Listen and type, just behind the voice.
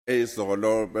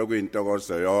izolo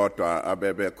bekuyintokozo yodwa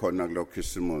abebe khona kulo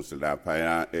Christmas lapha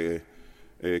ya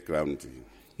grounding.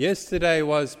 Yesterday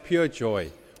was pure joy.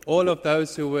 All of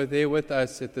those who were there with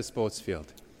us at the sports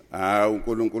field.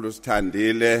 uNkulunkulu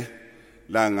sithandile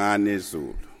langani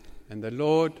izulu. And the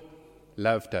Lord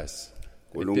loved us.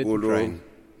 It didn't uNkulunkulu rain.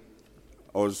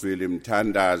 ozwile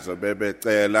imthandazo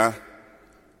bebecela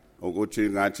ukuthi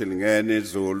ngathi lingene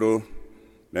izulu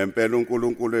nempela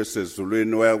uNkulunkulu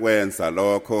esezulwini wekwenza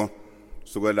lokho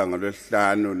sukela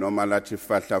ngolwesihlanu noma lathi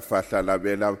fahla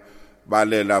labela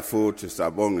balela futhi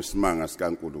sabonga isimanga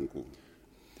sikaNkulunkulu.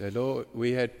 The Lord,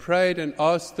 we had prayed and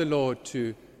asked the Lord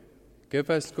to give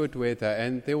us good weather,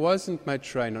 and there wasn't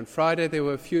much rain. On Friday there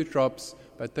were a few drops,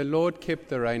 but the Lord kept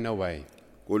the rain away.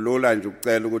 Kulula nje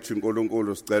ukucela ukuthi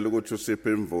uNkulunkulu sicela ukuthi usiphe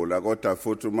imvula kodwa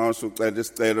futhi uma usucela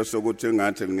isicelo sokuthi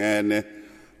ngathi ngene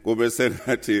kube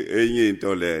sengathi enye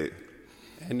into leyo.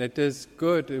 And it is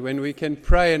good when we can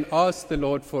pray and ask the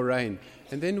Lord for rain.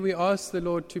 And then we ask the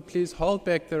Lord to please hold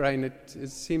back the rain. It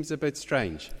seems a bit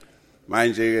strange.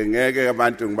 Manje ke ngeke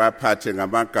abantu ngibaphathe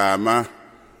ngamagama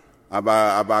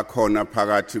abakhona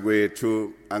phakathi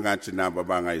kwethu angathi nabo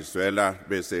bangayizwela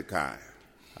besekhaya.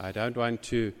 I don't want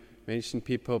to mention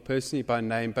people personally by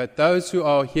name, but those who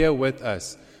are here with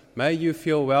us, may you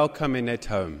feel welcome and at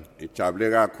home.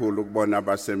 Ijabule kakhulu ukubona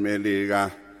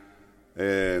abasemelika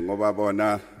ngoba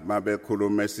bona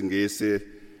mabekhuluma isingisi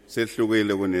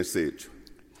sehlukile kunesethu.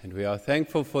 And we are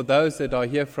thankful for those that are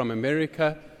here from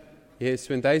America. Yes,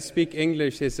 when they speak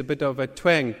English, there's a bit of a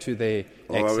twang to their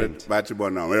accent. Bathi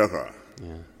bona weka.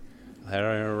 They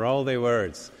roll their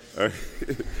words.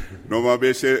 Noma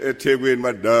bese eThekwini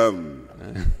badam.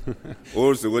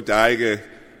 Uzukuthi hayi ke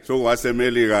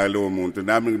sowasemelika lo muntu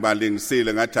nami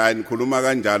ngibalingisile ngathi hayi nikhuluma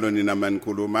kanjalo nina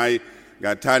manikhuluma hayi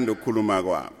ngathanda ukukhuluma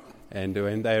kwabo. And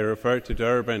when they refer to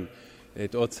Durban,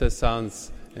 it also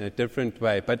sounds in a different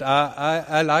way. But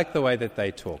I like the way that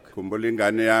they talk. Khumbula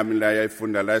ingane yami la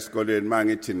yayifunda la esikoleni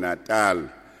mangithi Natal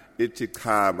ithi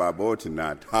cha babothi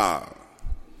Natal.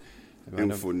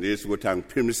 Ngifundisa ukuthi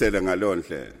angiphimisele ngalo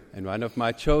ndlela. And one of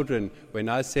my children, when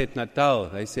I said Natal,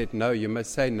 they said, no, you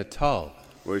must say Natal.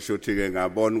 Weshuthi ke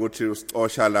ngabona ukuthi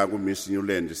usicosha la ku Miss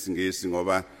Newland isingisi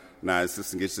ngoba nasi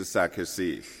isingisi sakhe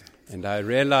sihle. And I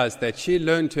realized that she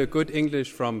learned her good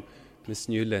English from Miss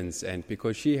Newlands, and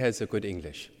because she has a good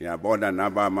English. Yabona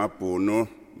naba amabhunu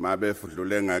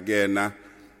mabefudlule ngakena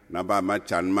naba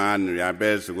amaJanman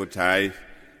yabeza ukuthi hayi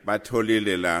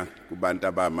batholile la kubantu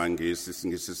abamangisi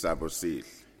isingisi sabo sihle.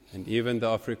 And even the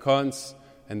Afrikaans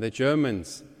and the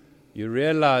Germans, you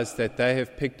realize that they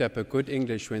have picked up a good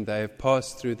English when they have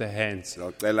passed through the hands.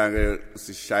 Ngicela ke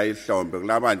sishaye ihlombe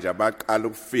kulaba nje abaqala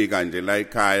ukufika nje la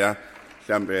ekhaya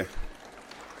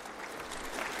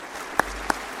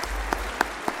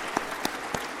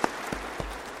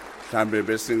mhlambe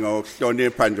besinga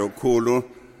ukuhlonipha nje okukhulu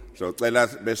socela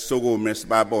besukume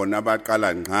sibabona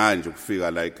abaqala ngqa nje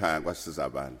ukufika la ekhaya kwasiza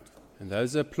abantu. And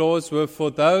those applause were for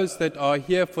those that are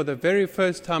here for the very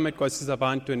first time at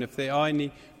Kwasizabantu. And if there are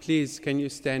any, please, can you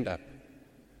stand up?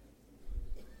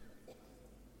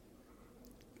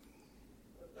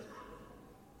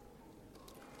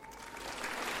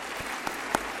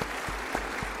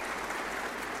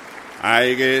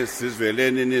 Hayi ke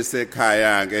sizweleni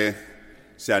nisekhaya ke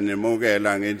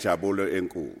siyanemukela ngenjabulo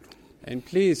enkulu. And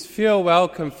please feel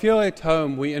welcome, feel at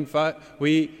home.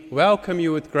 We welcome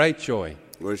you with great joy.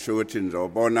 Kusho ukuthi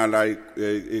nizobona la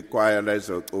ikwaya la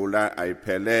izocula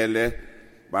ayiphelele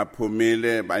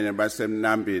baphumile banye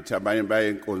basemnambithi abanye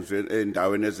bayenkonzweni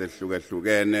endaweni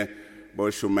ezehlukehlukene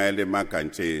boshumayela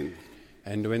emagantsheni.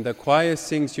 And when the choir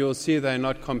sings, you'll see they're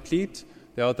not complete.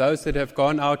 There are those that have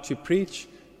gone out to preach,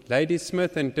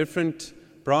 Ladysmith and different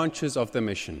branches of the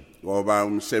mission. Ngoba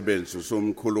umsebenzi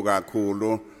usumkhulu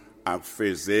kakhulu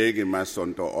akufezeki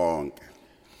masonto onke.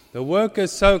 The work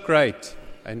is so great,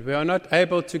 and we are not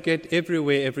able to get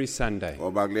everywhere every Sunday.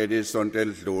 Ngoba kuleli sonto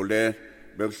elidlule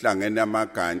bekuhlangene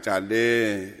amagantsha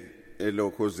le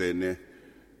elokhuzeni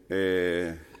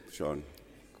Sean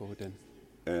Gordon.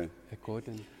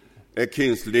 Gordon.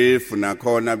 eKingsleaf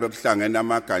nakhona bekuhlangene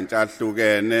amagantsha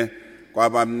ahlukene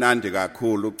kwabamnandi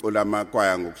kakhulu ucula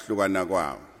amakwaya ngokuhlukana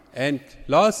kwawo. And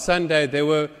last Sunday there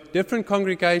were different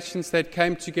congregations that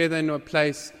came together in a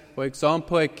place. For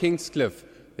example, at Kingscliff,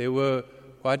 there were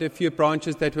quite a few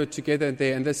branches that were together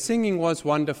there, and the singing was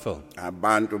wonderful.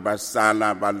 Abantu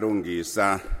basala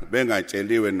balungisa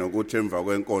bengatsheliwe nokuthi emva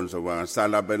kwenkonzo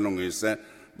bangasala belungise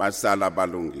basala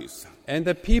balungisa. And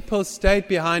the people stayed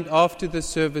behind after the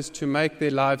service to make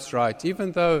their lives right,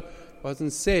 even though it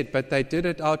wasn't said, but they did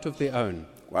it out of their own.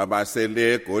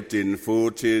 Kwabasele egodini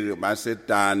futhi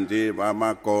basedandi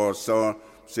bamagoso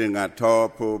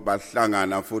Singatop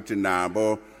bahlangana futhi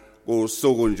nabo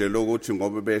kusuku nje lokuthi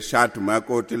ngoba beshada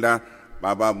umakoti la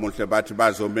baba muhle bathi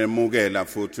bazomemukela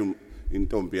futhi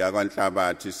intombi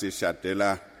yakwaNhlabathi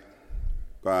sishadela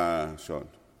kwaShona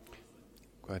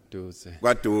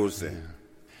kwaDuze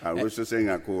awusho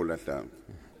sengakhula mhlawumbe.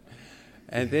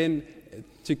 And then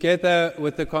together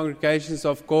with the congregations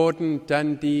of Gordon,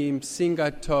 Dundee,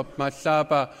 Msingatop,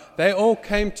 Mahlaba, they all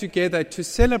came together to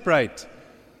celebrate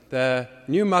the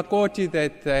new makoti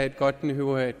that they had gotten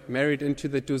who had married into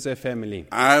the Duze family.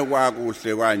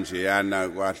 Kwakuhle kanjeyana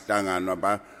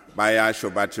kwahlanganwa bayasho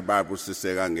bathi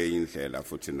babusiseka ngeindlela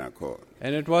futhi nakhona.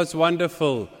 And it was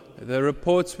wonderful. The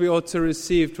reports we also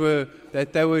received were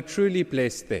that they were truly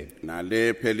blessed there.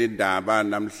 Nale phela indaba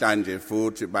namhlanje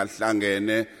futhi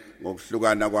bahlangene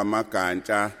ngokuhlukana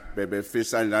kwamagantsha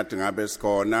bebefisa nathi ngabe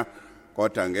sikhona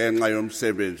kodwa ngenxa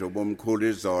yomsebenzi obomkhulu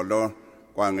izolo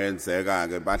kwangenzeka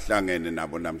ke bahlangene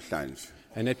nabo namhlanje.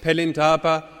 And at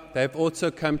Pelindaba they've also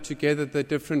come together, the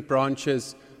different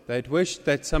branches. They'd wished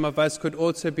that some of us could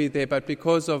also be there, but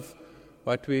because of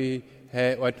what we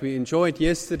enjoyed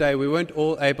yesterday, we weren't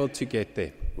all able to get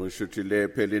there. Ushuthi le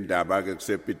phela indaba ke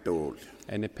kusePitoli.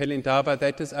 And at Pelindaba,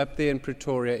 that is up there in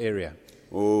Pretoria area.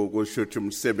 Kushuthi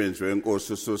umsebenzi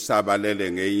wenkosi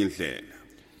ususabalele ngeindlela.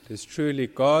 It is truly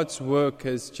God's work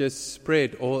has just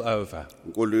spread all over.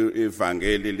 Nkulu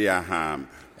ivangeli liyahamba.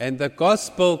 And the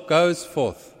gospel goes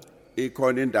forth.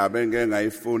 Ikhona indaba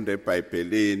engengayifunda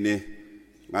eBhayibhelini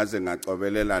ngaze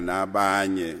ngacobelela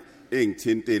nabanye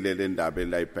engithintile le ndaba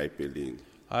la eBhayibhelini.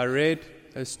 I read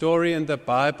a story in the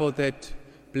Bible that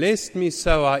blessed me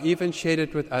so I even shared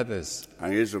it with others.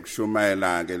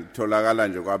 Angizokushumayela ke litholakala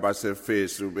nje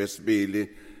kwabaseFesu besibili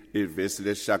ivesi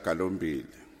lesishagalombili.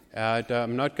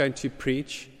 I'm not going to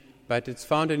preach, but it's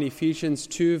found in Ephesians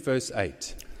 2 verse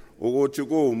 8. Ukuthi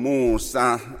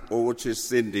kuumusa ukuthi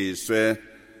sindiswe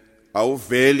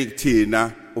awuveli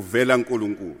kuthina uvela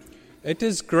kuNkulunkulu. It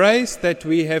is grace that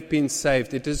we have been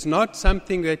saved. It is not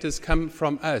something that has come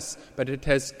from us, but it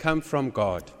has come from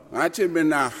God. Ngathi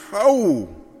mina hawu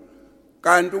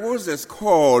kanti ukuze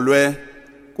sikholwe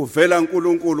kuvela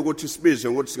kuNkulunkulu ukuthi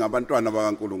sibizwe ukuthi singabantwana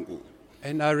bakaNkulunkulu.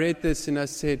 And I read this and I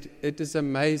said, it is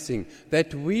amazing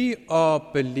that we are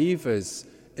believers.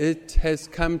 It has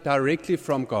come directly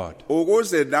from God.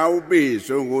 Ukuze nawe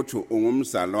ubizwe ukuthi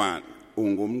ungumzalwane,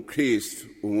 ungumKristu,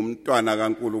 ungumntwana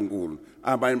kaNkulunkulu.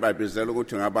 Abanye babizela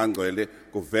ukuthi ngabangcwele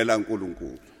kuvela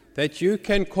kuNkulunkulu. That you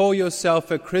can call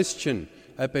yourself a Christian,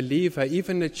 a believer,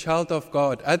 even a child of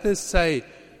God. Others say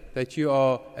that you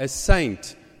are a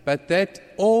saint, but that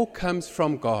all comes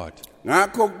from God.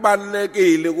 Ngakho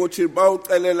kubalekile ukuthi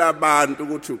bawucelela abantu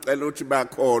ukuthi ucela ukuthi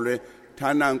bakholwe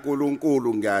thana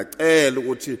uNkulunkulu ngiyacela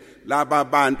ukuthi laba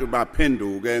bantu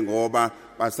baphenduke ngoba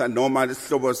noma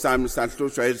isihlobo sami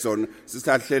sahlushwa izono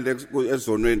sisahlele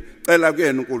ezonweni cela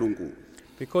kuyena uNkulunkulu.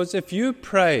 Because if you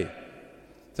pray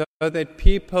so that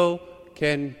people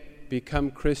can become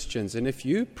Christians, and if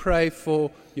you pray for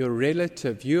your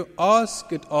relative, you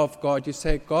ask it of God, you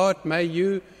say, God, may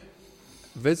you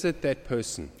visit that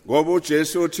person. Ngoba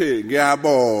uJesu uthi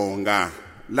ngiyabonga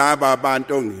laba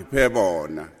abantu ongiphe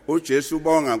bona. uJesu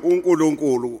ubonga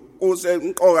kuNkulunkulu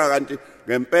usenqoka kanti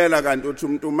ngempela kanti uthi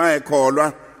umuntu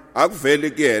mayekholwa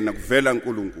akuveli kuyena kuvela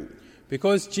kuNkulunkulu.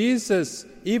 Because Jesus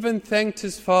even thanked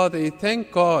his Father. He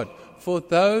thanked God for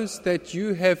those that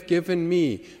you have given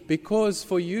me. Because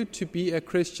for you to be a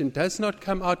Christian does not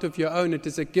come out of your own. It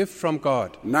is a gift from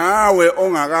God. Nawe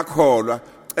ongakakholwa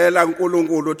cela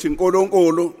uNkulunkulu uthi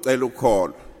uNkulunkulu cela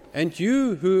ukholwa. And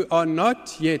you who are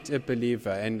not yet a believer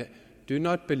and do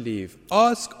not believe,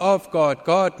 ask of God,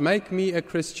 God, make me a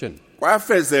Christian.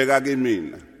 Kwafezeka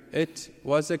kimi. It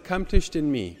was accomplished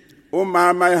in me.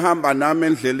 Umama ehamba nami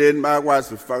endleleni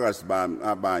bayakwazi ufakazi bami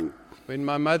abanye. When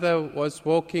my mother was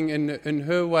walking in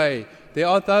her way, there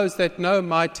are those that know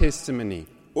my testimony.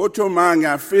 Uthi uma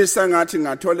ngiyafisa ngathi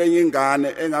ngathola enye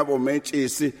ingane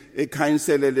engabomentshisi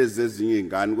ekhanyisele lezi ezinye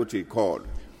ingane ukuthi ikholwe.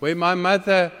 Where my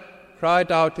mother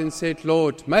cried out and said,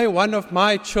 Lord, may one of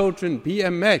my children be a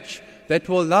match that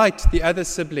will light the other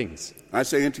siblings.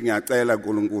 Ngasho ngithi ngiyacela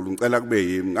uNkulunkulu ngicela kube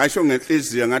yimi. Ngasho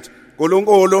ngenhliziyo ngathi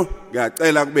uNkulunkulu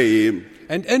ngiyacela kube yimi.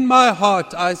 And in my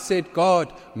heart I said,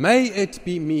 God, may it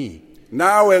be me.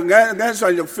 Nawe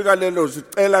ngezwe nje kufika lelo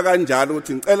ucela kanjalo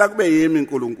ukuthi ngicela kube yimi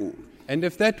uNkulunkulu. And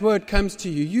if that word comes to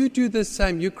you, you do the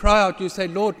same. You cry out, you say,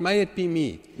 Lord, may it be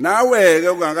me. Nawe ke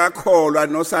ungakakholwa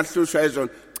nosahlushwa izona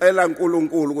cela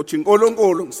uNkulunkulu ukuthi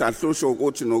uNkulunkulu ngisahlushwa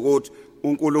ukuthi nokuthi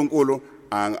uNkulunkulu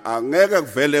angeke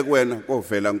kuvele kuwena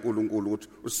kovela uNkulunkulu ukuthi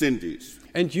usindiswe.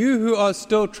 And you who are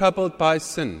still troubled by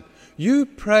sin, You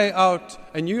pray out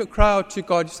and you cry out to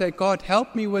God. You say, God,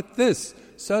 help me with this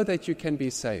so that you can be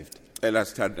saved. Ela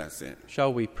sithandazela.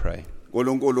 Shall we pray?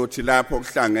 uNkulunkulu uthi lapho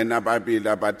kuhlangene ababili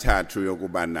abathathu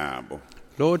yokuba nabo.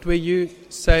 Lord, where you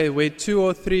say, where 2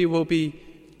 or 3 will be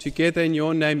together in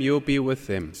your name, you'll be with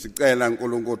them. Sicela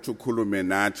uNkulunkulu ukuthi ukhulume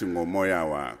nathi ngomoya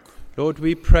wakho. Lord,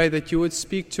 we pray that you would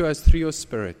speak to us through your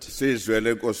Spirit.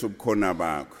 Sizwele Nkosi ubukhona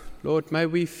bakho. Lord, may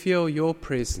we feel your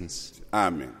presence.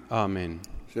 Amen. Amen.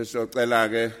 Sesocela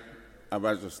ke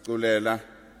abazosiculela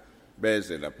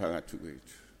beze la phakathi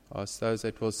kwethu. Ask those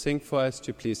that will sing for us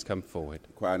to please come forward.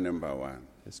 Choir number 1.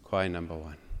 It's choir number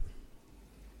 1.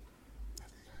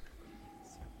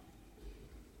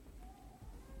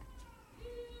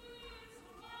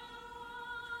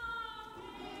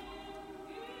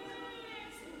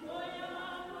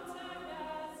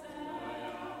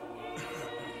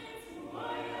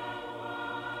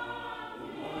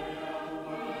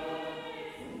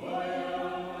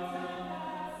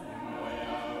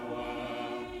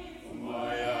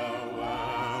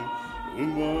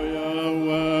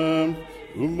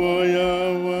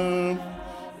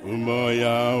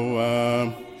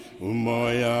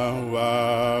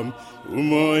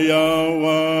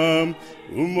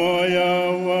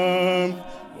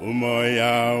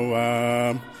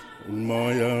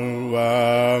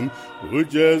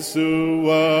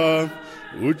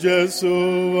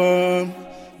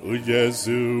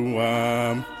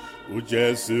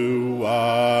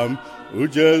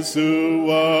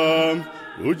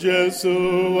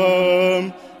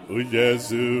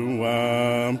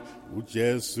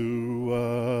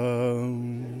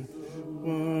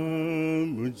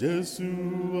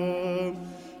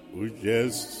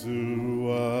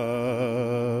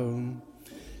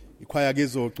 Ikhwaya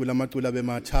kizocula amacula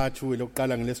bemathathu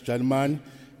elokuqala ngelesiJalimani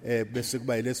bese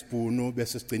kuba yilesibhunu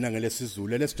bese sigcina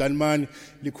ngelesizulu. LesiJalimani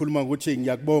likhuluma ukuthi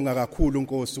ngiyakubonga kakhulu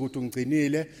Nkosi ukuthi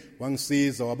ungigcinile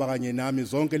wangisiza wabakanye nami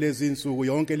zonke lezi insuku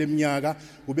yonke leminyaka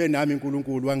ube nami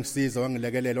uNkulunkulu wangisiza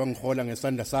wangilekelela wangihola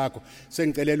ngesandla sakho.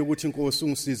 Sengicelela ukuthi Nkosi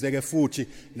ungisize ke futhi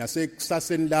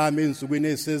nasekusaseni lami ensukwini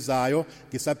ezisezayo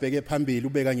ngisabheke phambili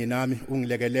ube kanye nami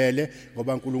ungilekelele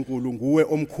ngoba uNkulunkulu nguwe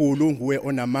omkhulu nguwe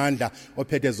onamandla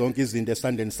ophethe zonke izinto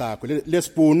esandleni sakho.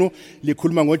 Lesibhunu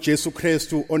likhuluma ngoJesu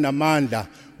Kristu onamandla.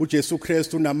 uJesu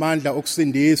Kristu unamandla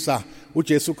okusindisa.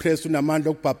 uJesu Kristu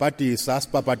unamandla okubhabhadisa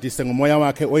asibhabhadise ngomoya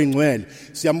wakhe oyingcwele.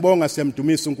 Siyambonga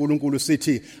siyamdumisa uNkulunkulu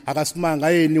sithi akasimanga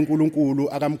yini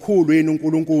uNkulunkulu akamkhulu yini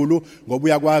uNkulunkulu ngoba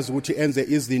uyakwazi ukuthi enze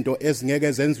izinto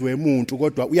ezingeke zenziwe umuntu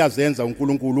kodwa uyazenza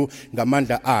uNkulunkulu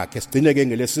ngamandla akhe. Sigcine ke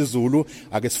ngelesizulu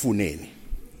ake sifuneni.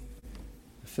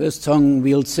 The first song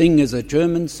we'll sing is a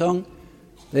German song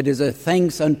that is a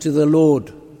thanks unto the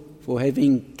Lord for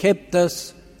having kept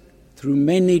us through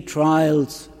many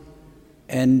trials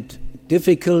and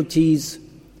difficulties.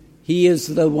 He is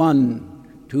the one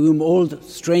to whom all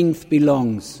strength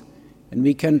belongs, and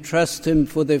we can trust him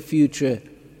for the future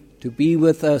to be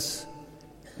with us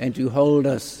and to hold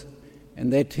us,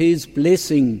 and that his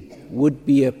blessing would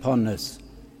be upon us.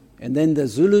 And then the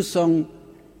Zulu song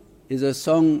is a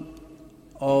song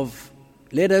of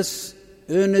let us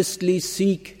earnestly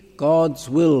seek God's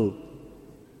will.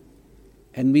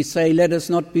 And we say, let us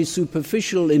not be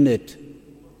superficial in it.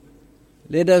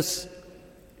 Let us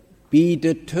be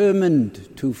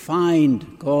determined to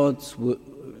find God's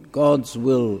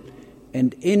will.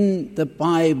 And in the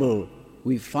Bible,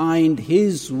 we find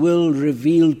his will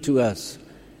revealed to us.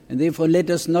 And therefore, let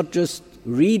us not just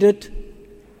read it,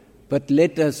 but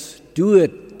let us do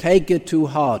it, take it to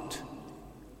heart,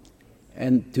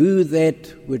 and do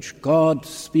that which God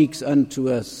speaks unto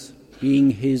us,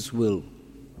 being his will.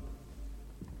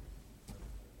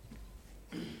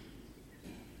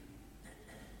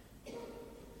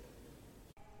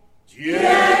 Dir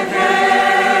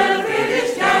Herr will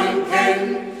ich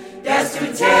danken, dass du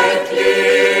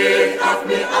täglich auf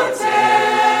mich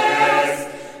achtest.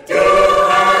 Du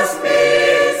hast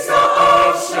mich so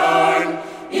oft schon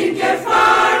in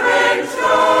Gefahren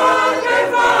schon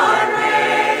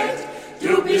bewahret.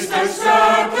 Du bist ein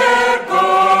starker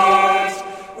Gott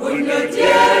und nur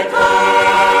dir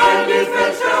kann ich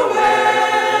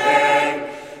vertrauen.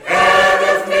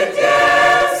 Eröffne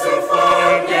dir zu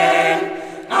folgen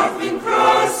auf den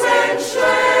großen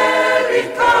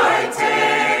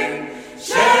Schwierigkeiten.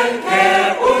 Schenke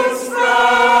uns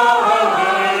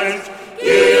Freund,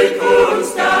 gib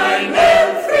uns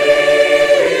deinen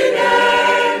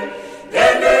Frieden,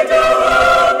 denn du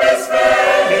bist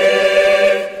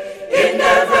fähig, in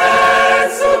der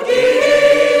Welt zu gehen.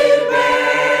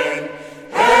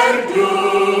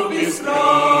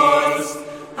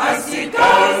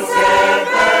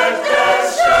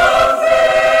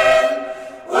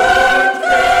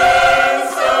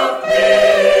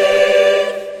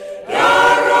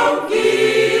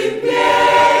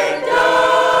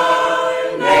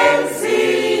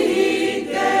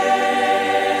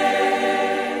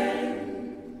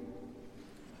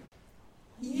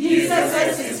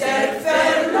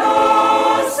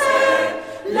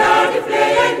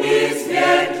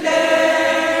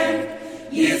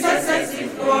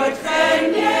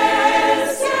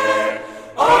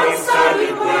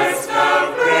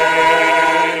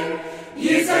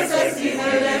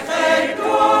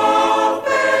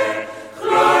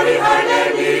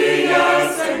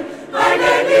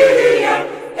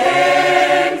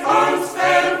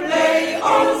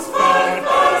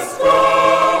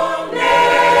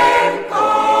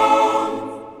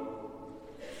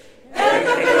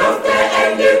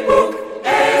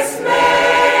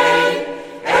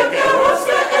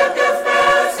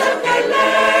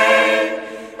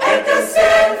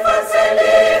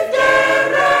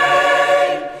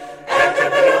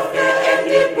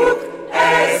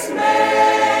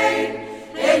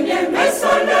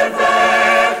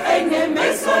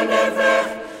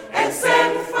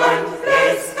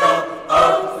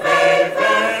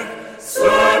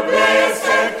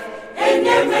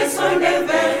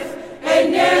 sonderweg, hy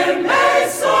neem my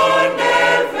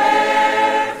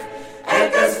sonderweg.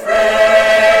 Ek is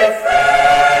vry,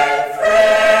 vry,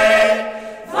 vry,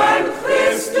 want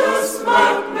Christus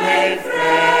maak my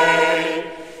vry.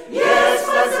 Yes,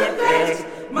 was a bed,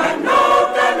 maar nou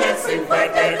kan ek sing,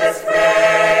 want ek is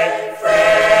vry,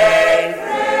 vry,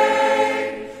 vry.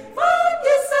 Want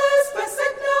Jesus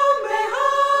besit nou my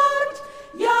hart,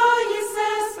 ja,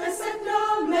 Jesus besit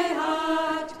nou my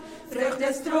hart.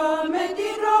 Vreugdestrome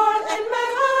die rol in my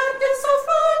hart is so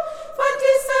vol, want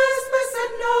Jesus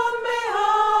besit nou my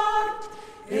hart.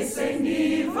 Is hy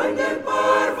nie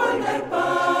wonderbaar,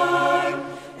 wonderbaar?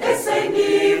 Is hy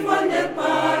nie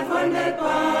wonderbaar,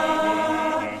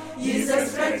 wonderbaar? Jesus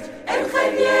red en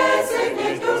genees, hy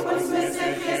net op ons met sy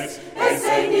gees. Is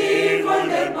hy nie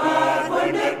wonderbaar,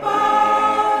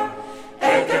 wonderbaar?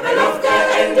 Elke belofte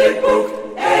in die boek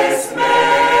is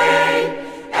myn.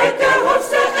 Elke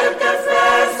hoofse, elke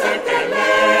vers, elke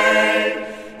lyn.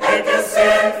 Elke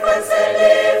sin van sy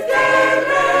liefde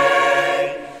rein.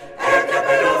 Elke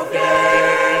belofte,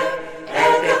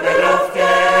 elke belofte,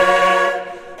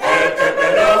 elke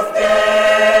belofte,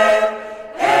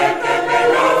 elke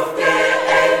belofte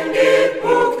in die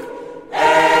boek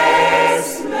is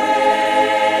myn.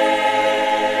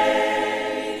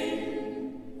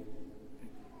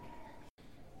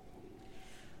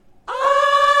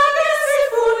 Alles sie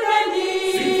voelen nie,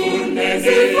 sie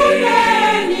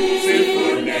voelen nie, sie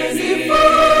voelen nie, sie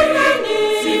voelen nie,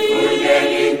 sie voelen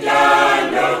nie, dan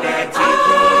nog het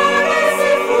alles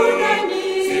sie voelen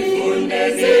nie, sie voelen nie,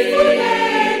 sie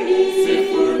voelen nie, sie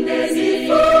voelen nie, sie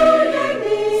voelen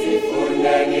nie, sie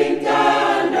voelen nie,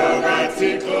 dan nog het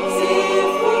sie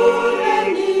voelen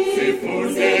nie, sie voelen nie, sie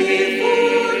voelen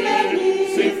nie,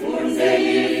 sie voelen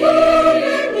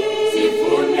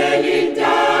nie,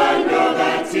 dan nog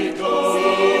het sie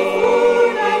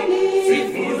voelen nie, sie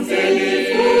voelen nie,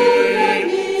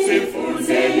 sie voelen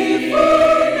nie, sie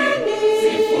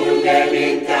voelen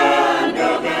nie, dan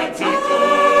nog het sie voelen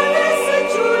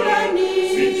nie,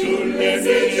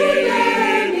 sie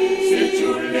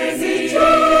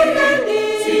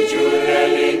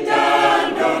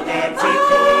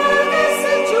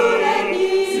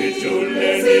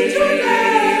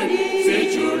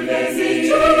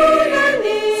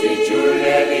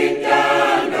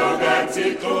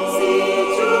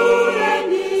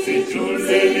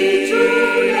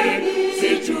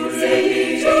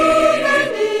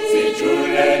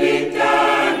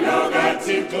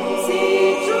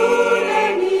voelen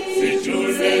nie, sie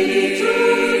voelen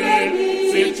nie,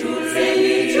 sie voelen nie,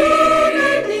 sie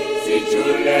voelen nie, sie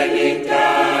voelen nie, dan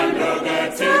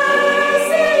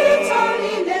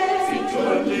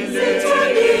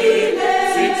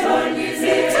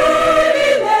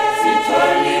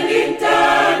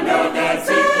nog het sie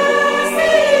voelen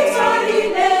nie, sie voelen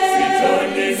nie, sie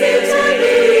voelen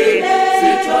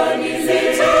nie, sie voelen nie,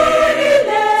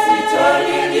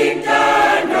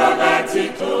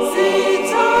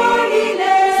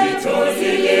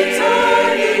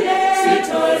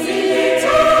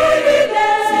 voelen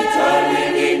nie, sie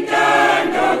voelen nie, dan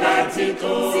nog het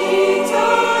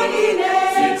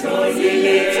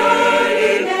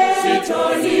sie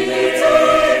voelen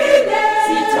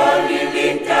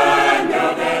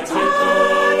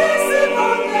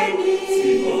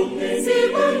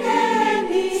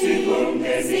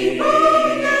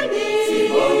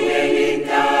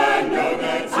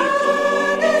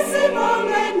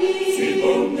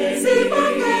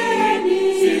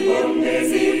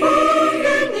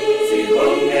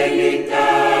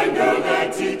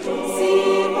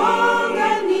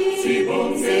sie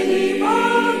voelen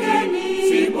nie,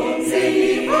 sie voelen nie,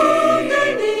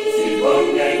 sie voelen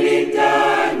nie, dan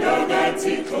nog het sie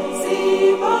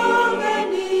voelen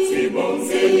nie, sie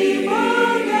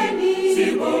voelen nie, sie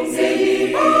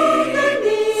voelen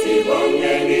nie, sie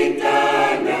voelen nie, dan nog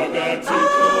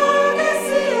het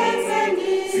sie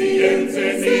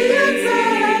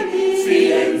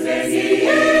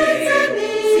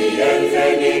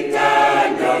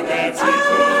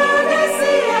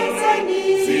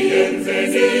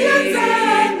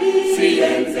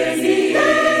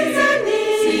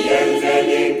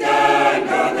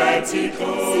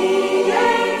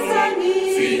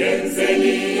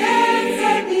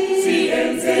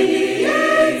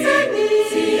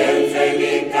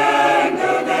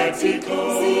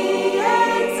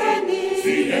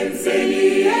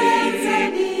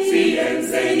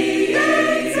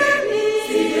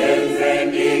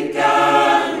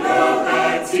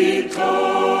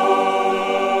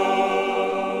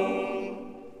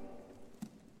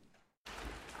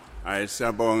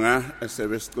Siyabonga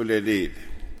esebesiculelile.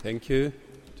 Thank you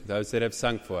to those that have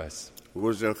sung for us.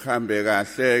 ukuze kuhambe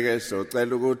kahle ke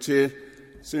socela ukuthi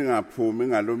singaphumi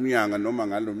ngalomnyango noma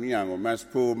ngalomnyango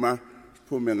masiphuma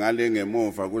siphume ngale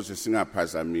ngemuva ukuze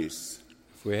singaphazamisi.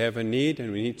 If we have a need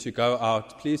and we need to go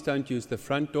out, please don't use the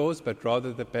front doors, but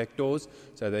rather the back doors,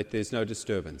 so that there's no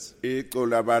disturbance.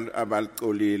 Icolo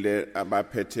abalicolile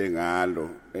abaphethe ngalo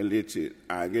elithi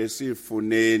ake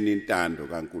sifuneni intando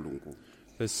kaNkulunkulu.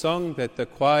 The song that the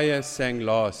choir sang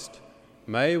last,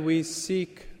 may we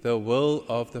seek the will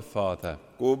of the Father.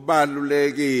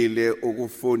 Kubalulekile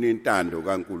ukufuna intando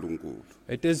kaNkulunkulu.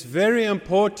 It is very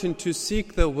important to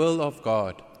seek the will of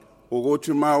God.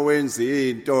 Ukuthi mawenza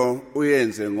into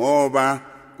uyenze ngoba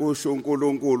kusho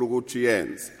uNkulunkulu ukuthi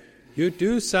yenze. You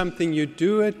do something, you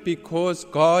do it because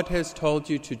God has told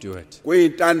you to do it.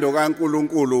 Kuyintando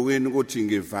kaNkulunkulu kini ukuthi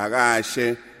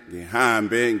ngivakashe,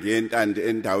 ngihambe ngiyentande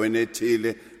endaweni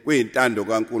ethile, kuyintando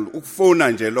kaNkulunkulu.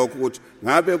 Ukufuna nje lokho ukuthi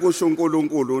ngabe kusho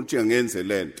uNkulunkulu ukuthi ngenze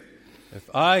lento. If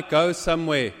I go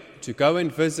somewhere to go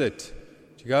and visit,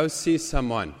 to go see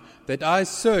someone, that I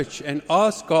search and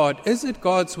ask God, is it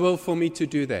God's will for me to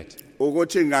do that?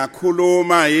 Ukuthi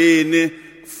ngakhuluma yini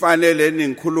kufanele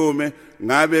ningikhulume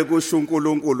ngabe kusho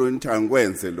uNkulunkulu ukuthi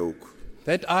angikwenze lokho.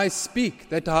 That I speak,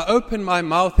 that I open my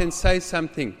mouth and say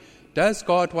something. Does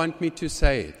God want me to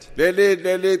say it?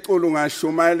 Leli culu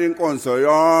ngashumayela inkonzo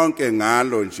yonke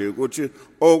ngalo nje ukuthi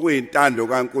okuyintando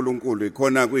kaNkulunkulu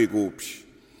ikhona kuyikuphi.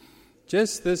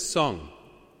 Just this song,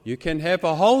 you can have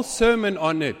a whole sermon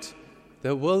on it.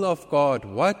 The will of God,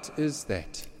 what is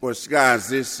that?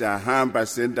 Nkosikazi siyahamba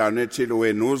sendaweni ethile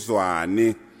wena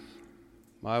uzwani.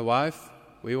 My wife,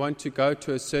 we want to go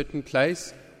to a certain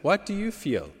place. What do you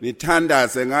feel?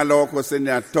 Nithandaze ngalokho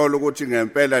seniyahlola ukuthi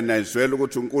ngempela nizwela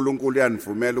ukuthi uNkulunkulu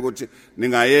uyanivumela ukuthi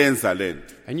ningayenza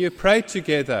lento. And you pray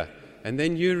together, and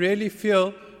then you really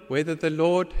feel whether the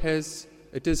Lord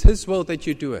it is His will that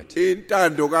you do it.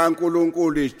 Intando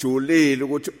kaNkulunkulu ijulile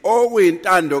ukuthi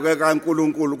okuyintando ke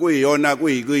kaNkulunkulu kuyiyona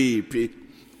kuyikuphi.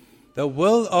 The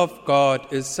will of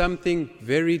God is something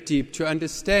very deep to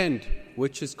understand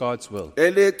which is God's will.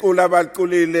 Elicula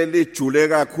abaliculile lijule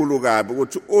kakhulu kabi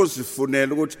ukuthi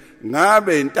uzifunele ukuthi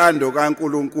ngabe intando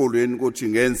kaNkulunkulu yini ukuthi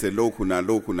ngenze lokhu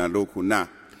nalokhu nalokhu na.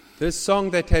 This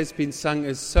song that has been sung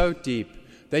is so deep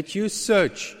that you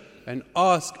search and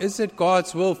ask, is it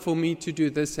God's will for me to do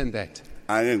this and that?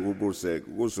 Ake ngikubuze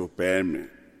ukuzobheme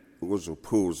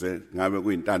ukuzophuze ngabe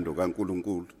kuyintando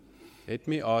kaNkulunkulu. Let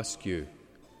me ask you,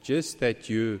 just that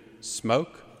you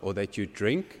smoke or that you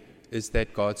drink, is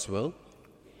that God's will?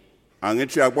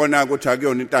 Angithi uyabona ukuthi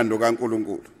akuyona intando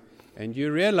kaNkulunkulu. And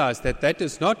you realize that that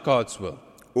is not God's will.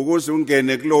 Ukuze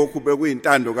ungene kulokhu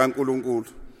bekuyintando kaNkulunkulu.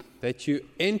 That you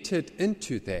entered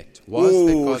into that. Was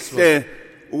that God's will?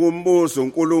 Ukumbuza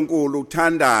uNkulunkulu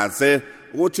uthandaze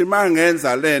ukuthi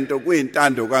mangenza lento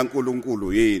kuyintando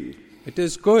kaNkulunkulu yini. It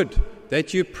is good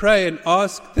that you pray and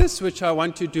ask, this which I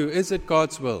want to do, is it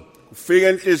God's will? Ufike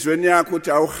enhlizweni yakho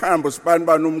uthi awuhambe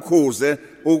usibanibani umkhuze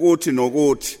ukuthi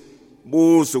nokuthi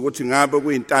buza ukuthi ngabe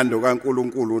kuyintando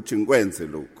kaNkulunkulu ukuthi ngikwenze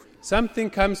lokho. Something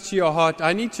comes to your heart,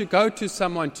 I need to go to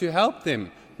someone to help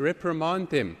them, reprimand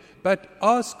them. But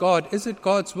ask God, is it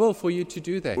God's will for you to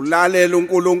do that? Ulalela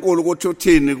uNkulunkulu ukuthi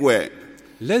uthini kuwena.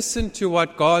 Listen to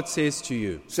what God says to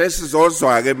you.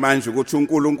 Sesizozwa ke manje ukuthi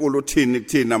uNkulunkulu uthini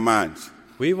kuthina manje.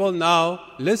 We will now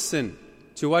listen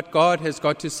to what God has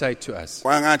got to say to us.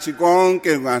 Kwangathi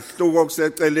konke ngahluko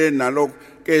kuseceleni nalokho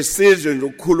ke sizwe nje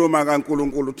ukukhuluma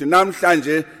kaNkulunkulu uthi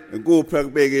namhlanje ikuphi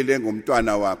ekubekile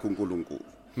ngomntwana wakho uNkulunkulu.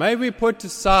 May we put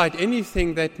aside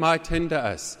anything that might hinder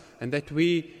us and that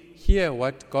we hear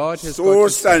what God has got to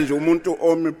say. So nje umuntu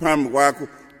omi phambi kwakho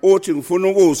uthi ngifuna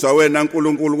ukuzwa wena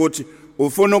uNkulunkulu ukuthi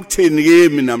ufuna ukuthini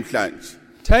kimi namhlanje.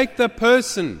 Take the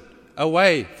person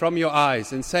away from your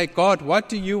eyes and say, God, what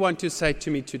do you want to say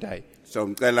to me today? So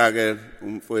ngicela ke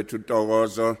umfowethu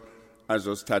Ntokozo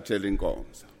azosithathela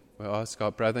inkonzo. We ask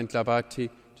our brother Ntlabati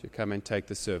to come and take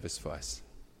the service for us.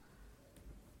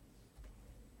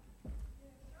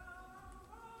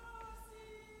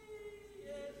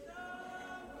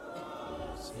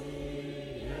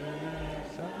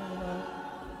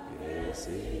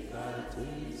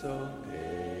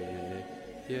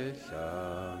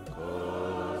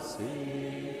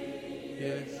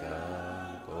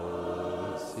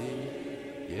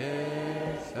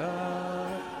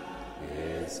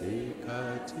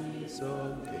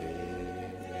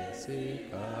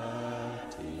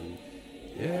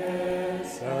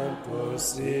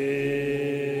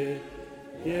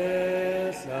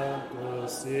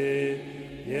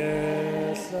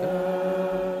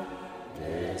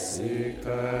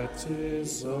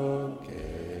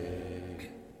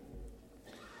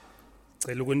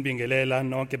 Cela ukunibingelela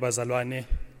nonke bazalwane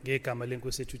ngegama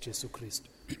lenkosi yethu Jesu Kristu.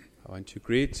 I want to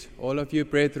greet all of you,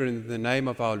 brethren, in the name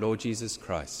of our Lord Jesus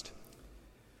Christ.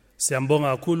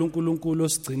 Siyambonga kakhulu uNkulunkulu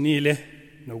osigcinile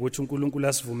nokuthi uNkulunkulu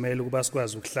asivumele ukuba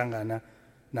sikwazi ukuhlangana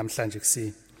namhlanje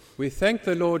kuseni. We thank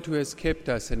the Lord who has kept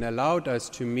us and allowed us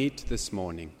to meet this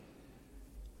morning.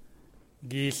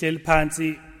 Ngihleli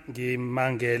phansi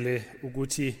ngimangele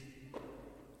ukuthi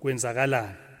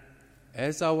kwenzakalani.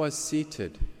 As I was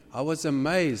seated, I was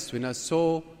amazed when I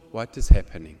saw what is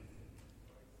happening.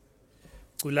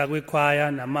 Cula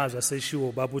kwekhwaya namazwi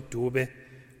aseshiwo babudube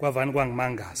kwavani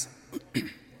kwangimangaza.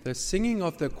 The singing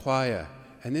of the choir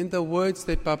and then the words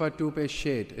that Baba Dube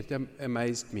shared, it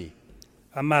amazed me.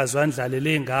 Amazwi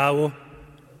andlalele ngawo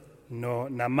no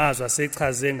namazwi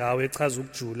asechaze ngawo echaza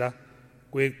ukujula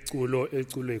kweculo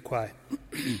eculo ekhwaya.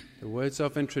 The words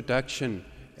of introduction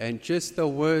and just the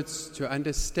words to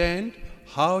understand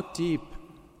how deep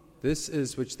this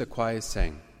is which the choir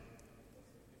sang.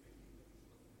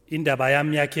 Indaba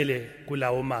yami yakhele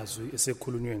kulawo mazwi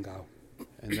esekhulunywe ngawo.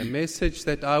 And the message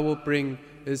that I will bring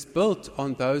is built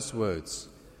on those words.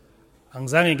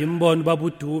 Angizange ngimbone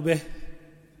babudube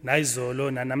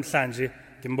nayizolo namhlanje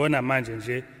ngimbona manje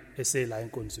nje esela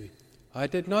enkonzweni. I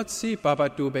did not see Baba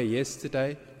Dube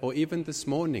yesterday or even this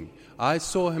morning. I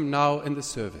saw him now in the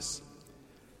service.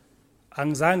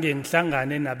 Angizange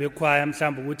ngihlangane nabekhwaya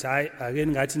mhlawumbe ukuthi hayi ake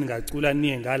ngathi ningacula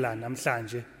niye ngala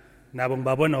namhlanje nabo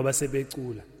ngibabona oba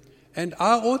sebecula. And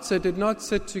I also did not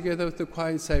sit together with the choir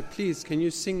and say, please, can you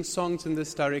sing songs in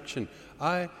this direction?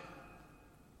 I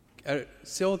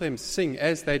saw them sing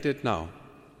as they did now.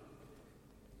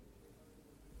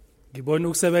 Ngibona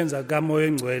ukusebenza kaMoya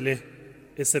Engcwele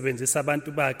esebenzisa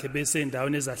abantu bakhe bese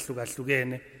endaweni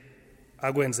ezahlukahlukene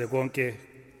akwenze konke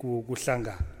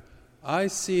kuhlangana. I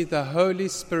see the Holy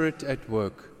Spirit at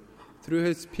work through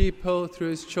his people,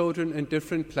 through his children in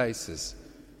different places.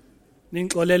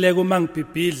 Ningixolele uma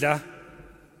ngibhibhidla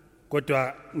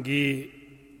kodwa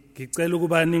ngicela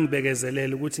ukuba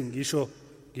ningibekezelele ukuthi ngisho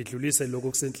ngidlulise lokho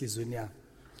kusenhlizweni yami.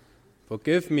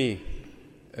 Forgive me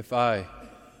if I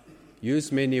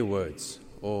use many words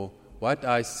or what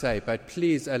I say, but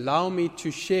please allow me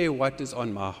to share what is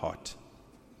on my heart.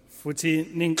 Futhi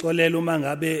ningixolele uma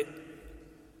ngabe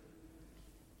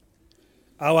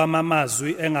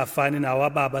awamamazwi engafani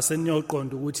nawababa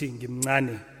seniyoqonda ukuthi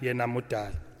ngimncane yena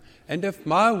mudala. And if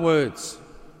my words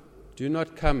do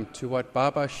not come to what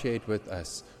Baba shared with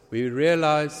us, we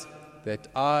realize that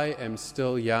I am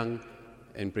still young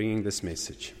in bringing this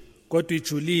message. Kodwa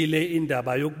ijulile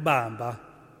indaba yokubamba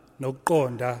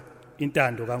nokuqonda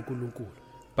intando kaNkulunkulu.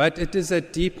 But it is a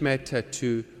deep matter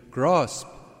to grasp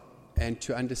and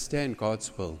to understand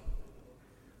God's will.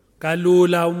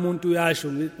 Kalula umuntu uyasho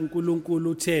uNkulunkulu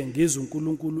uthe ngizwe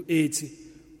uNkulunkulu ethi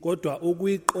kodwa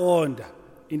ukuyiqonda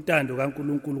intando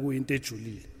kaNkulunkulu kuyinto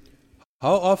ejulile.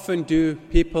 How often do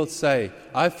people say,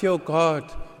 I feel God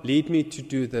lead me to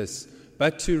do this,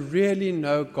 but to really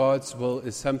know God's will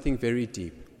is something very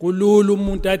deep. Kulula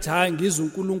umuntu athi hayi ngizwe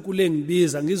uNkulunkulu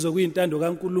engibiza ngizwe kuyintando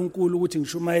kaNkulunkulu ukuthi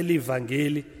ngishumayele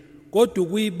ivangeli kodwa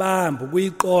ukuyibamba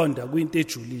ukuyiqonda kuyinto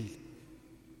ejulile.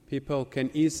 People can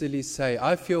easily say,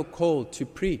 I feel called to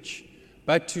preach,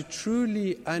 but to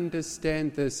truly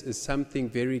understand this is something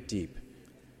very deep.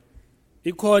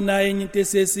 Ikhona enye into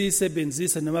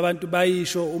esesiyisebenzisa noma abantu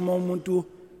bayisho uma umuntu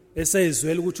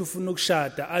esezwela ukuthi ufuna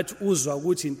ukushada athi uzwa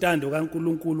ukuthi intando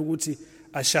kaNkulunkulu ukuthi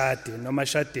ashade noma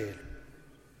ashadele.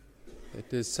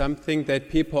 It is something that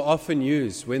people often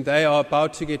use when they are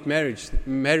about to get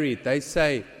married. They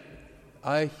say,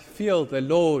 I feel the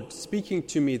Lord speaking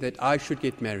to me that I should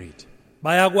get married.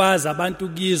 Bayakwazi abantu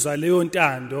ukuzwa leyo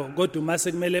ntando kodwa uma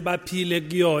sekumele baphile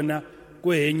kuyona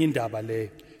kwenye indaba leyo.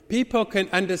 People can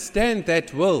understand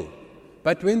that will,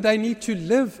 but when they need to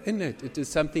live in it, it is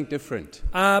something different.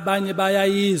 Abanye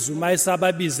bayayizwa uma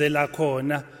esababizela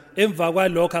khona emva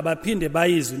kwalokho abaphinde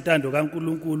bayizwe intando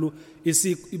kaNkulunkulu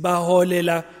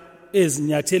ibaholela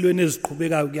ezinyathelweni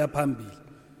eziqhubekayo kuyaphambili.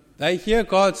 They hear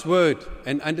God's word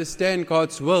and understand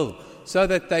God's will so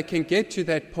that they can get to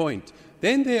that point.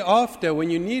 Then thereafter, when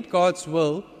you need God's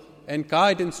will and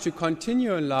guidance to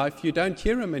continue in life, you don't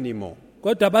hear him anymore.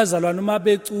 Kodwa bazalwane uma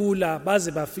becula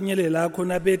baze bafinyelele la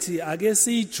khona bethi ake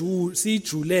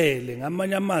sijulele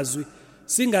ngamanye amazwi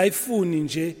singayifuni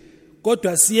nje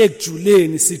kodwa siye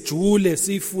kujuleni sijule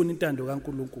sifune intando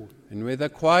kaNkulunkulu. And where the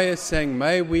choir sang,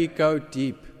 may we go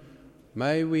deep,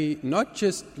 may we not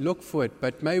just look for it,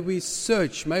 but may we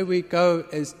search, may we go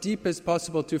as deep as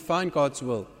possible to find God's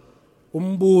will.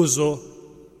 Umbuzo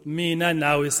mina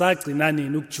nawe sagcina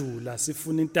nini ukujula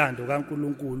sifuna intando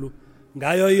kaNkulunkulu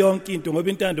ngayo yonke into ngoba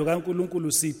intando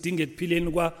kaNkulunkulu sidinga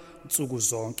ekuphileni kwansuku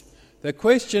zonke. The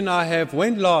question I have,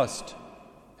 when last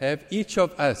have each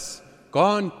of us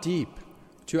gone deep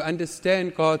to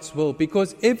understand God's will?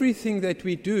 Because everything that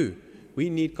we do, we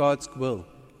need God's will.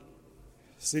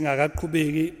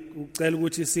 Singakaqhubeki ucela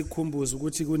ukuthi sikhumbuze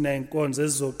ukuthi kunenkonzo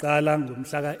ezizoqala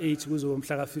ngomhla ka8 kuze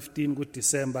ngomhla ka15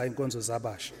 kuDisemba inkonzo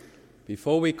zabasha.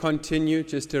 Before we continue,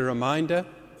 just a reminder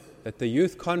that the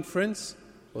youth conference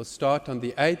will start on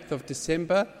the 8th of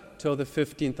December till the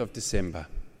 15th of December.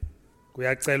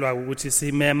 Kuyacelwa ukuthi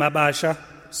simeme abasha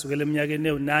sukela eminyakeni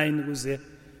ewu9 kuze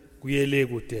kuyele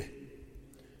kude.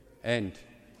 And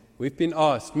we've been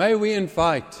asked, may we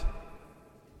invite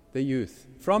the youth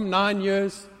from 9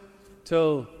 years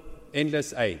till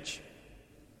endless age.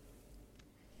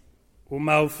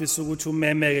 Uma ufisa ukuthi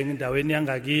umemeke ngendaweni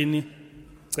yangakini,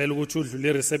 cela ukuthi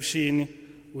udlule reception,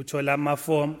 uthola ama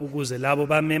form ukuze labo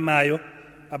bamemayo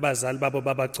abazali babo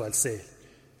babagcwalisele.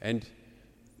 And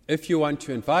if you want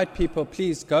to invite people,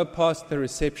 please go past the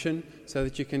reception so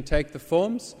that you can take the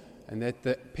forms and that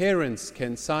the parents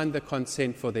can sign the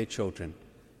consent for their children.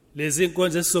 Lezi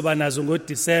inkonzo esizoba nazo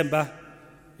ngoDisemba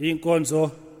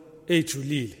inkonzo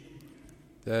ejulile.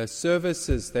 The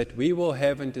services that we will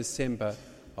have in December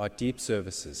are deep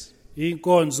services.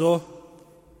 Inkonzo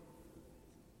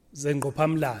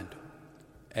zengqophamlando.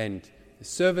 And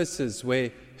services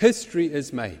where history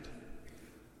is made.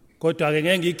 Kodwa ke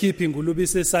ngeke ngikhiphe ingulube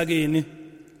isesakeni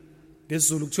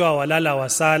ngesizulu kuthiwa walala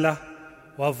wasala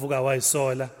wavuka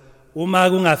wayisola uma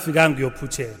kungafikanga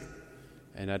uyophuthela.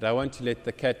 And I don't want to let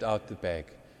the cat out the bag.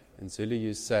 In Zulu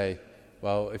you say,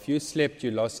 well, if you slept,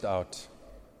 you lost out.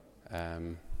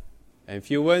 And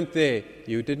if you weren't there,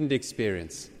 you didn't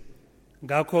experience.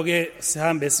 Ngakho ke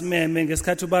sihambe simeme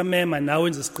ngesikhathi ubamema nawe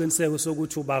wenza isiqiniseko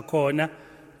sokuthi uba khona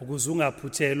ukuze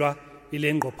ungaphuthelwa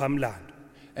ile ngqophamlando.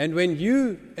 And when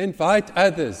you invite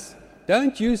others,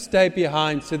 don't you stay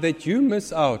behind so that you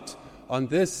miss out on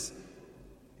this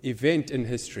event in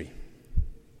history.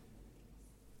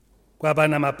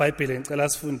 Kwabana amaBhayibheli ngicela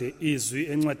sifunde izwi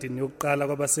encwadini yokuqala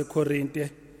kwabaseKorinte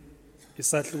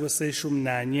isahluko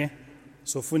se11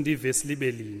 sofunda ivesi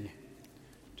libe linye.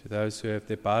 To those who have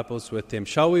their Bibles with them,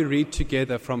 shall we read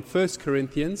together from 1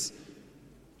 Corinthians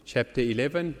chapter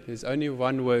 11? There's only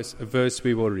one verse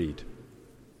we will read.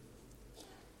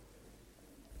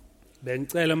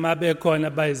 Bengicela mabe khona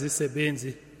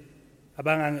bayizisebenzi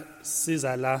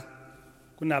abangasiza la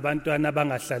kunabantwana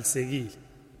abangahlalisekile.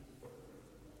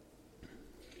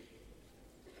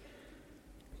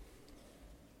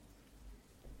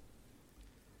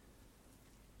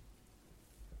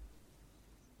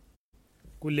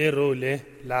 Kule role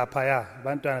lapha ya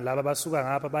abantwana laba basuka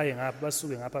ngapha baye ngapha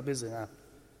basuke ngapha beze ngapha.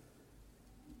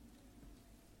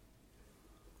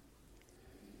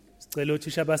 Sicela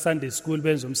uthisha baSunday school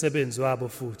benze umsebenzi wabo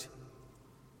futhi.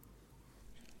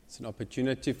 It's an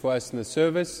opportunity for us in the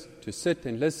service to sit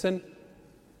and listen.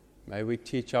 May we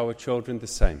teach our children the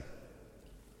same.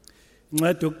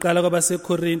 Incwadi yokuqala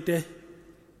kwabaseKorinte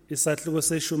isahluko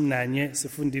se11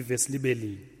 sifunda ivesi libe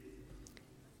linye.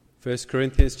 1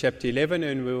 Corinthians chapter 11,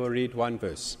 and we will read one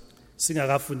verse.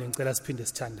 Singakafundi ngicela siphinde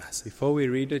sithandaze. Before we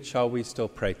read it, shall we still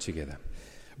pray together?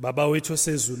 Baba wethu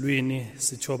osezulwini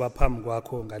sithoba phambi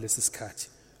kwakho ngalesi sikhathi.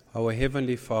 Our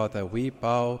Heavenly Father, we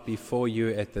bow before you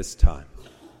at this time.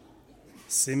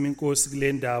 Sima inkosi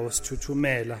kule ndawo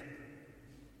sithuthumela.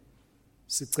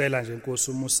 Sicela nje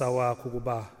inkosi umusa wakho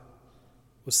kuba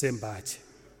usembathe.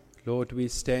 Lord, we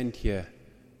stand here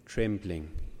trembling,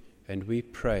 and we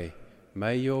pray,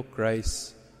 may your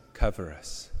grace cover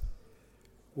us.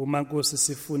 Uma inkosi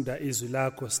sifunda izwi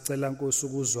lakho sicela inkosi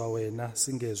ukuzwa wena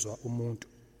singezwa umuntu.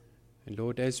 And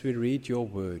Lord, as we read your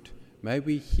word, may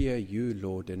we hear you,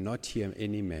 Lord, and not hear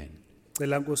any man.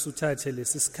 Cela inkosi uthathe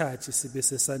lesi sikhathi sibe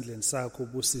sesandleni sakho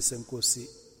ubusise inkosi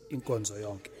inkonzo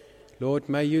yonke. Lord,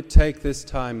 may you take this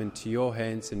time into your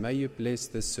hands, and may you bless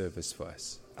this service for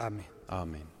us. Amen.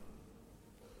 Amen.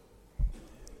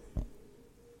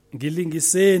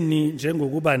 Ngilingiseni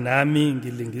njengokuba nami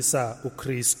ngilingisa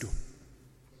uKristu.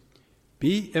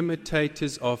 Be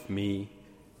imitators of me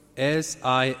as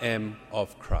I am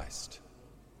of Christ.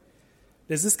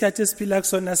 Lesi sikhathi esiphila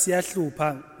kusona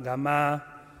siyahlupha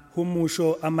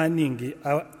ngamahumusho amaningi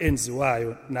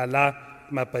enziwayo nala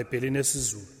maBhayibhelini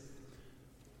esiZulu.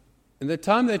 In the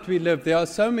time that we live, there are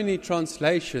so many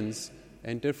translations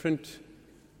and different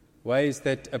ways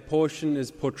that a portion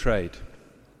is portrayed.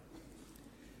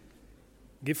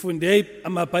 Ngifunde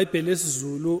amaBhayibheli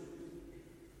esiZulu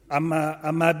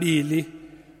amabili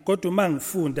kodwa uma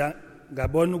ngifunda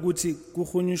ngabona ukuthi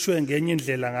kuhunyushwe ngenye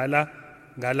indlela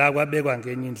ngala kwabekwa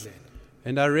ngenye indlela.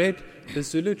 And I read the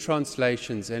Zulu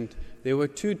translations, and there were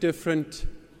two different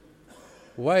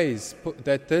ways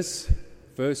that this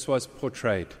verse was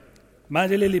portrayed.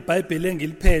 Manje leli iBhayibheli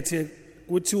engiliphethe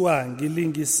kuthiwa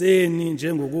ngilingiseni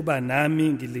njengokuba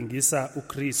nami ngilingisa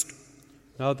uKristu.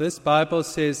 Now this Bible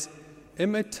says,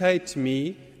 imitate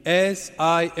me as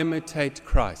I imitate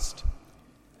Christ.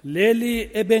 Leli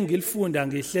ebengilifunda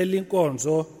ngihlela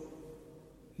inkonzo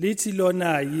lithi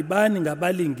lona yibani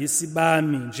ngabalingisi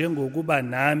bami njengokuba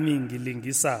nami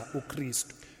ngilingisa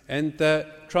uKristu. And the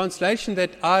translation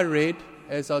that I read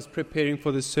as I was preparing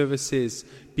for the service says,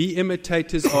 be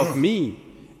imitators of me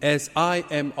as I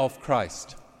am of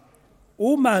Christ.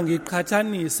 Uma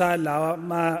ngiqhathanisa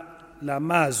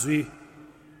lamazwi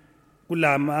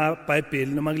kulama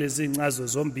iBhayibheli noma kulezi incazo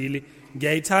zombili,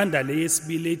 ngiyayithanda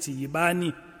leyesibili ethi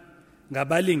yibani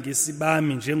ngabalingisi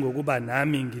bami njengokuba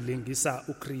nami ngilingisa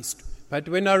uKristu. But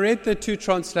when I read the two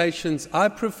translations, I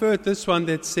preferred this one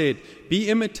that said, be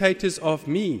imitators of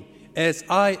me as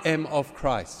I am of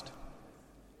Christ.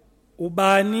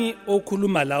 Ubani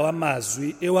okhuluma lawa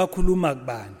mazwi ewakhuluma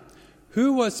kubani?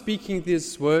 Who was speaking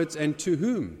these words and to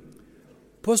whom?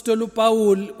 Apostle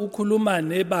Paul ukhuluma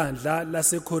nebandla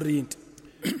laseKorinth.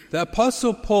 The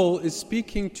Apostle Paul is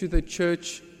speaking to the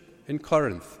church in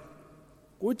Corinth.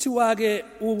 Kuthiwa ke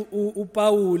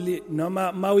uPaul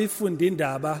noma mawifunda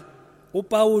indaba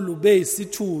uPaul ube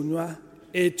isithunywa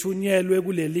ethunyelwe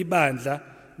kuleli bandla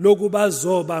lokuba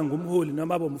zoba ngumholi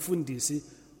noma bomfundisi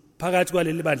phakathi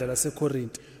kwaleli bandla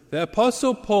laseKorinth. The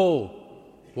Apostle Paul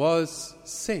was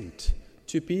sent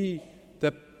to be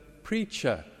the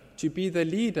preacher, to be the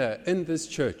leader in this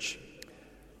church.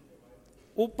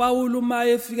 uPaul uma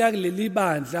efika kuleli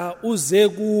bandla uze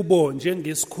kubo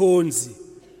njengesikhonzi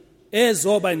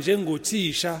ezoba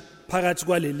njengothisha phakathi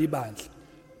kwaleli bandla.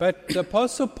 But the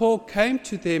Apostle Paul came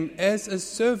to them as a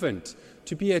servant,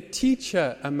 to be a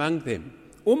teacher among them.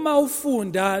 Uma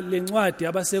ufunda lencwadi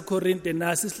yabaseKorinte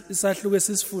nasi isahluko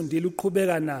esifundile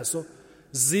uqhubeka naso,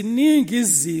 ziningi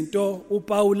izinto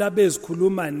uPaul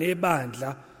abezikhuluma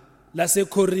nebandla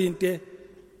laseKorinte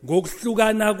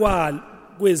ngokuhlukana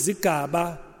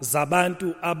kwezigaba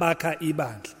zabantu abakha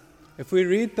ibandla. If we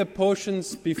read the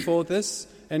portions before this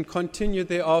and continue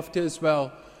thereafter as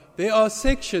well, there are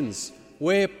sections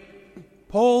where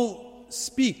Paul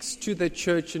speaks to the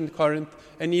church in Corinth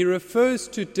and he refers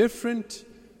to different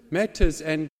matters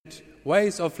and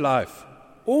ways of life.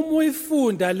 Uma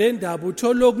uyifunda le ndaba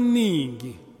uthola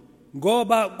okuningi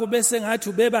ngoba kube sengathi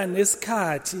ubeba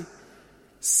nesikhathi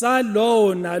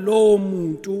salowo nalowo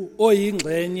muntu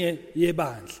oyingxenye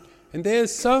yebandla. And there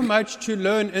is so much to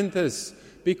learn in this,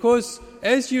 because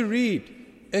as you read,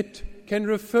 it can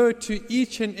refer to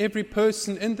each and every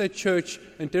person in the church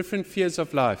in different spheres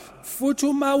of life. Futhi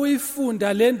uma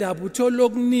uyifunda le ndaba uthola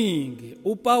okuningi,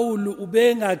 uPaul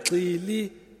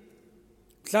ubengagxili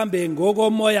mhlambe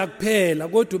ngokomoya kuphela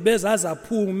kodwa ubezaza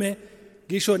aphume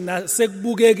ngisho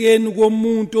nasekubukekeni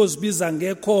komuntu ozibiza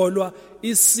ngekholwa,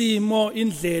 isimo,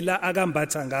 indlela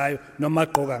akambatha ngayo noma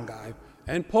agqoka ngayo.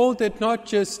 And Paul did not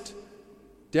just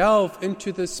delve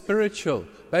into the spiritual,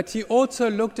 but he also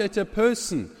looked at a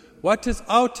person, what his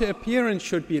outer appearance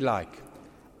should be like.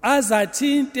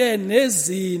 Azathinte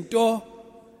nezinto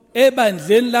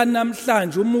ebandleni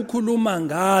lanamhlanje uma ukhuluma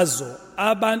ngazo,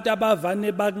 abantu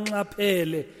abavane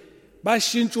bakunxaphele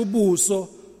bashintsha ubuso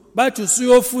bathi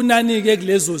usuyofunani ke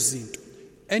kulezo zinto.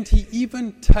 And he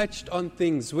even touched on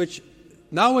things which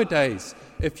nowadays,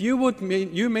 if you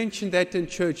mention that in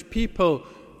church, people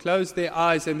close their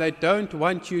eyes and they don't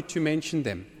want you to mention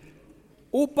them.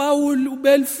 uPaul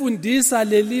ubelifundisa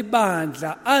leli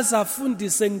bandla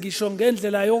azafundise ngisho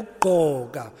ngendlela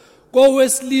yokugqoka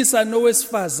kowesilisa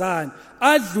nowesifazane,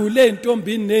 adlule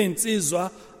entombini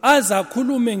nezinsizwa,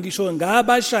 azakhulume ngisho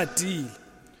ngabashadile.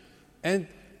 And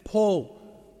Paul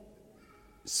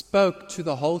spoke to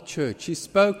the whole church. He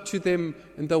spoke to them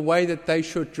in the way that they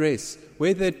should dress,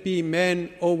 whether it be man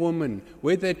or woman,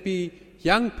 whether it be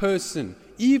young person,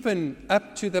 even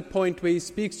up to the point where he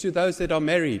speaks to those that are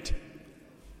married.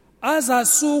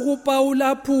 Azasuka uPaul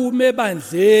aphume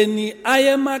ebandleni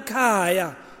aye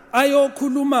emakhaya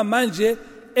ayokhuluma manje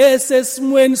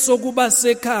esesimweni sokuba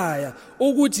sekhaya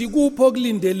ukuthi kupho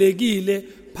kulindelekile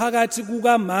phakathi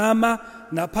kukamama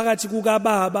naphakathi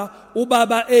kukababa,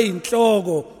 ubaba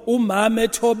eyinhloko, umama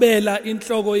ethobela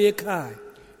inhloko yekhaya.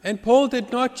 And Paul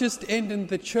did not just end in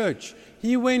the church.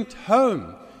 He went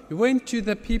home. He went to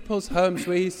the people's homes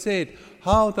where he said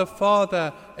how the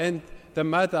father and the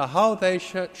mother, how they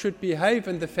should behave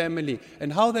in the family,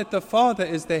 and how that the father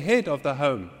is the head of the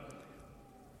home.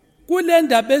 Kule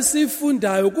ndaba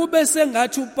esifundayo kube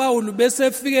sengathi uPaul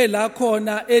bese fike la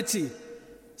khona ethi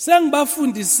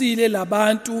sengibafundisile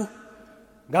labantu,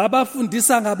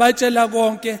 ngabafundisa ngabatshela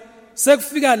konke,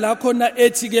 sekufika la khona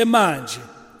ethi ke manje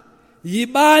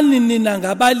yibani nina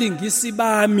ngabalingisi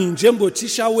bami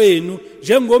njengothisha wenu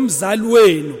njengomzali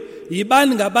wenu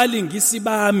yibani ngabalingisi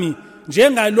bami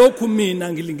njengalokhu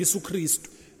mina ngilingisa uKristu.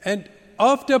 And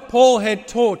after Paul had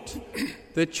taught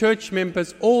the church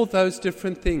members all those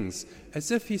different things,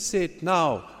 as if he said,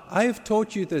 now, I have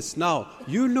taught you this, now,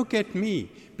 you look at me,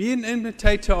 be an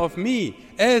imitator of me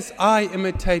as I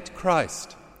imitate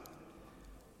Christ.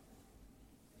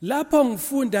 Lapho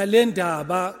ngifunda le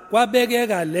ndaba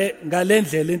kwabekeka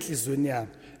ngalendlela enhlizweni yami.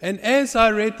 And as I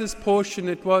read this portion,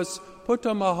 it was put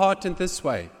on my heart in this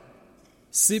way.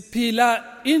 Siphila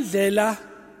indlela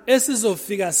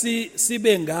esizofika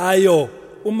sibe ngayo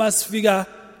uma sifika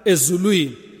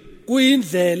ezulwini.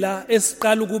 Kuyindlela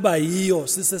esiqala ukuba yiyo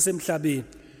sisesemhlabeni.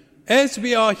 As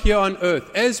we are here on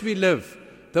earth, as we live,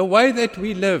 the way that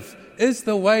we live is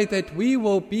the way that we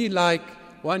will be like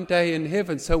one day in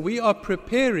heaven. So we are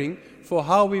preparing for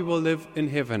how we will live in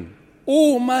heaven.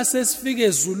 Uma sesifika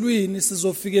ezulwini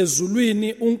sizofika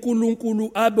ezulwini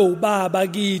uNkulunkulu abe ubaba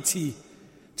kithi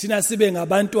thina sibe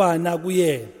ngabantwana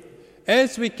kuyena.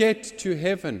 As we get to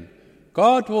heaven,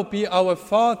 God will be our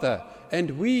Father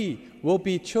and we will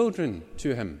be children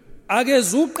to him.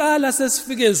 Akezuqala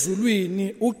sesifika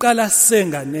ezulwini uqala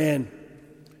senganene.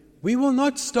 We will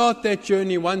not start that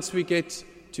journey once we get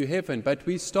to heaven, but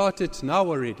we start it now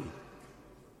already.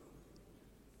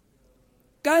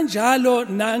 Kanjalo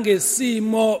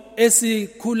nangesimo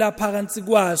esikhula phansi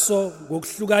kwaso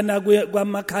ngokuhlukana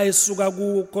kwamakhaya esuka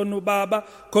ku khona ubaba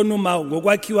khona uma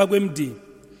ngokwakhiwa kwemndeni.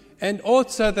 And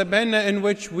also the manner in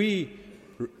which we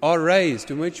are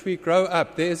raised, in which we grow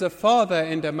up. There is a father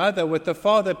and a mother, with the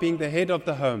father being the head of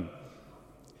the home.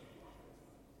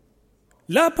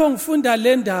 Lapho ngifunda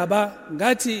le ndaba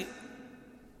ngathi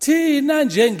thina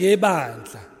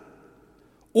njengebandla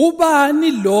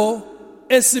ubani lo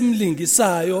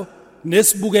esimlingisayo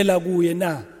nesibukela kuye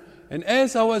na. And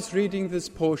as I was reading this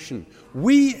portion,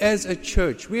 we as a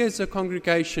church, we as a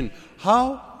congregation,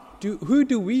 who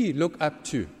do we look up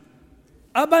to?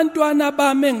 Abantwana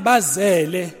bami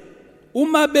ngibazele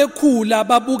uma bekhula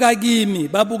babuka kimi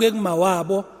babuke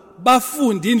kumawabo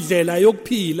bafunda indlela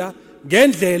yokuphila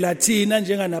ngendlela thina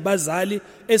njenganabazali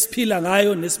esiphila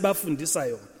ngayo nesibafundisa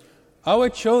yona. Our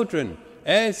children,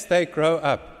 as they grow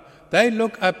up, they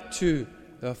look up to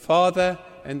the father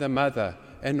and the mother.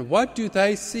 And what do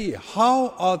they see?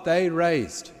 How are they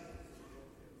raised?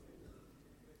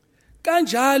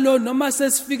 Kanjalo noma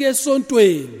sesifike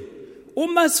esontweni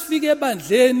uma sifike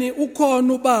ebandleni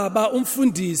ukhona ubaba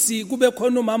umfundisi kube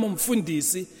khona umama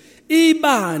umfundisi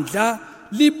ibandla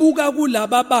libuka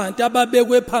kulabo abantu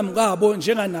ababekwe phambi kwabo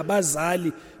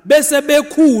njenganabazali bese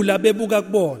bekhula bebuka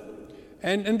kubona.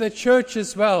 And in the church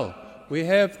as well, we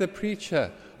have the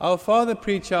preacher, our father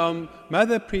preacher, our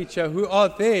mother preacher, who are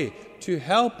there to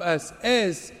help us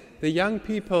as the young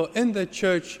people in the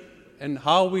church and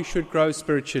how we should grow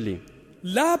spiritually.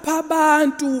 Lapha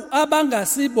abantu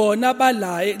abangasibona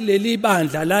balaye leli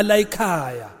bandla lala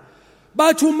ekhaya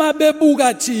bathi uma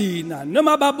bebuka thina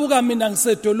noma babuka mina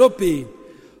ngisedolobheni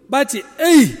bathi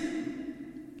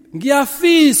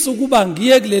ngiyafisa ukuba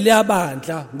ngiye kuleli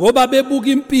abandla ngoba bebuka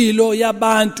impilo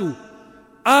yabantu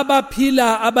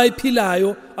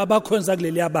abayiphilayo abakhonza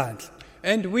kuleli abandla.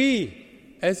 And we,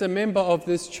 as a member of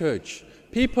this church,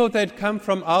 people that come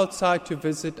from outside to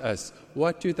visit us,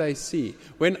 what do they see?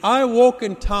 When I walk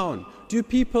in town, do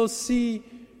people see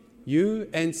you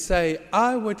and say,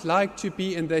 I would like to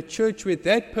be in that church where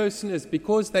that person is,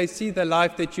 because they see the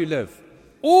life that you live?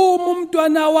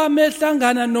 Umntwana wami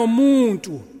ehlangana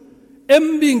nomuntu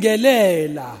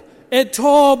embingelela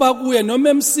ethoba kuye noma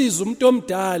emsiza umuntu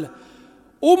omdala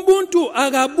umuntu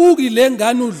akabuki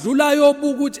lengane udlula yobuka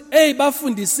ukuthi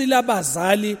bafundisile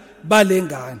abazali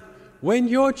balengane. When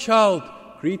your child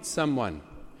greets someone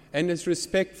and is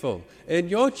respectful, and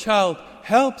your child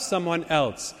helps someone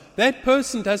else, that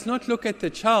person does not look at the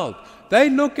child. They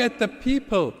look at the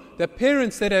people, the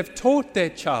parents that have taught their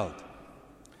child.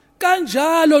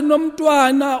 Kanjalo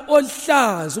nomntwana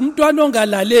ohlaza umntwana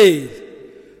ongalaleli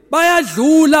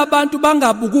bayadlula abantu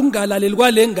bangabuka ungalaleli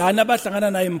kwalengane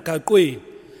abahlangana nayo emgaqweni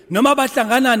noma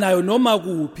bahlangana nayo noma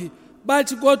kuphi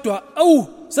bathi kodwa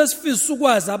sesifisa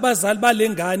ukwazi abazali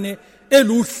balengane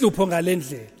eluhlupho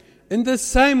ngalendlela. In the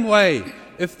same way,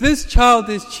 if this child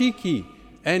is cheeky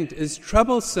and is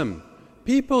troublesome,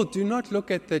 people do not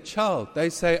look at the child. They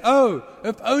say,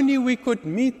 if only we could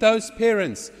meet those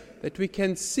parents, that we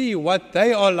can see what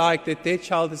they are like, that their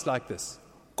child is like this.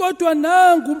 Kodwa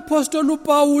nangu umpostoli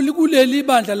uPaul kuleli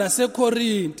bandla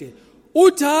laseKorinte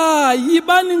uthi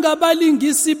yibani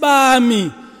ngabalingisi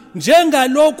bami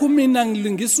njengalokhu mina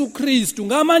ngilingisa uKristu.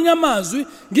 Ngamanye amazwi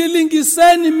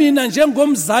ngilingiseni mina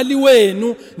njengomzali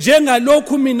wenu,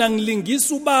 njengalokhu mina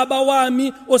ngilingisa ubaba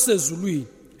wami osezulwini.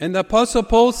 And the Apostle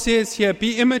Paul says here,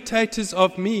 be imitators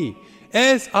of me,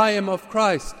 as I am of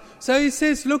Christ. So he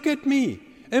says, look at me,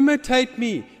 imitate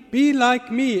me, be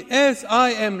like me, as I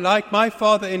am like my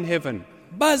Father in heaven.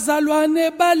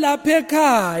 Bazalwane balapha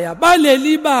ekhaya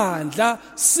baleli bandla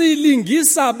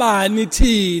silingisa bani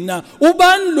thina?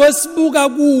 Ubani lo sibuka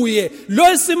kuye,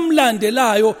 lo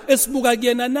simlandelayo esibuka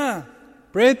kuyena na?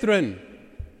 Brethren,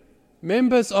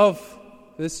 members of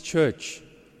this church,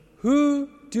 who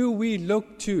do we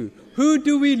look to? Who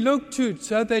do we look to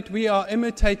so that we are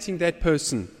imitating that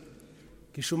person?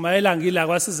 Ngishumayela ngila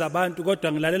kwasiza abantu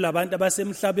kodwa ngilalela abantu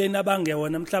abasemhlabeni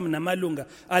abangewona mhlawumbe namalunga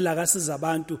alakasiza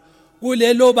abantu.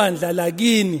 Kulelo bandla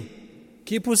lakini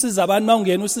khipha usiza abantu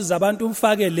mawungena usiza abantu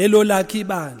umfake lelo lakhe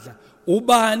ibandla.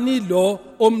 Ubani lo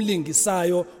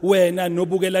omlingisayo wena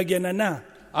nobukela kuyena na?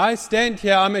 I stand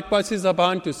here, I'm at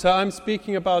Kwasizabantu, so I'm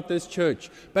speaking about this church.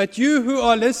 But you who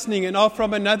are listening and are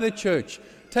from another church,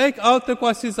 take out the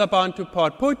Kwasizabantu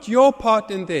part, put your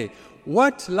part in there.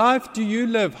 What life do you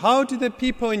live? How do the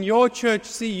people in your church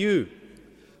see you?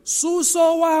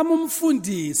 Suso wami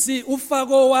umfundisi,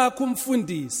 ufako wakho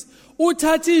umfundisi.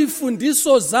 Uthatha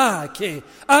izifundiso zakhe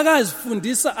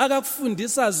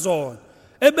akakufundisa zona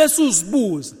ebese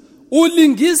uzibuza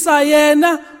ulingisa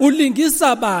yena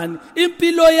ulingisa bani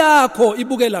impilo yakho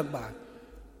ibukela kubani.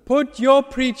 Put your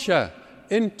preacher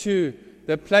into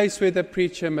the place where the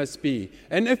preacher must be.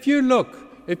 And if you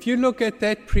look at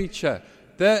that preacher,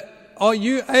 are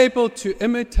you able to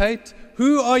imitate?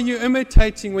 Who are you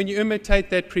imitating when you imitate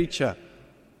that preacher?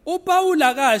 uPaul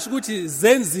akasho ukuthi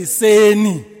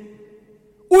zenziseni,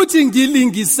 uthi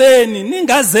ngilingiseni,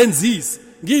 ningazenzisi,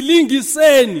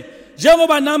 ngilingiseni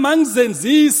njengoba nami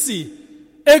angizenzisi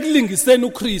ekulingiseni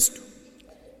uKristu.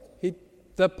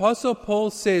 The Apostle Paul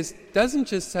says, doesn't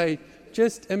just say,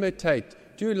 just imitate,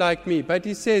 do like me, but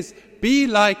he says, be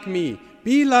like me,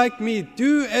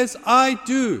 do as I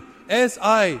do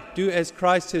as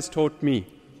Christ has taught me.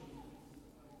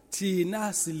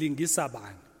 Thina silingisa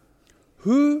bani?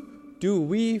 Who do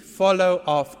we follow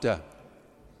after?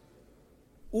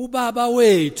 Ubaba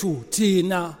wethu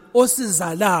thina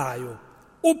osizalayo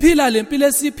uphila lempilo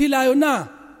esiphilayo na?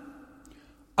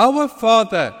 Our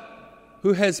Father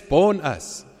who has born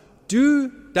us,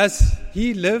 does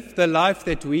he live the life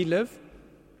that we live?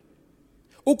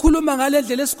 Ukhuluma ngale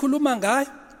ndlela esikhuluma ngayo?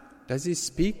 Does he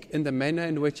speak in the manner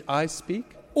in which I speak?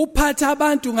 Uphatha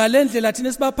abantu ngale ndlela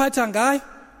thina sibaphatha ngayo?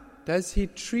 Does he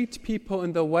treat people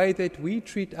in the way that we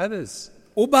treat others?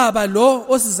 Ubaba lo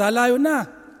osizalayo na?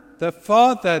 The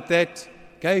Father that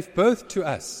gave birth to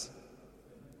us.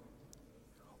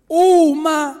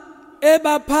 Uma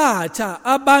ebaphatha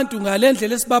abantu ngale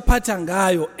ndlela esibaphatha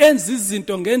ngayo, enza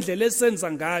izinto ngendlela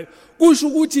esenza ngayo, kusho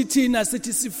ukuthi thina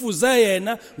sithi sifuze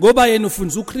yena ngoba yena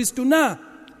ufunza uKristu na?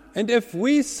 And if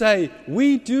we say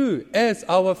we do as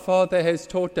our Father has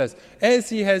taught us, as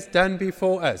he has done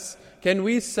before us, can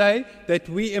we say that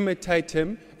we imitate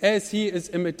him as he is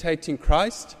imitating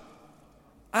Christ?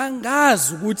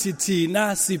 Angazi ukuthi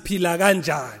thina siphila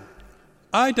kanjani.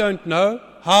 I don't know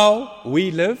how we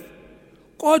live.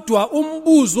 Kodwa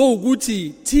umbuzo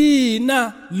ukuthi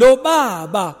thina lo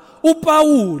baba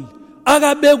uPaul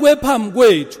akabekwe phambi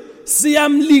kwethu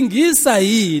siyamlingisa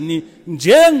yini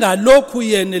njengalokhu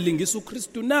yena elingisa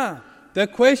uKristu na? The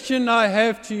question I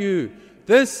have to you,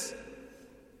 this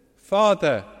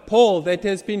Father Paul that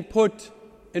has been put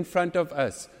in front of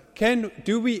us,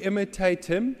 do we imitate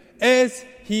him as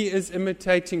he is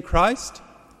imitating Christ?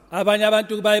 Abanye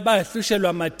abantu bayahlushelwa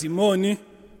amadimoni,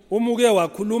 umuke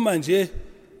wakhuluma nje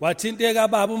wathinteka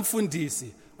baba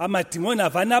umfundisi, amadimoni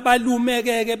avana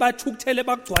abalumekeke bathukuthele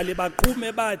bagcwale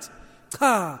baqhume bathi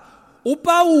cha,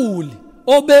 uPaul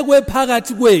obekwe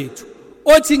phakathi kwethu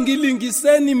othi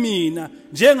ngilingiseni mina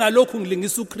njengalokhu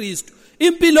ngilingisa uKristu.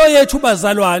 Impilo yethu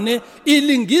bazalwane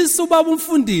ilingisa ubaba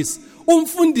umfundisi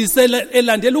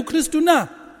elandela uKristu na?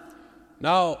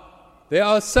 Now, there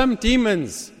are some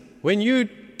demons, when you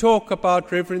talk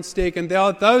about Reverend Stegen, there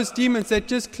are those demons that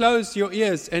just close your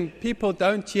ears and people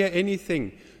don't hear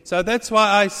anything. So that's why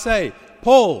I say,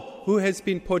 Paul, who has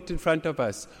been put in front of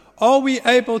us, are we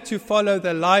able to follow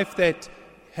the life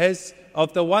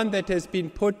of the one that has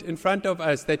been put in front of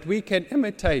us, that we can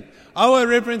imitate? Our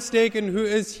Reverend Stegen, who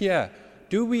is here,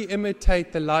 do we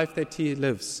imitate the life that he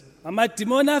lives?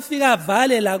 Amadimoni afika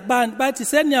vale la kubantu bathi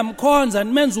seniyamkhonza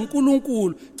nimenza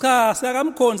uNkulunkulu, cha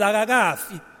siyakamkhonza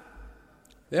akakafi.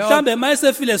 Mhlambe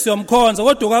mayesefile siyomkhonza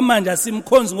kodwa kwamanje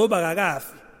asimkhonzi ngoba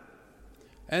akakafi.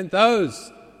 And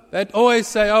those that always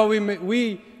say, oh,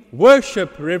 we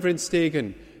worship Reverend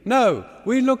Stegen. No,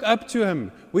 we look up to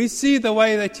him. We see the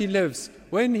way that he lives.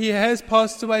 When he has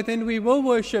passed away, then we will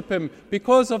worship him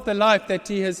because of the life that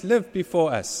he has lived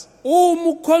before us. Uma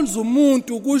ukhonza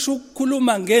umuntu kusho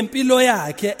ukukhuluma ngempilo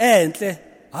yakhe enhle,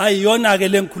 hayi yona ke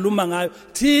lengikhuluma ngayo.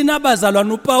 Thina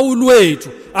abazalwana uPaul wethu,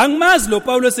 angimazi lo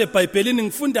Paul eseBhayibhelini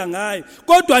ngifunda ngaye,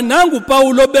 kodwa nangu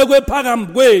uPaul obekwe phakathi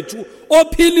kwethu,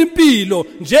 ophila impilo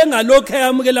njengalokho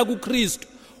ayamukela kuKristu.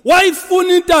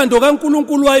 Wayifuna intando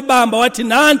kaNkuluNkulu wayibamba wathi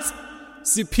nansi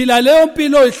siphila leyo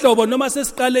mpilo ihlobo noma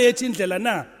sesiqale yethi indlela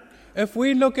na. If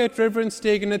we look at Reverend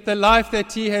Stegen, at the life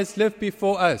that he has lived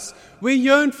before us, we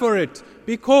yearn for it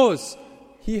because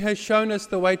he has shown us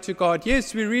the way to God.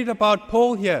 Yes, we read about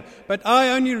Paul here, but I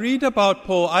only read about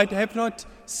Paul. I have not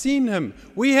seen him.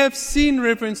 We have seen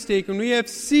Reverend Stegen. We have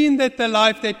seen that the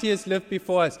life that he has lived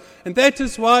before us. And that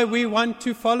is why we want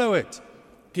to follow it.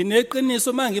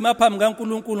 Ngineqiniso mangimaphambi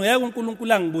kaNkuluNkulu ngeke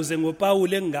uNkulunkulu angibuze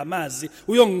ngoPaul engingamazi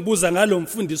uyongibuza ngalo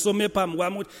mfundiso omephambi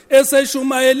kwami ukuthi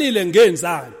eseshumayelile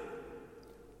ngenzani.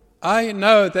 I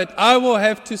know that I will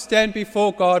have to stand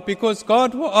before God because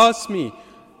God will ask me.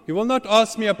 He will not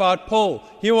ask me about Paul.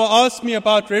 He will ask me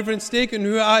about Reverend Stegen,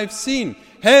 who I have seen.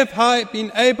 Have I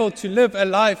been able to live a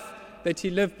life that he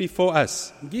lived before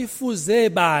us?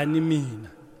 Ngifuze bani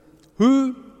mina?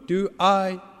 Who do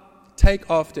I take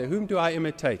after? Whom do I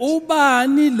imitate?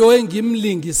 Ubani lo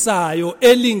engimlingisayo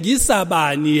elingisa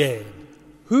bani yena?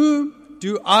 Whom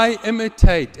do I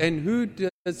imitate and who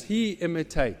does he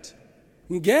imitate?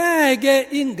 Ngeke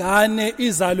ingane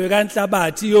izalwe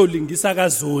kaNhlabathi iyolingisa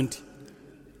kaZondi.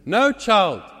 No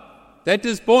child that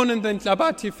is born in the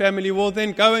Nhlabati family will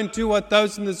then go and do what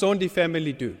those in the Zondi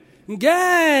family do.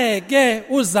 Ngeke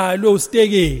uzalwe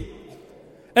uStegeni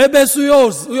ebese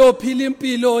uyophila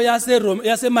impilo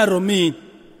yasemaromini.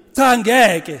 Cha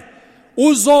ngeke.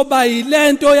 Uzoba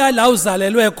yilento yala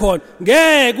uzalelwe khona.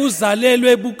 Ngeke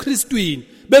uzalelwe ebuKristwini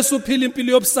bese uphila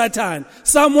impilo yobusathana.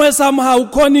 Somehow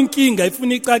ukhona inkinga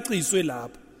ifuna icaciswe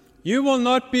lapho. You will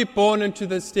not be born into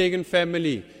the Stegen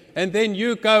family and then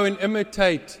you go and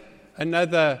imitate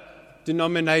another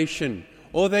denomination,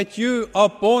 or that you are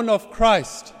born of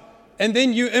Christ and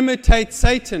then you imitate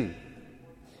Satan.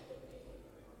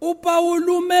 uPaul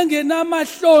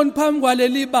umengenamahloni phambi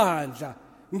kwaleli bandla.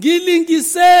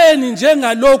 Ngilingiseni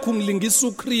njengalokhu ngilingisa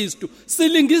uKristu.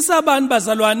 Silingisa abantu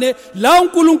bazalwane la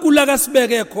uNkulunkulu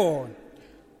akasibeke khona.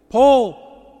 Paul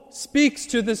speaks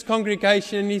to this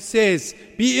congregation and he says,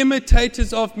 be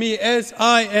imitators of me as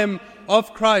I am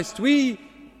of Christ. We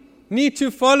need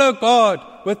to follow God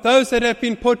with those that have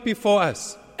been put before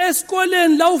us.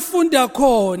 Esikoleni la ufunda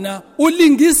khona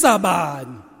ulingisa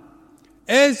bani?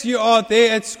 As you are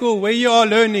there at school where you are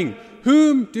learning,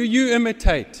 whom do you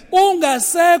imitate?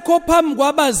 Ungasekho phambi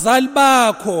kwabazali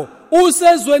bakho,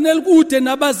 usezweni elikude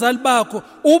nabazali bakho,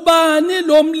 ubani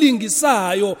lo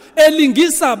mlingisayo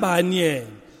elingisa bani yena?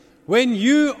 When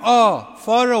you are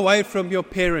far away from your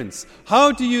parents,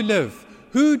 how do you live?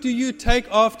 Who do you take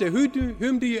after?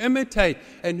 Whom do you imitate?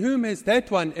 And whom has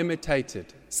that one imitated?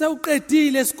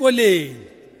 Sewuqedile esikoleni.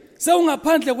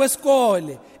 Sewungaphandle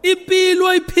kwesikole. Impilo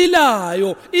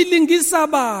oyiphilayo ilingisa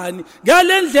bani?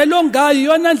 Ngale ndlela ongayo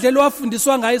yona ndlela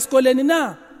wafundiswa ngayo esikoleni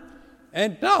na?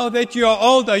 And now that you are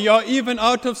older, you are even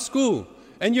out of school,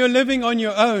 and you're living on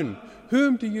your own.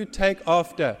 Whom do you take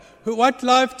after? What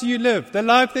life do you live? The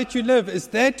life that you live, is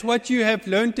that what you have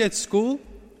learned at school?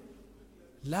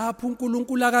 Lapho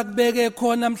uNkulunkulu akakubeke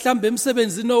khona mhlambe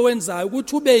emsebenzini owenzayo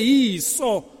ukuthi ube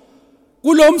yiso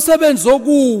kulomsebenzi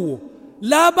okuwo.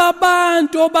 Laba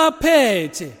abantu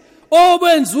obaphethe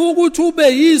obenza ukuthi ube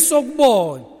yiso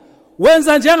kubona.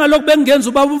 Wenza njengalokhu bengenza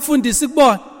ubaba umfundisi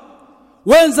kubona.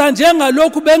 Wenza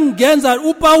njengalokhu bengenza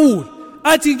uPaul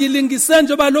athi ngilingise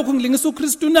njengoba lokhu ngilingisa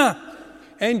uKristu na.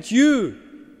 And you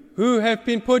who have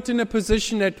been put in a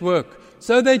position at work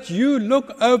so that you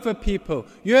look over people,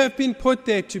 you have been put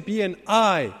there to be an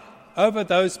eye over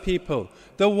those people.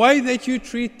 The way that you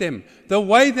treat them, the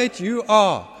way that you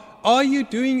are you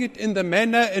doing it in the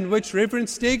manner in which Reverend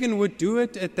Stegen would do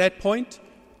it at that point?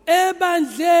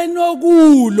 Ebandleni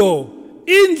okulo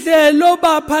indlela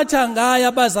obaphatha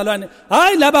ngayo abazalwane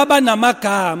hayi laba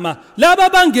banamagama laba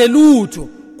bangelutho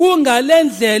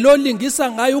kungalendlela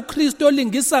olingisa ngayo uKristu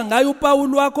olingisa ngayo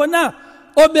uPaul wakho na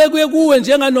obekwe kuwe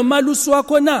njenganomalusi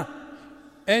wakho na.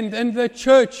 And in the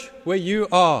church where you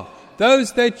are,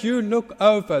 those that you look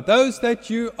over, those that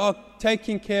you are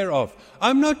taking care of.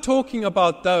 I'm not talking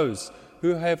about those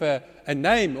who have a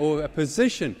name or a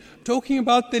position. I'm talking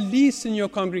about the least in your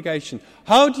congregation.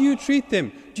 How do you treat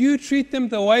them? Do you treat them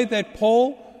the way that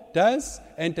Paul does,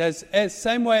 and does as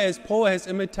same way as Paul has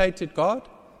imitated God?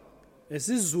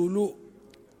 esiZulu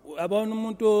abona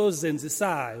umuntu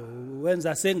ozenzisayo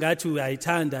wenza sengathi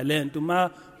uyayithanda lento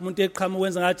uma umuntu eqhamuka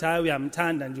wenza ngathi hayi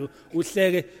uyamthanda nje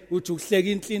uhleke uthi ukuhleka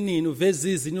inhlinini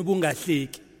uveze izinyo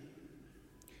ubungahleki.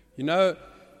 You know,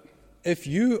 if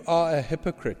you are a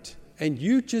hypocrite and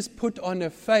you just put on a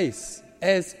face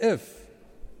as if,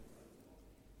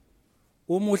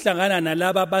 uma uhlangana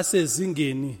nalabo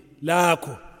basezingeni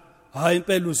lakho hayi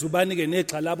impela uzubanike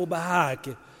nexa labo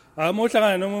bahage uma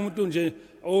uhlangana nomuntu nje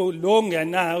lo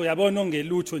ngiyanayo uyabona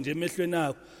ongelutho nje emehlweni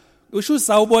akho usho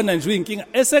usawubona nje inkinga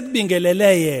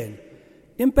esekubingelele yena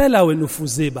impela wena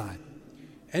ufuze bani.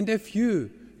 and if you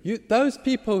those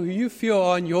people who you feel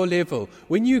are on your level,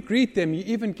 when you greet them, you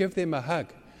even give them a hug.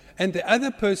 And the other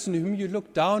person whom you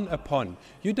look down upon,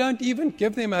 you don't even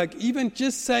give them a hug. Even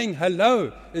just saying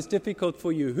hello is difficult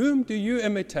for you. Whom do you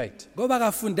imitate? Ngoba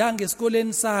kafundanga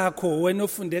esikoleni sakho wena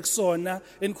ofunde kusona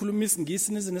enikhuluma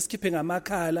isingisi nize nesikhiphe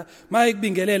ngamakhala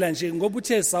mayikubingelela nje ngoba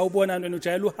uthe sawubona wena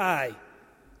ujayela uhayi.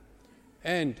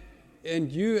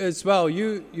 And you as well,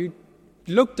 you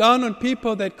look down on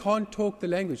people that can't talk the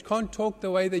language, can't talk the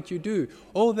way that you do.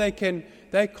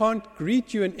 They can't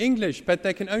greet you in English, but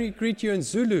they can only greet you in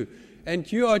Zulu. And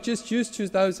you are just used to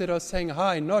those that are saying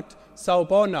hi, not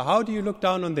sawubona. How do you look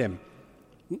down on them?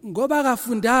 Ngoba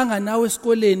kafundanga nawe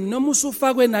esikoleni noma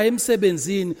usufakwe naye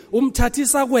emsebenzini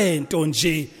umthathisa kwento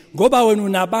nje ngoba wena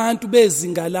unabantu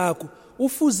bezinga lakho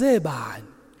ufuze bani.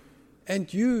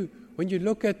 And you, when you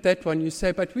look at that one, you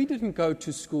say, but we didn't go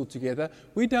to school together.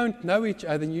 We don't know each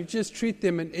other. And you just treat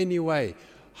them in any way.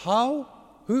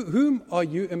 Whom are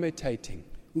you imitating?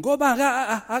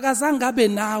 Ngoba akazange abe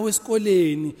nawe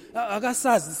esikoleni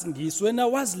akasazi isingisi wena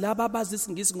wazi laba abazi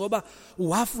isingisi ngoba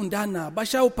wafunda nabo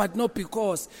bashaya but no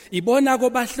because ibona ko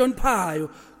bahloniphayo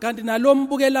kanti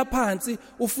nalombukela phansi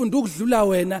ufunda ukudlula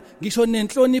wena ngisho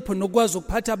nenhlonipho nokwazi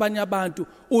ukuphatha abanye abantu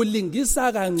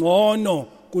ulingisa kangcono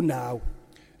kunawe.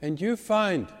 And you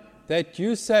find that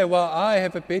you say, well, I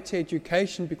have a better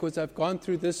education because I've gone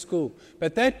through this school.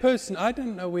 But that person, I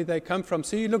don't know where they come from,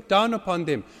 so you look down upon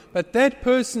them. But that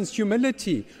person's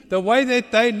humility, the way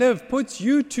that they live, puts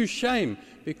you to shame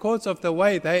because of the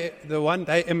way the one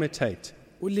they imitate.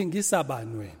 Ulingisa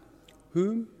bani wena?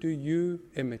 Whom do you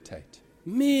imitate?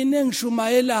 Mina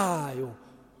engishumayelayo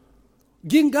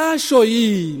ngingasho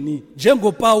yini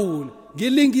njengoPaul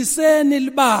ngilingiseni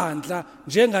libandla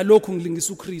njengalokhu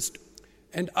ngilingisa uKristu.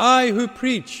 And I who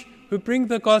preach, who bring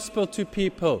the gospel to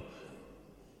people,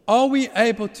 are we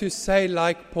able to say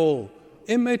like Paul,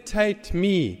 imitate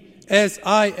me as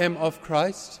I am of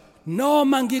Christ?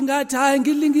 Noma ngingathi hayi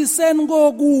ngilingiseni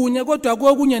kokunye kodwa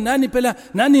kokunye nani phela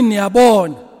nani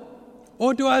niyabona.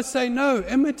 Or do I say, no,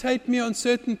 imitate me on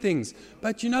certain things.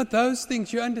 But you know, those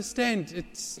things, you understand,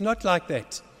 it's not like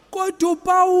that. Kodwa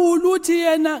uPaul uthi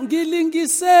yena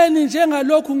ngilingiseni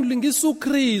njengalokhu ngilingisa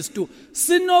uKristu.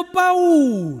 Sino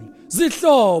Paul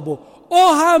zihlobo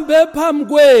ohambe phambi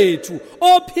kwethu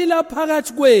ophila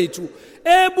phakathi kwethu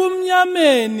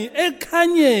ebumnyameni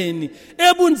ekhanyeni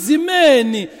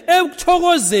ebunzimeni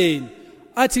ekuthokozeni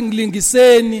athi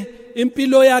ngilingiseni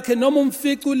impilo yakhe noma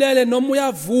umficulele noma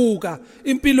uyavuka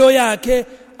impilo yakhe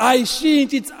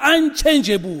ayishintshi, it's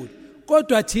unchangeable.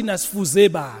 Kodwa thina sifuze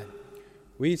bani?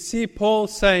 We see Paul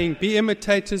saying, be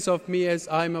imitators of me as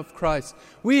I am of Christ.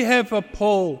 We have a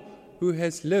Paul who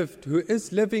has lived, who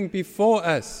is living before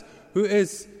us, who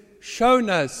has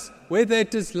shown us whether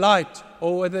it is light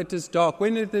or whether it is dark,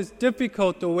 whether it is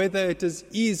difficult or whether it is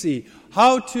easy,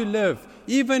 how to live,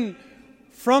 even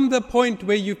from the point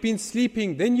where you've been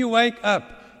sleeping, then you wake up,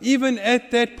 even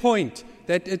at that point,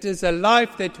 that it is a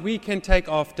life that we can take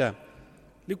after.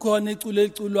 Likhona iculo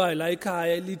eliculwayo la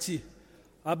ekhaya elithi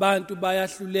abantu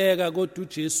bayahluleka kodwa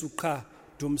uJesu cha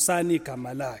dumsani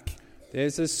igama lakhe.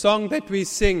 There's a song that we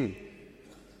sing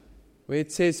where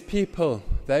it says, people,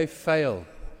 they fail,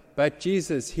 but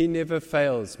Jesus, he never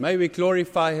fails. May we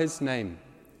glorify his name.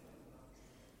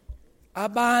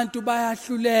 Abantu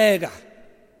bayahluleka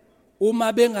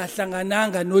uma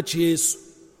bengahlangananga noJesu.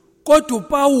 Kodwa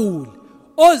uPaul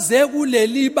oze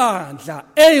kuleli bandla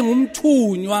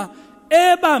engumthunywa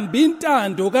ebamba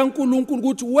intando kaNkuluNkulu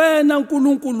ukuthi wena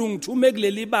uNkulunkulu ngithume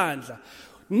kuleli bandla.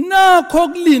 Nakho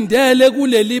kulindele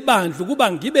kuleli bandla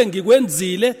kuba ngibe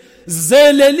ngikwenzile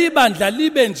zeleli bandla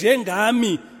libe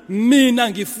njengami mina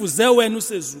ngifuze wena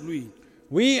usezulwini.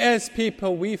 We as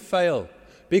people, we fail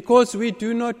because we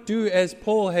do not do as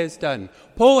Paul has done.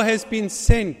 Paul has been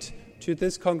sent to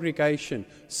this congregation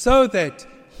so that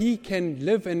he can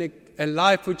live in a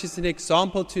life which is an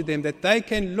example to them, that they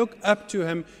can look up to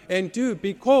him and do,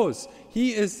 because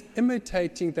he is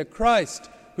imitating the Christ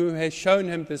who has shown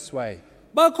him this way.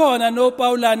 bakhona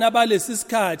noPaulana abalesi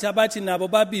sikhathi abathi nabo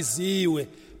babiziwe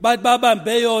bathi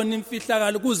babambe yona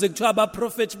imfihlakalo kuze kuthiwa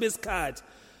abaprofeti besikhathi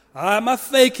ama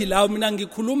fake lawo mina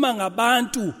ngikhuluma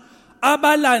ngabantu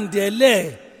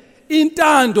abalandele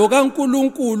intando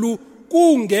kaNkuluNkulu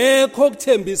kungekho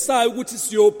okuthembisayo ukuthi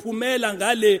siyophumela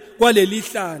ngale kwaleli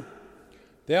hlanga.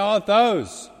 There are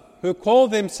those who call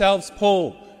themselves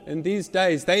Paul in these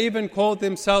days. They even call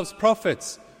themselves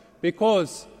prophets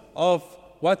because of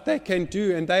what they can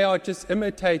do, and they are just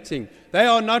imitating. They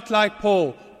are not like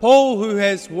Paul. Paul, who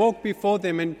has walked before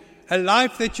them in a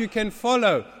life that you can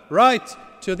follow right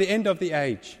to the end of the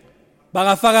age.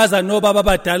 Bakafakaza no baba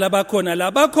badala bakhona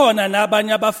la bakhona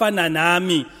nabanye abafana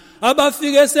nami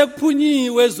abafike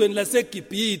sekuphunyiwe ezweni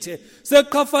laseGibhithe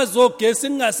sekuqhafaza ogesi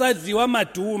kungasadliwa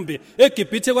amadumbe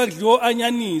eGibhithe kwakudliwa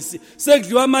anyanisi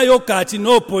sekudliwa amayogathi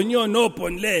nobhonyo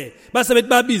nobhonle base bethi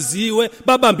babiziwe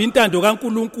babamba intando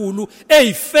kaNkuluNkulu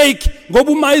fake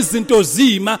ngoba uma izinto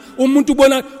zima umuntu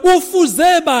ubona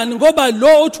ufuze bani ngoba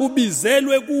lo othi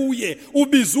ubizelwe kuye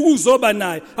ubiza ukuzoba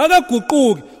naye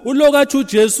akaguquki ulokathi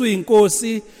uJesu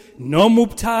inkosi noma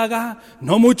ubuthaka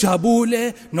noma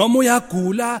ujabule noma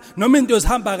uyagula noma into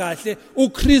zihamba kahle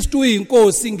uKristu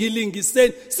uyinkosi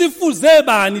ngilingiseni sifuze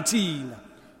bani thina.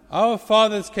 Our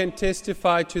fathers can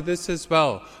testify to this as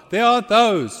well. There are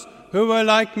those who were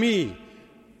like me,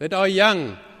 that are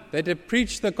young, that have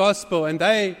preached the gospel, and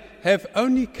they have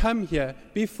only come here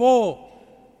before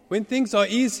when things are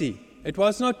easy. It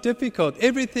was not difficult.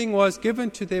 Everything was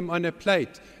given to them on a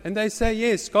plate. And they say,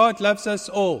 yes, God loves us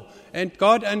all. And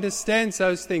God understands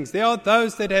those things. There are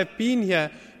those that have been here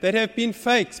that have been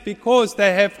fakes because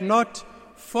they have not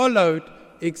followed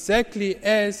exactly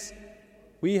as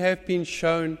we have been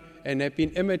shown and have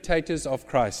been imitators of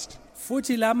Christ.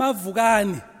 Futhi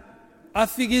lamavukani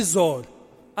afika izolo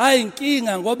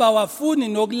ayinkinga ngoba wafuni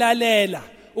nokulalela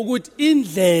ukuthi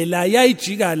indlela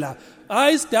yayijika la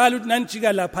ayisidala ukuthi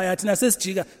nanijika lapha yathi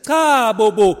nasesijika cha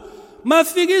bobo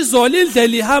mafika izolo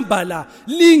indlela ihamba la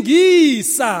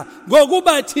lingisa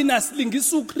ngokuba thina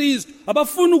silingisa uKristu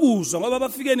abafuna ukuzwa ngoba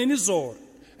bafike nini izolo.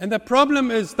 And the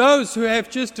problem is those who have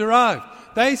just arrived,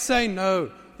 they say no,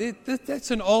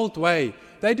 that's an old way.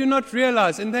 They do not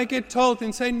realize, and they get told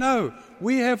and say, no,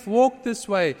 we have walked this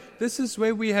way. This is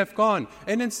where we have gone.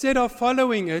 And instead of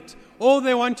following it, all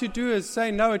they want to do is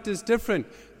say, no, it is different.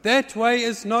 That way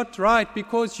is not right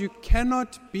because you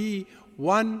cannot be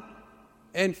one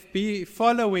and be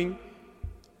following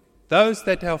those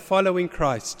that are following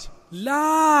Christ.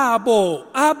 Labo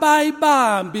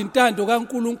abayibamba intando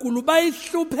kaNkuluNkulu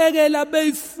bayihluphekela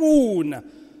beyifuna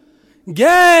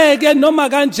ngeke noma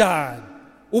kanjani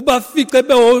ubafice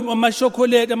beama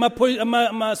chocolate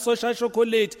ama social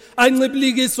chocolate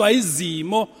ancibilikiswa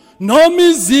izimo noma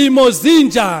izimo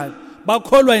zinjani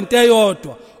bakholwa into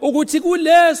eyodwa ukuthi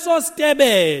kuleso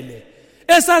stebele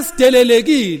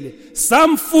esasidelelekile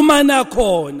samfumana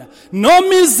khona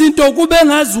noma izinto kube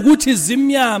ngazi ukuthi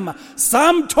zimnyama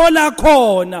samthola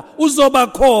khona uzoba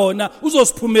khona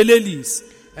uzosiphumelelisa.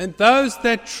 And those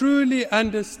that truly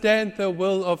understand the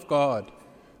will of God,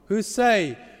 who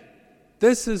say,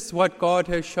 this is what God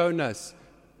has shown us,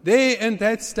 there in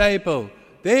that stable,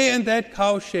 there in that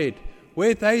cowshed,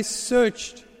 where they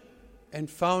searched and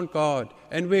found God,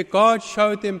 and where God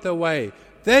showed them the way.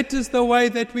 That is the way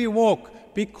that we walk,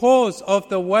 because of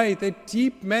the way, the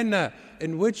deep manner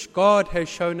in which God has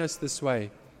shown us this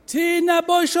way. Thina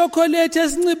bo chocolate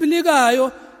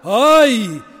esincibilikayo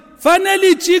hayi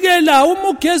fanele ijike la uma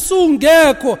ugesi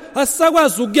ungekho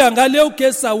asisakwazi ukuya ngale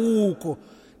ugesi awukho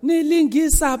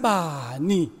nilingisa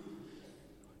bani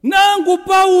nangu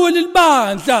Paul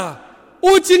libandla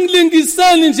uthi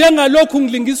ngilingiseni njengalokhu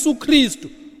ngilingisa uKristu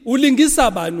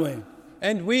ulingisa bani wena.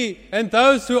 And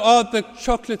those who are the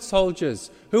chocolate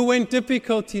soldiers, who when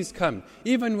difficulties come,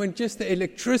 even when just the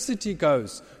electricity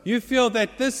goes, you feel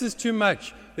that this is too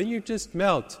much, then you just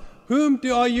melt. Whom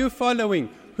are you following?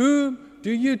 Whom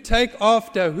do you take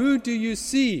after? Who do you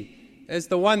see as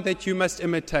the one that you must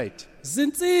imitate?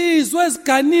 Zinsizwe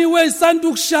eziganiwe isanda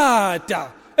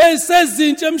ukushada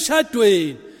esezintshe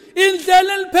emshadweni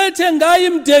indlela eliphethe ngayo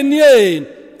imndeni yenu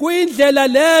kuyindlela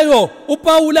leyo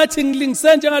uPaul athi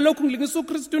ngilingise njengalokhu ngilingisa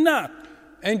uKristu na.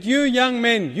 And you young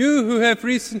men, you who have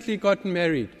recently gotten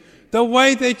married, the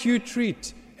way that you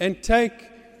treat and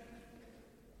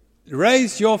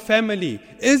raise your family,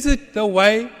 is it the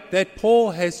way that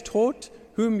Paul has taught,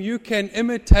 whom you can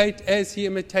imitate as he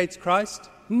imitates Christ?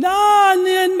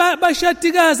 Nani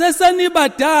bashadikazi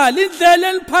esenibadala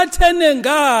indlela eliphathene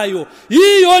ngayo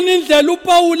iyona indlela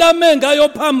uPaul ame ngayo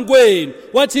phambi kwenu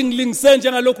wathi ngilingise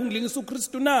njengalokhu ngilingisa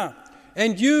uKristu na.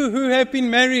 And you who have been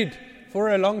married for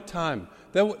a long time,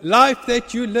 the life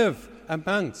that you live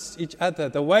amongst each other,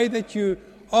 the way that you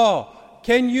are,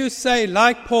 can you say,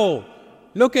 like Paul,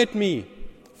 look at me,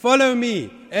 follow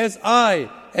me as I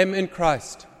am in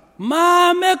Christ?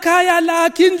 mama ekhaya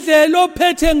lakhe indlela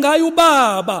ophethe ngayo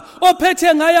ubaba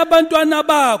ophethe ngayo abantwana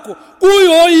bakho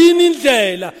kuyo yini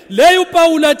indlela leyo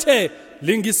uPaul athe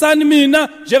lingisani mina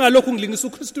njengalokhu ngilingisa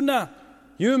uKristu na.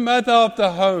 You mother of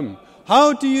the home,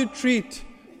 how do you treat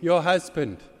your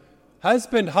husband?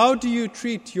 Husband, how do you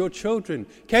treat your children?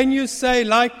 Can you say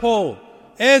like Paul,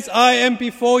 as I am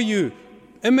before you,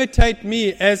 imitate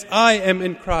me as I am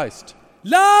in Christ?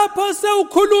 Lapho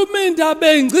sewukhuluma indaba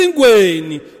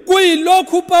engcingweni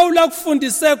kuyilokhu uPaul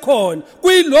akufundise khona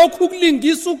kuyilokhu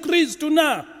ukulingisa uKristu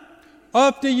na.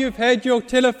 After you've had your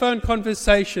telephone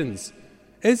conversations,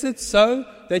 is it so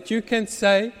that you can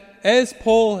say, as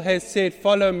Paul has said,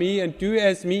 follow me and do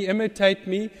as me, imitate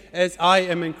me as I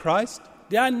am in Christ?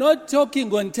 They are not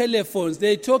talking on telephones,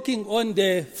 they are talking on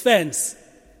the fence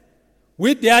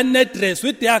with their net dress,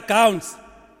 with their gowns.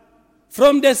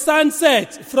 From the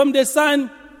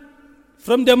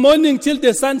morning till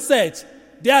the sunset,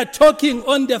 they are talking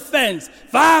on the fence.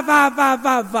 Va.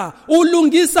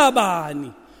 Ulungisa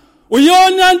bani.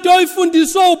 Uyona nto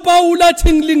ifundiswa uPaul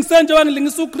athi ngilingise nje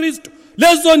wangilingisa uKristu.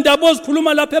 Lezo ndaba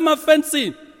ozikhuluma lapha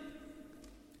emafensini.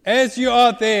 As you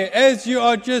are there, as you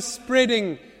are just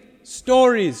spreading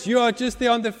stories, you are just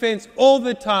there on the fence all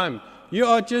the time. You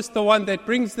are just the one that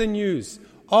brings the news.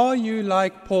 Are you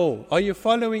like Paul? Are you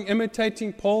following,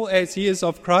 imitating Paul as he is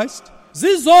of Christ?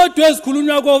 Zizodwa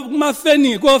ezikhulunywa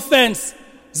kumafeni ko-fence.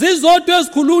 Zizodwa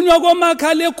ezikhulunywa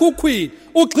komakhala ekhukhwini.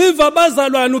 Ugxiva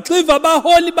abazalwane, ugxiva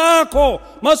abaholi bakho.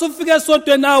 Masufika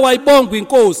esodweni nawe ayibongwe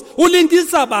inkosi.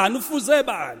 Ulingisa bani, ufuze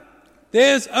bani?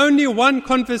 There's only one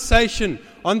conversation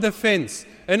on the fence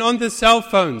and on the cell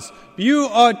phones. You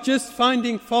are just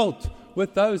finding fault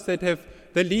with those that have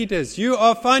the leaders. You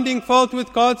are finding fault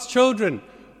with God's children.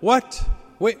 What?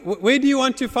 Where do you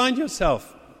want to find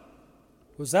yourself?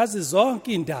 Uzazi zonke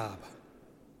indaba.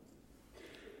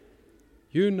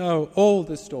 You know all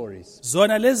the stories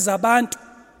Zona lezi zabantu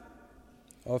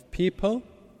of people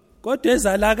kodwa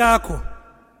ezala kakho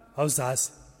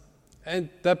awuzazi. and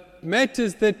the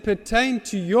matters that pertain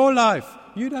to your life.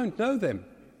 You don't know them.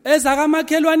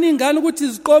 Ezakamakhelwane ingane ukuthi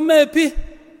ziqomephi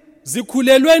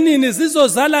zikhulelwe nini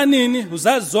zizozala nini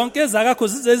uzazi zonke ezakakho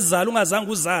zizezizala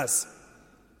ungazange uzazi.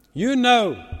 You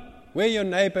know where your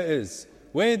neighbor is,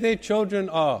 where their children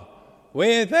are,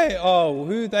 where they are,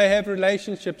 who they have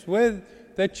relationships with,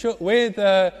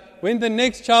 when the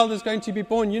next child is going to be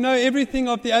born. You know everything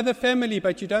of the other family,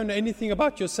 but you don't know anything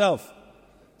about yourself.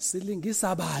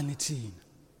 Silingisa bani thina?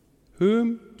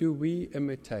 Whom do we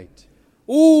imitate?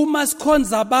 Uma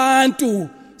sikhonza abantu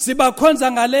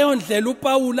sibakhonza ngaleyo ndlela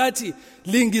uPaul athi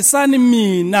lingisani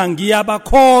mina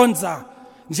ngiyabakhonza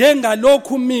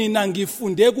njengalokhu mina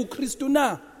ngifunde kuKristu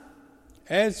na.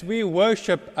 As we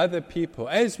worship other people,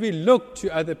 as we look to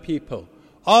other people,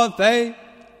 are they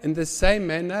in the same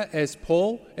manner as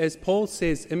Paul? As Paul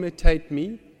says, imitate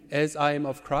me as I am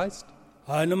of Christ?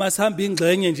 Hayi noma sihamba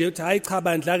ingxenye nje uthi hayi cha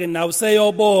bandla ke nawe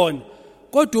seyobona.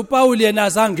 Kodwa uPaul yena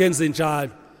azange enze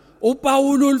njalo.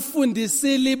 uPaul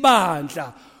ulifundisile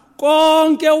ibandla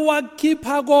konke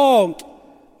wakhipha konke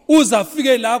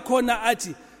uzafike la khona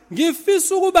athi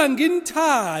ngifisa ukuba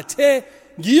nginithathe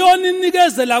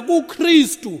ngiyoninikeza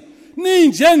kuKristu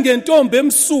ninjengentombi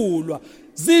emsulwa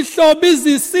zihloba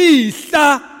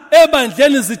izisihla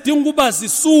ebandleni zidinga ukuba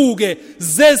zisuke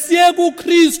zesiye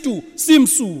kuKristu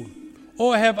simsulwa.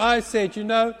 Or have I said,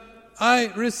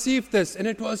 I received this and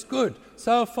it was good,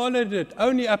 so I followed it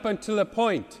only up until a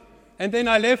point, and then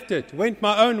I left it, went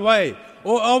my own way?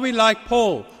 Or are we like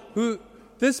Paul,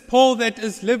 this Paul that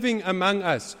is living among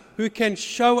us, who can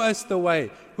show us the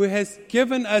way, who has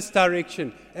given us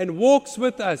direction and walks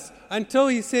with us until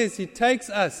he takes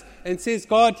us and says,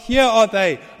 God, here are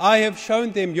they, I have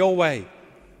shown them your way.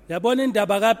 Yabona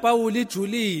indaba kaPaul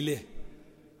ijulile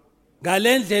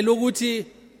ngalendlela ukuthi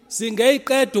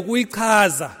singeyiqeda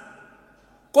ukuyichaza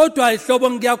kodwa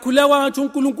ihlobo ngiyakhuleka ngathi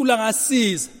uNkulunkulu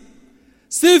angasiza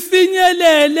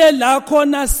sifinyelele la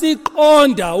khona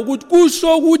siqonda ukuthi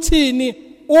kusho ukuthini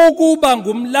ukuba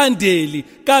ngumlandeli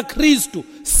kaKristu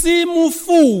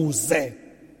simufuze.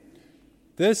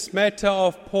 This matter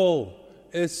of Paul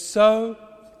is so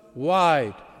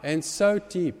wide and so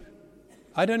deep.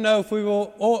 I don't know if we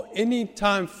will all any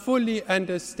time fully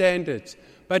understand it,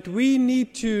 but we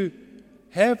need to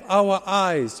have our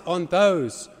eyes on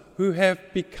those who have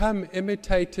become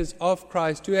imitators of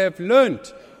Christ, who have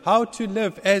learnt how to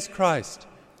live as Christ.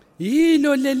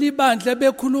 Yilo leli bandla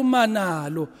bekhuluma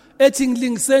nalo ethi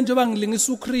ngilingise njengoba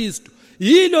ngilingisa uKristu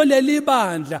yilo leli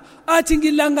bandla athi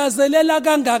ngilangazelela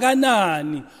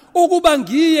kangakanani ukuba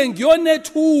ngiye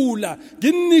ngiyonethula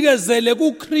nginikezele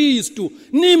kuKristu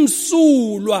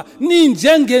nimsulwa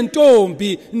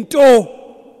ninjengentombi nto.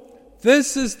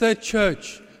 This is the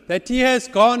church that he has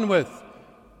gone with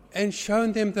and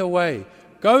shown them the way,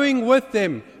 going with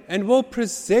them and will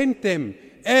present them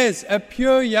as a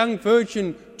pure young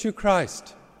virgin to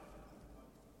Christ.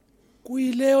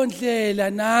 Kuyileyo ndlela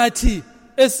nathi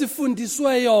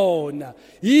esifundiswe yona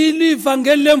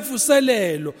yilivangeli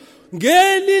lemfuselelo.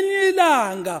 Ngelinye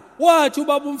ilanga wathi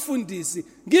ubaba umfundisi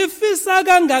ngifisa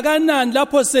kangakanani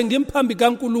lapho sengimphambi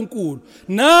kaNkuluNkulu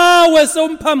nawe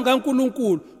sewumphambi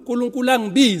kaNkuluNkulu, uNkulunkulu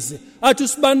angibize athi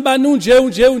usibani bani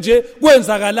unje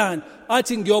kwenzakalani,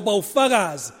 athi ngiyoba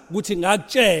ufakazi ukuthi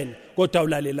ngakutshela kodwa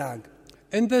awulalelanga.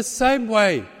 In the same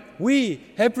way, we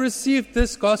have received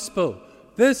this gospel,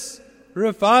 this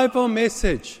revival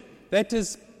message that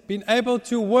has been able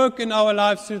to work in our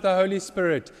lives through the Holy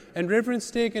Spirit. And Reverend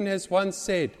Stegen has once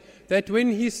said that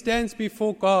when he stands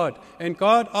before God and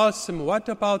God asks him, what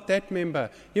about that member?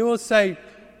 He will say,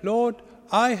 Lord,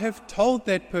 I have told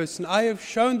that person, I have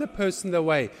shown the person the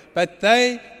way, but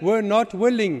they were not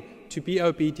willing to be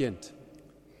obedient.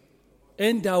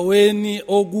 Endaweni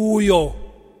okuyo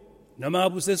noma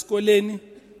ngabe usesikoleni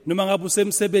noma ngabe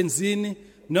usemsebenzini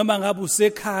noma ngabe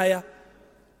usekhaya,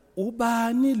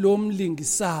 ubani lo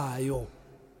mlingisayo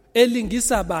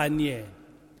elingisa bani yena?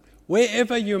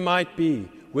 Wherever you might be,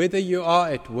 whether you are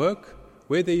at work,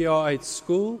 whether you are at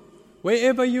school,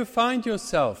 wherever you find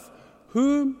yourself,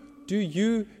 whom do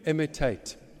you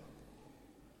imitate?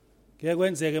 Ke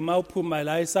kwenzeke mawuphuma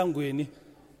la esangweni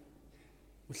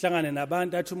uhlangane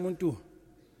nabantu athi umuntu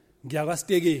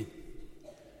ngiyakwaStekeni.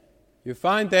 You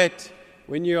find that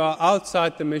when you are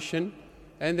outside the mission,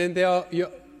 and then you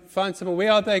find someone,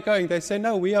 where are they going? They say,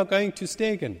 no, we are going to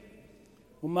Stegen.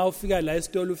 Uma ufika la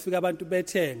esitolo ufika abantu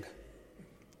bethenga.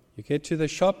 You get to the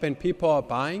shop and people are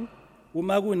buying.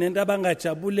 Uma kunento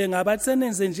abangajabule ngabathi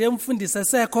senenze nje umfundisi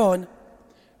esekhona.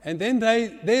 And then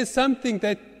there's something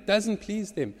that doesn't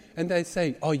please them. And they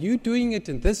say, are you doing it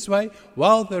in this way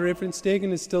while the Reverend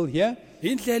Stegen is still here?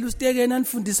 Indlela uStekeni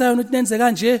anifundisayo ukuthi nenze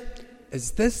kanje.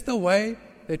 Is this the way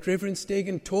that Reverend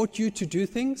Stegen taught you to do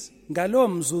things? Ngalo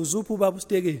mzuzu uphi ubaba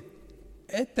uStekeni?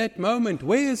 At that moment,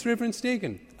 where is Reverend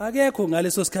Stegen? Akekho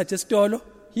ngaleso sikhathi esitolo.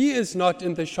 He is not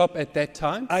in the shop at that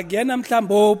time. Akuyena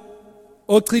mhlambo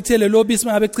ochithele lo bisi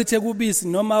mangabe echithe kubisi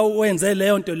noma wenze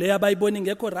leyo nto leyo abayiboni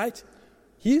ngekho right.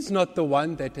 He's not the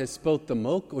one that has spilled the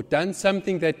milk or done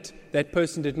something that that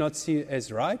person did not see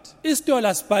as right. Isitolo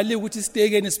asibhali ukuthi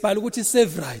iStekeni sibhali ukuthi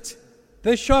save right.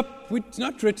 The shop, it's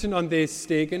not written on their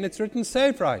Stegen, it's written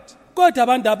save right. Kodwa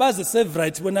abantu abazi save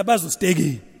right bona bazi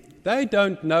uStekeni. They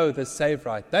don't know the save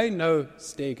right. They know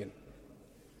Stegen.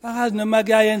 Akazi noma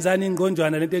kuyayenzani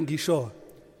ingqonjwana lento engisho.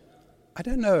 I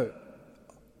don't know.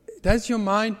 Does your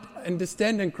mind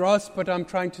understand and grasp what I'm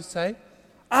trying to say?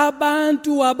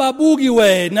 Abantu ababuki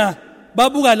wena,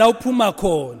 babuka la uphuma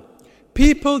khona.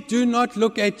 People do not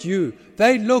look at you.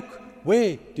 They look,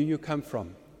 where do you come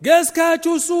from? Ngesikhathi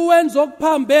usuwenza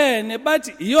okuphambene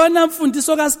bathi iyona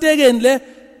mfundiso kaStekeni le.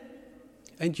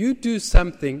 And you do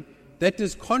something that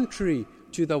is contrary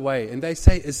to the way. And they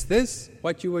say, is this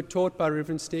what you were taught by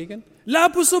Reverend Stegen?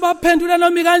 Lapho subaphendula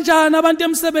noma kanjani abantu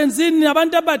emsebenzini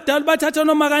nabantu abadala bathatha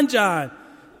noma kanjani.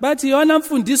 Bathi iyona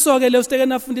mfundiso ke le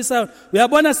uStekeni afundisayo.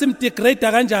 Uyabona simdegrade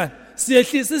kanjani?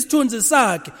 Siyehlisa isithunzi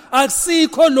sakhe.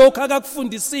 Akusikho lokho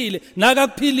akakufundisile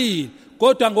nakakuphilile.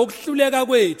 Kodwa ngokuhluleka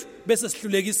kwethu bese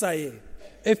sihlulekisa yena.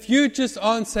 If you just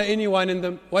answer anyone in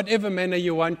the whatever manner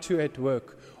you want to at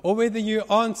work, or whether you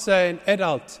answer an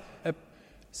adult,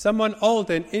 someone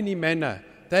old in any manner,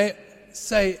 they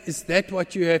say, is that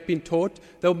what you have been taught?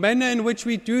 The manner in which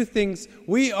we do things,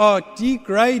 we are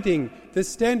degrading the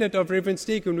standard of Reverend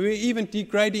Stegen. We're even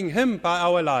degrading him by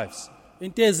our lives.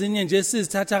 Into ezinye nje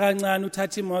sizithatha kancane,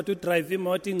 uthatha imoto, udrive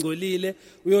imoto ingcolile,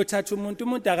 uyothatha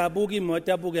umuntu akabuka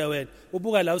imoto abuke wena.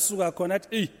 Ubuka la usuka khona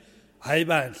athi, hayi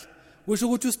bandla. Kusho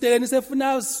ukuthi uStekeni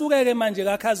sefuna usukeke manje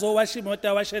kakhazo washa imoto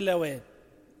awashele wena.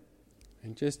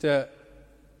 And just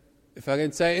if I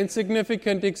can say,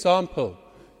 insignificant example,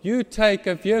 you take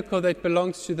a vehicle that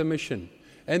belongs to the mission,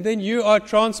 and then you are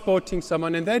transporting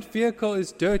someone, and that vehicle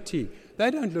is dirty.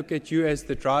 They don't look at you as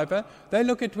the driver. They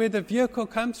look at where the vehicle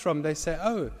comes from. They say,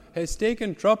 oh, has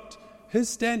Stegen dropped his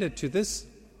standard to this?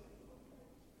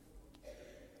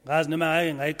 Ngazi noma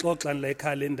ngeke ngayixoxa la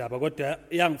ekhaya le ndaba kodwa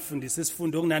iyangifundisa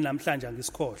isifundo okunanamhlanje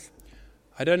angisikhohle.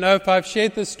 I don't know if I've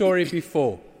shared this story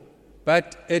before,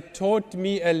 but it taught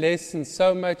me a lesson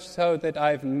so much so that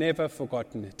I've never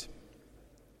forgotten it.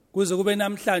 kuze kube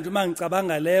namhlanje uma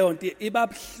ngicabanga leyo nto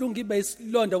ibabhlungu ibe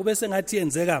isilonda kube sengathi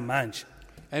yenzeka manje.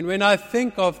 And when I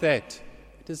think of that,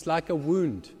 it is like a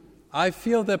wound. I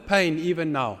feel the pain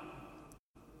even now.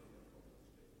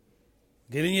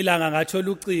 Ngelinye ilanga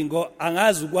ngathola ucingo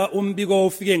angazi kwa umbiko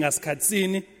ufike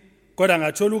ngasikhatsini kodwa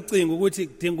ngathola ucingo ukuthi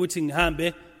kudinga ukuthi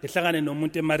ngihambe ngihlangane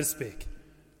nomuntu eMaritzburg.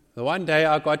 The one day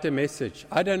I got a message.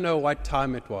 I don't know what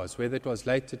time it was, whether it was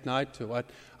late at night or what.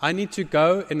 I need to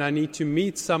go and I need to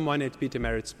meet someone at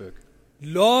Pietermaritzburg.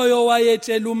 Loyo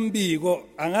wayetshela umbiko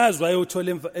angazi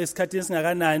wayothola esikhathini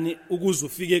singakanani ukuze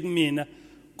ufike kumina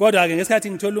kodwa ke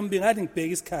ngesikhathi ngithola umbiko ngathi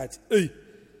ngibheka isikhathi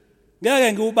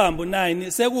ngeke ngiubamba u9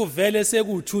 sekuvele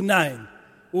seku29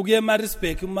 ukuye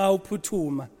eMaritzburg uma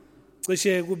uphuthuma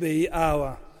cishe kube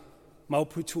ihour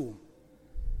mawuphuthuma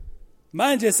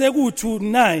manje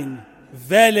seku29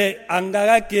 vele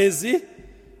angakagezi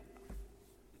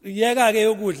yeka ke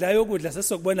yokudla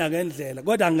sesokubona ngendlela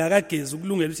kodwa angakagezi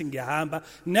ukulungela ukuthi ngiyahamba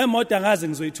nemoto angaze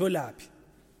ngizoyitholaphi.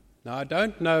 Now I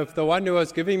don't know if the one who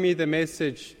was giving me the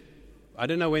message, I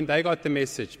don't know when they got the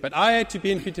message, but I had to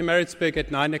be in Pietermaritzburg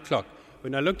at 9 o'clock.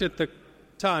 When I looked at the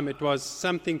time, it was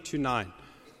something to 9.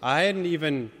 I hadn't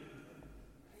even,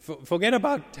 forget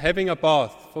about having a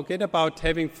bath, forget about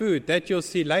having food, that you'll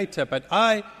see later, but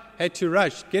I had to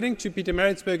rush. Getting to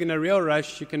Pietermaritzburg in a real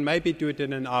rush, you can maybe do it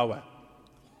in an hour.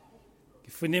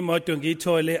 Ngifuna imoto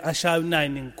ngiyithole ashaya u9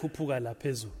 ngikhuphuka la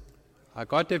phezulu. I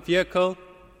got a vehicle,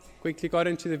 quickly got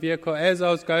into the vehicle. As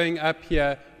I was going up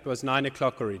here, it was 9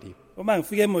 o'clock already. Uma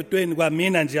ngifike emotweni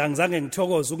kwamina nje angizange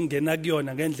ngithokoze ukungena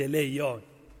kuyona ngendlela eyiyona.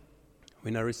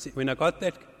 When I got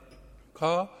that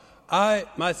car, I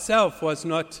myself was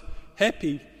not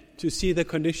happy to see the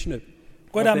condition of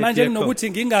Kodwa that manje vehicle. nginokuthi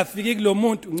ngingafiki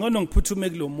kulomuntu ngcono ngiphuthume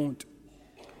kulomuntu.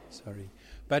 Sorry.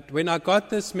 But when I got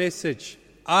this message,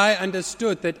 I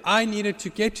understood that I needed to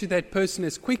get to that person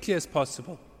as quickly as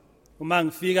possible. Uma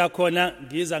ngifika khona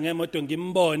ngiza ngemoto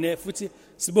ngimbone futhi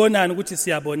sibonana ukuthi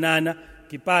siyabonana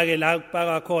ngipake la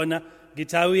kupaka khona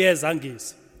ngithi awuyeza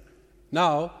ngisi.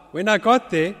 Now, when I got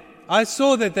there, I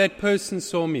saw that that person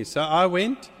saw me. So I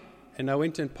went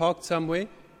and parked somewhere,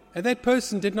 and that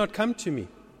person did not come to me.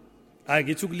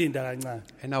 Angithi ukulinda kancane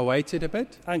And I waited a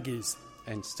bit, angisi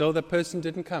and still the person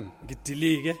didn't come.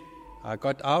 ngidilike I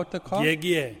got out the car, ngiye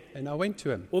kuyena. and I went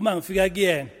to him. Uma ngifika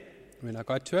kuyena When I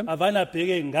got to him, avana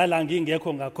bheke ngala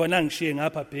ngingekho ngakhona ngishiye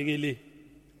ngapha bheke le.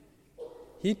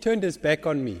 he turned his back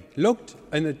on me, looked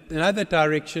in another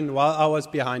direction while I was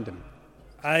behind him.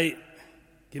 Hayi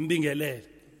ngimbingelele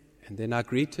And then I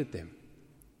greeted them,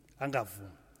 angavumi.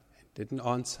 didn't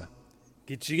answer.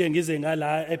 Ngijike ngize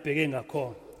ngala ebheke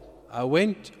ngakhona. I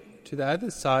went to the other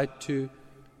side to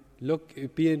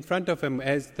be in front of him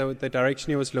as the direction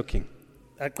he was looking.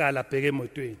 Aqala bheke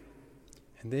emotweni.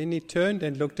 And then he turned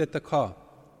and looked at the car.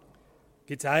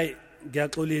 Ngithi hayi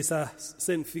ngiyaxolisa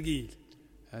sengifikile.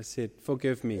 I said,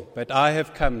 forgive me, but I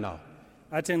have come now.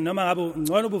 Athi noma ngabe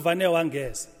ngcono ubuvane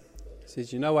wangeza. He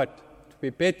says, you know what? It would be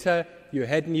better you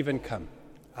hadn't even come.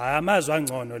 Hayi amazwi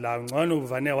angcono lawo ngcono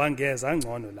ubuvane wangeza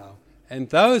angcono lawo. And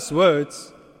those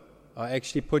words are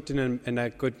actually put in a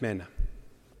good manner.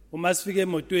 Uma sifike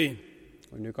emotweni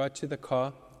When we got to the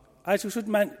car, athi usho ukuthi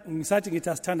man ngisathi ngithi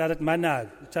asithandaza athi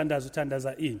manaka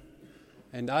uthandaza ini.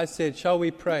 and I said, shall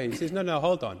we pray? He says, no,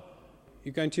 hold on.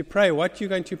 You're going to pray. What are you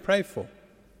going to pray for?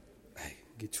 Hayi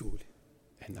ngithule.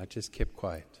 And I just kept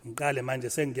quiet. Ngiqale manje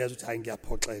sengiyazi ukuthi hayi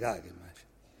ngiyaphoxeka ke manje.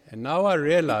 And now I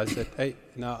realized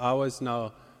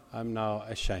that I'm now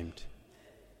ashamed.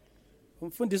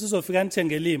 Umfundisi uzofika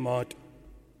nithengele imoto.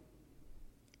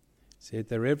 Said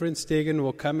the Reverend Stegen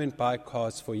will come and buy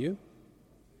cars for you,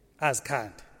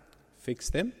 Azikhande. fix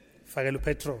them, Fakela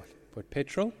upetrol. put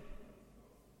petrol,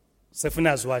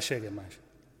 Sefuna aziwashe ke manje.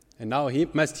 and now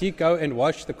must he go and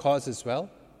wash the cars as well?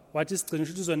 Wathi sigcina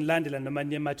ukuthi uzonilandela noma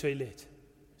niye ema toilet.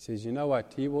 He says, you know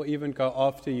what? He will even go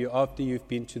after you've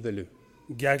been to the loo.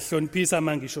 Ngiyahloniphisa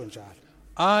mangisho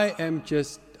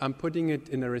njalo. I'm putting it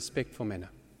in a respectful manner.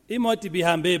 Imoto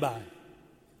ibihambe bani?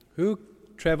 Who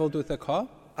traveled with the car?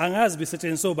 Angazi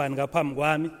bisetshenziswa bani ngaphambi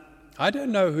kwami. I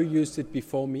don't know who used it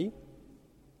before me,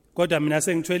 Kodwa mina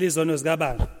sengithwele izono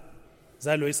zikabani.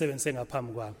 Zalo isebenzise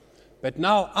ngaphambi kwami. but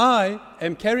now I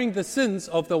am carrying the sins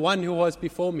of the one who was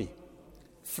before me.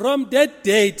 From that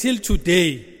day till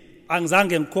today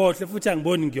angizange ngikhohle futhi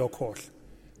angiboni ngiyokhohle.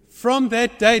 From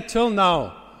that day till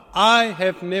now, I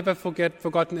have never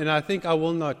forgotten, and I think I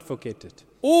will not forget it.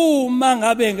 Uma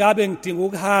ngabe ngidinga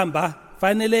ukuhamba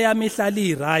fanele yami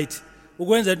ihlali right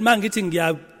ukwenza ukuthi mangithi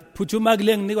ngiyaphuthuma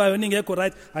kule nginikwa yona ingekho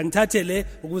right angithathe le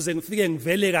ukuze ngifike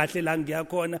ngivele kahle la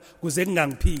ngiyakhona kuze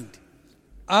kungangiphindi.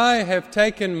 I have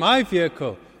taken my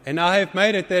vehicle And I have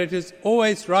made it that it is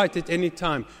always right at any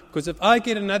time. Because if I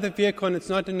get another vehicle and it's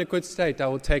not in a good state, I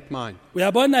will take mine.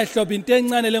 Uyabona hlobo into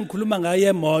encane lengikhuluma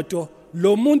ngayo emoto.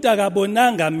 Lo muntu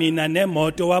akabonanga mina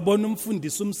nemoto wabona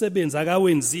umfundisi umsebenzi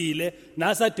akawenzile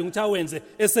nasadinga ukuthi awenze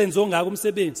esenzo ngaka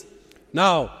umsebenzi.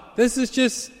 Now, this is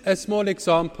just a small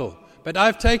example. But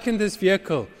I've taken this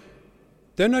vehicle.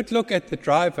 Do not look at the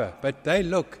driver, but they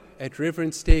look at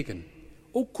Reverend Stegen.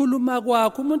 Ukukhuluma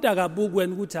kwakho umuntu akabuki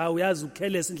wena ukuthi hayi uyazi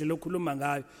ukhelesa indlela okhuluma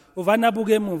ngayo. Uvana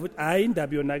abuke emuva ukuthi hayi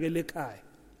indaba yonakele ekhaya.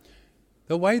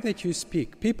 The way that you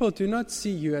speak, people do not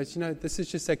see you as, this is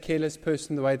just a careless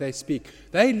person, the way they speak.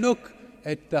 They look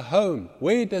at the home.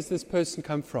 Where does this person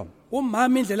come from?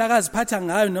 Umama indlela akaziphatha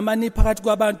ngayo noma niphakathi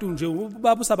kwabantu nje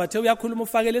ubaba usabathe uyakhuluma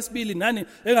ufakele esibili nani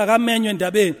engakamenywe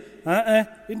endabeni.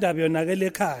 Indaba yonakele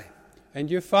ekhaya.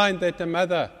 And you find that the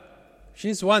mother,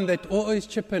 she's one that always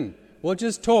chip in, will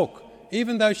just talk.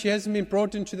 Even though she hasn't been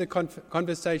brought into the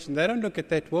conversation, they don't look at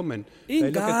that woman. They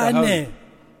look at the home.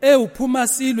 Uphuma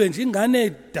silwe nje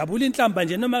ingane dabula inhlamba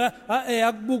nje noma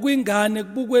akubuka ingane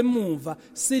kubukwe emuva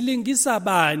silingisa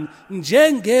bani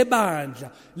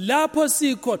njengebandla lapho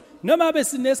sikho noma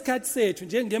besinesikhathi sethu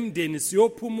njengemndeni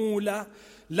siyophumula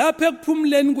lapho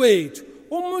ekuphumuleni kwethu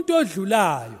umuntu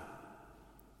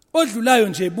odlulayo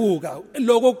nje buka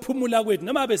lokho ukuphumula kwethu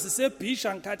noma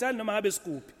besisebhisha ngikhathani noma ngabe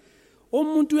sikuphi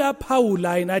umuntu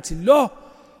uyaphawula inathi lo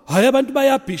hayi abantu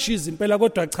bayabhishiza impela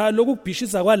kodwa cha lokhu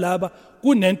kubhishiza kwalaba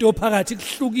kunento ophakathi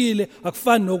kuhlukile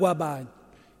akufani nokwabanye.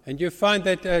 And you find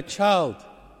that a child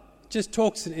just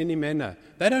talks in any manner.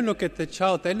 They don't look at the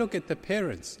child, they look at the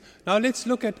parents. Now let's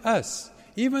look at us.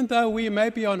 Even though we may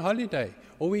be on holiday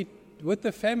or we with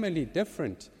the family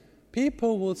different,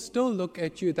 people will still look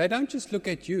at you. They don't just look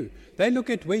at you. They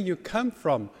look at where you come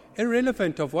from,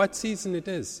 irrelevant of what season it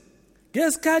is.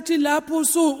 Ngesikhathi lapho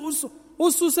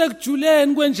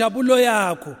ususekujuleni kwenjabulo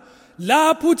yakho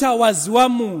lapho uthi awaziwa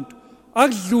umuntu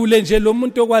akudlule nje lo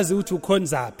muntu okwazi ukuthi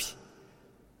ukhonzaphi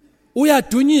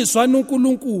uyadunyiswa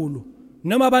uNkulunkulu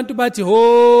noma abantu bathi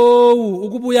ho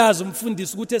ukuba uyazi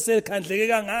umfundisi ukuthi esekhandleke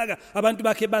kangaka abantu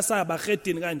bakhe basaba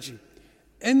khedini kanje.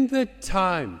 In the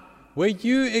time where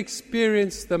you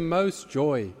experience the most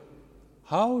joy,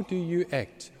 how do you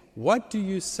act? What do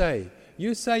you say?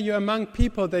 You say you're among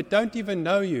people that don't even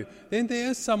know you. Then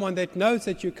there is someone that knows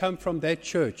that you come from that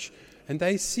church. And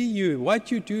they see you,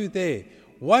 what you do there.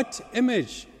 What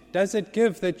image does it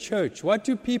give the church? What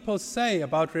do people say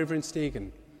about Reverend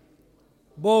Stegen?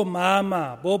 Bo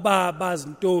mama, bo baba,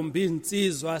 zintombi,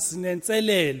 insizwa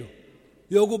sinenselelo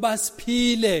yokuba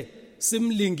siphile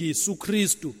simlingisa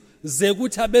uKristu ze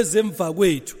kuthi abezemva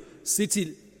kwethu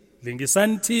sithi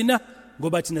lingisani thina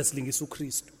ngoba thina silingisa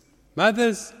uKristu.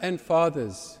 Mothers and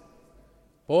fathers,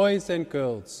 boys and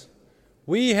girls,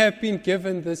 we have been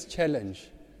given this challenge.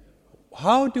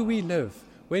 How do we live?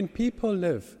 When people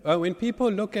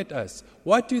look at us,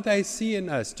 what do they see in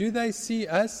us? Do they see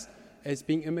us as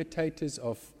being imitators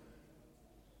of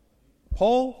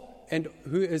Paul and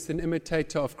who is an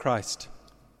imitator of Christ?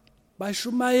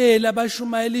 Bashumayela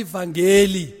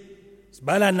ivangeli.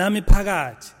 Sibala nami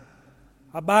phakathi.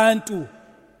 Abantu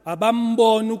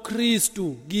abambona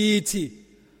uKristu kithi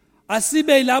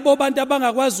asibe labo bantu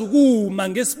abangakwazi ukuma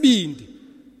ngesibindi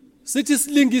sithi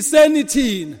silingiseni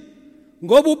thina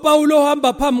ngoba uPaulo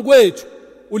ohamba phambi kwethu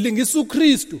ulingisa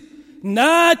uKristu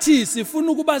nathi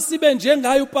sifuna ukuba sibe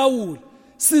njengaye uPaulo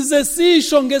size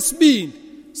sisho ngesibindi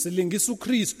silingisa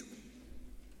uKristu.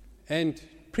 And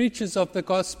preachers of the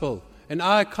gospel, and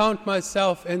I count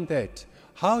myself in that,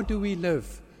 how do we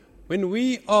live when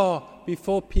we are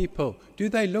before people? Do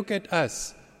they look at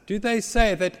us? Do they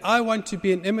say that I want to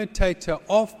be an imitator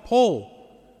of Paul,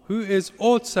 who is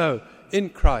also in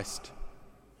Christ?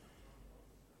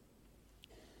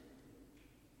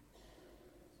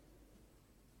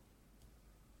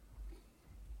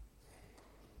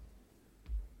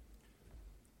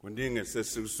 Kuningi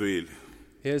sesikuswile.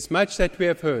 There's much that we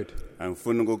have heard,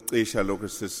 Angifuni ukucisha lokho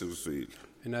sesikuswile.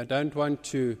 and I don't want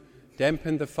to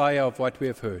dampen the fire of what we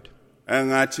have heard.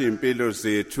 Engathi impilo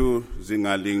zethu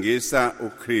zingalingisa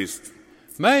uKristu.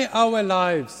 May our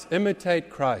lives imitate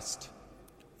Christ.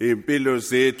 Impilo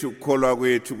zethu kukholwa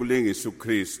kwethu kulingisa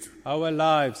uKristu. Our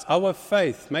lives, our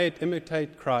faith, may it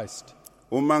imitate Christ.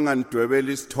 Uma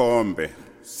nganidwebela isithombe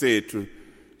sethu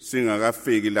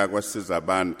singakafiki la kwasiza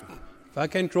abantu. If I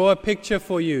can draw a picture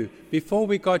for you, before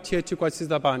we got here to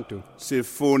Kwasizabantu,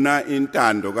 Sifuna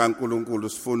intando kaNkuluNkulu,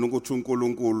 sifuna ukuthi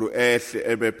uNkulunkulu ehle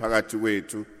ebe phakathi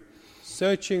kwethu.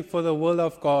 searching for the will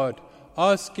of God,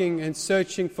 asking and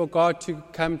searching for God to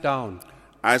come down.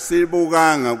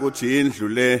 Asibukanga ukuthi indlu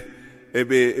le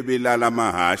ebelala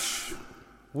amahashi.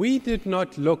 We did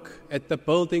not look at the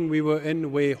building we were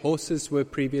in where horses were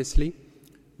previously.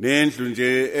 nendlu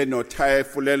nje enothaya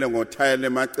fulele ngothayela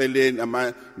emaceleni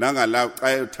nangala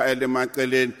xa uthayela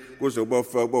emaceleni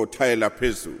kuzobofa bothayela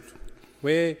phezulu.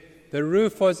 Where the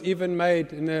roof was even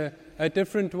made in a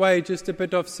different way, just a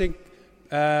bit of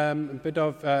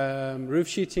roof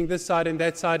sheeting this side and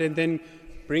that side, and then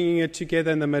bringing it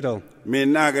together in the middle.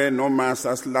 Mina ke noma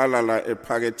sasilala la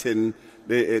ephaketheni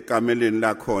ekameleni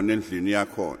lakhona endlini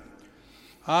yakhona.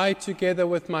 I, together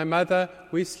with my mother,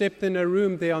 we slept in a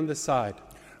room there on the side.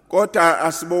 Kodwa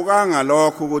asibukanga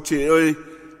lokho ukuthi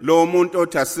lo muntu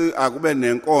othi akube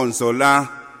nenkonzo la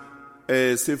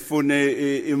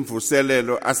sifune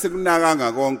imvuselelo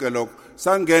asikunakanga konke lokho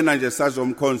sangena nje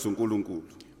sazomkhonza uNkulunkulu.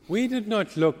 We did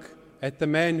not look at the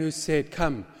man who said,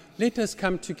 "Come, let us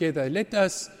come together. Let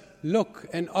us look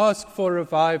and ask for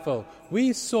revival."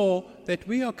 We saw that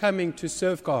we are coming to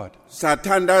serve God.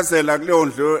 Sathandazela kuleyo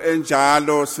ndlu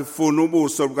enjalo sifuna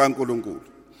ubuso bukaNkulunkulu.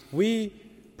 We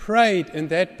prayed in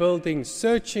that building,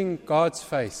 searching God's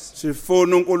face,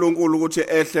 Sifuna uNkulunkulu ukuthi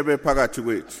ehle bephakathi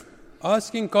kwethu.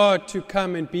 asking God to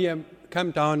come and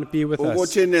come down and be with us.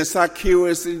 Ukuthi nesakhiwo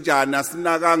esinjani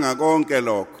asinakanga konke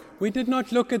lokho. We did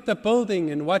not look at the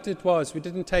building and what it was. We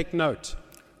didn't take note.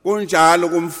 Kunjalo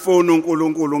kumfuna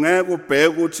uNkulunkulu ngeke ubheke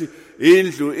ukuthi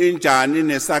indlu injani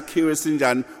nesakhiwo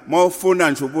esinjani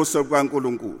mawufuna nje ubuso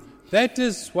bukaNkulunkulu. That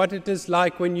is what it is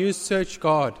like when you search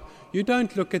God. You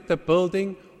don't look at the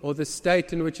building or the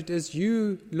state in which it is.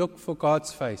 You look for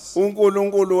God's face.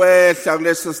 uNkulunkulu wehla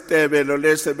kuleso sitebelo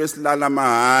lese besilala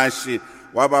mahashi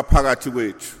wabaphakathi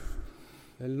kwethu.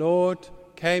 The Lord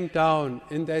came down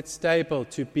in that stable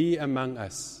to be among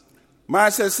us.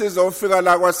 Mase sizofika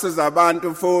la kwasiza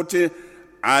abantu futhi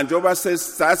njoba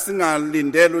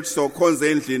sasingalindele ukuthi sokhonza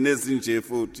endlini ezinje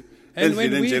futhi And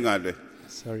when endlini we- njengale.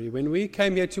 When we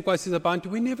came here to Kwasizabantu,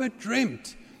 we never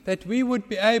dreamt that we would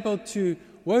be able to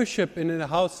worship in a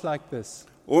house like this.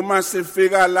 Uma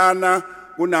sifika lana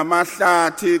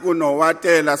kunamahlathi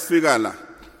kunowatela sifika la.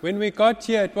 When we got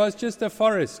here, it was just a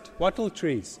forest, wattle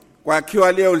trees.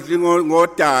 Kwakhiwa leyo ndlu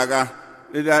ngodaka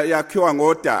yakhiwa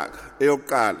ngodaka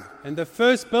eyokuqala. And the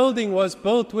first building was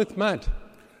built with mud.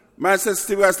 Mase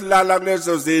sifika silala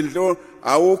kulezo zindlu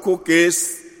awukho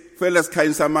ugesi fela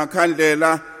sikhanyisa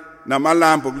amakhandlela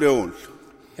namalambu kuleyo ndlu.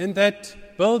 In that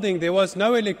building, there was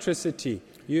no electricity.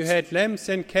 You had lamps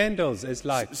and candles as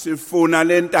lights. Sifuna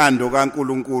lentando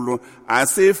kaNkuluNkulu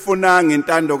asifunanga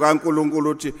intando kaNkuluNkulu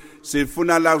uthi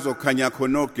sifuna la kuzokhanya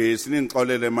khona ogesi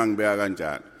ningixolele mangibeka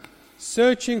kanjalo.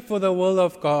 Searching for the will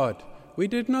of God. We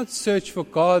did not search for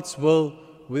God's will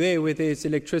where there's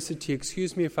electricity.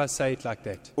 Excuse me if I say it like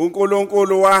that.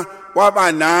 uNkulunkulu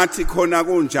waba nathi khona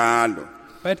kunjalo.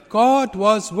 But God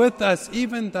was with us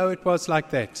even though it was like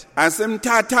that.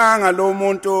 Asemthathanga lo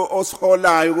muntu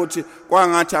osiholayo ukuthi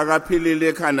kwangathi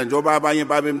akaphilile ekhanda njoba abanye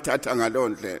babemthatha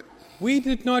ngalondlela. We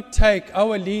did not take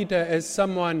our leader as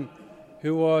someone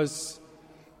who was,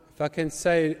 if I can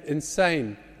say,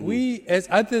 insane. We, as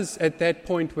others at that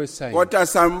point, were saying. Kodwa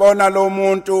sambona lo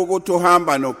muntu ukuthi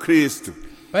uhamba noKristu.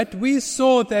 But we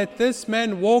saw that this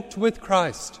man walked with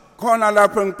Christ. Khona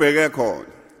lapho ngibheke khona.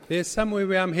 There's somewhere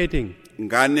where I'm heading.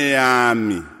 Ngane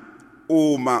yami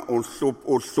uma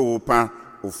uhlupha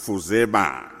ufuze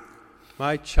ba.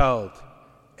 My child,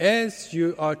 as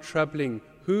you are troubling,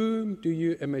 whom do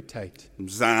you imitate?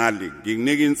 Mzali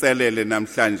ngikunika inselele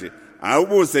namhlanje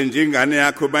awubuze nje ingane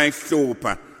yakho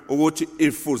bayihlupha ukuthi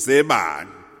ifuze bani.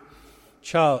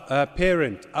 Child,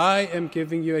 parent, I am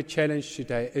giving you a challenge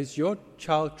today. Is your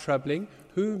child troubling?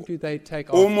 Whom do they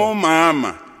take Uma after?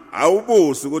 mama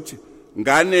awubuze ukuthi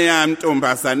ngane yami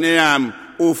ntombazane yami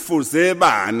ufuze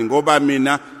bani ngoba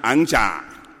mina anginjani.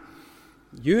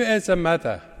 You as a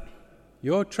mother,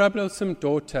 your troublesome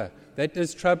daughter that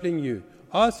is troubling you,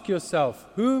 ask yourself,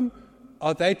 whom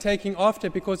are they taking after?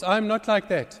 Because I'm not like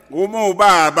that. Uma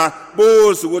ubaba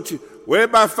buza ukuthi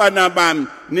webafana bami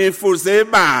nifuze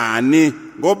bani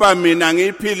ngoba mina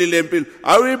ngiphilile impilo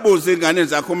awuyibuze ingane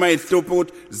zakho mayihlupha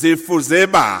ukuthi zifuze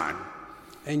bani.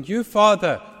 And you,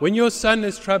 father, when your son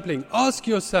is troubling, ask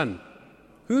your son,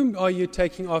 whom are you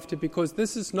taking after? Because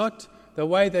this is not the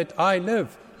way that I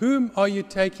live. Whom are you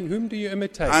taking? Whom do you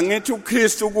imitate? Angithi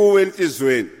uKristu kuwe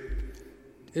enhlizweni.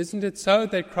 Isn't it so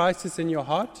that Christ is in your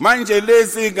heart? Manje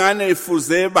lezi ingane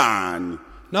ifuze bani?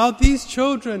 Now these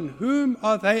children, whom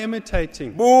are they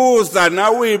imitating? Buza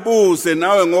nawe uyibuze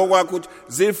nawe ngokwakho ukuthi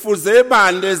zifuze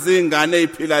bani lezi ingane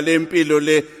eziphila lempilo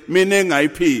le mina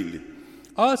engayiphili.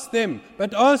 Ask them,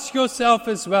 but ask yourself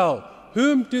as well.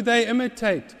 Whom do they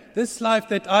imitate? This life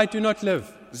that I do not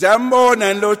live.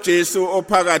 ziyambona lo Jesu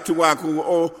ophakathi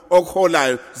kwakho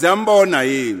okholayo ziyambona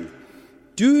yini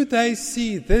Do they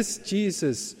see this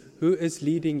Jesus who is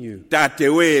leading you? dade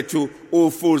wethu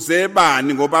ufuze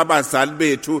bani ngoba abazali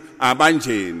bethu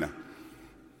abanjena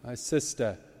My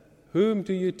sister, whom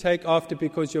do you take after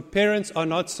because your parents are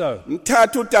not so?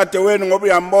 mthatha udade wenu ngoba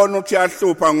uyambona ukuthi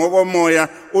yahlupha ngokomoya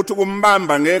uthi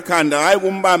kumbamba ngekhanda hayi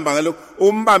kumbamba ngalokho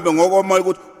umbambe ngokomoya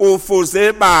ukuthi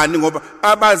ufuze bani ngoba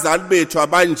abazali bethu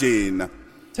abanjena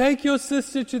Take your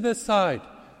sister to the side.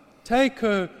 Take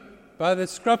her by the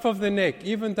scruff of the neck,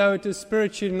 even though it is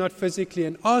spiritually, not physically,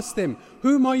 and ask them,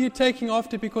 whom are you taking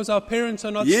after because our parents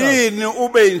are not so? yini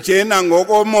ube njena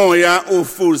ngokomoya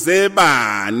ufuze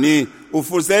bani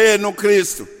ufuze yena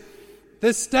uKristu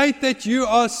The state that you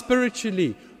are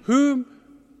spiritually, whom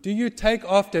do you take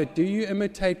after? Do you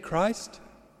imitate Christ?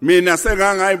 mina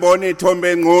sengangayibona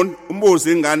ithombe engcono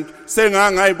umbuzi ingane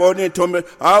sengangayibona ithombe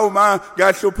hawu ma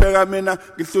ngiyahlupheka mina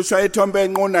ngihlushwa ithombe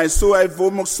engcono ayisuka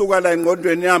ayivuma ukusuka la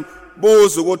engqondweni yami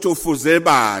buza ukuthi ufuze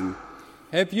bani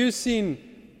Have you seen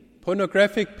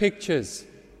pornographic pictures,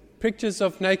 pictures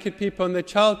of naked people, and the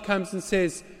child comes and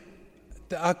says,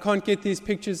 I can't get these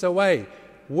pictures away.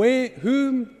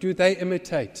 Whom do they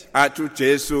imitate? athi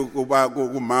uJesu kuba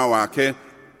kuma wakhe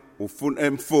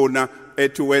emfuna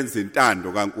ethi wenza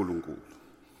intando kaNkuluNkulu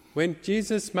When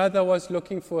Jesus' mother was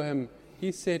looking for him,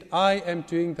 he said, I am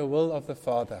doing the will of the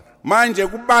Father. manje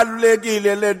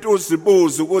kubalulekile lento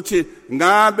uzibuza ukuthi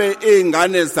ngabe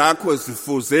izingane zakho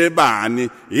zifuze bani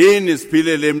yini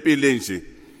siphile lempilo nje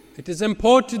It is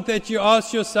important that you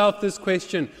ask yourself this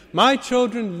question. My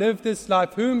children live this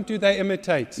life. Whom do they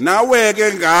imitate? nawe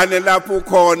ke ngane lapho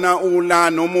ukhona ula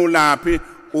noma ulaphi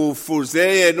ufuze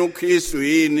yena uKristu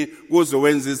yini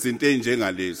kuzowenza izinto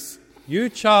ezinjengalezi You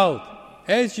child,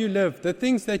 as you live, the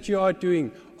things that you are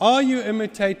doing, are you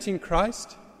imitating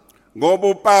Christ? ngoba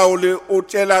uPaul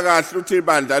utshela kahle uthi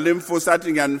ibandla lemfusa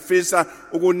athi ngiyanifisa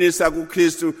ukunisa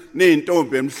kuKristu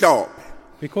nezintombi emhlophe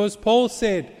Because Paul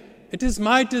said, it is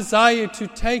my desire to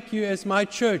take you as my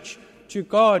church to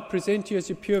God, present you as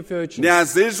a pure virgin.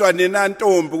 niyazizwa nina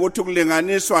ntombi ukuthi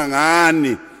kulinganiswa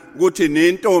ngani ukuthi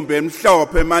nintombi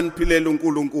emhlophe maniphilela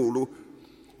uNkulunkulu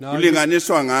Now,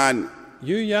 kulinganiswa ngani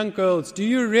you young girls, do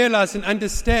you realize and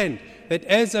understand that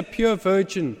as a pure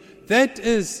virgin, that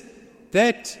is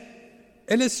that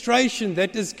illustration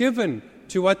that is given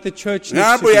to what the church needs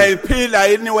ngabe to be? uyayiphila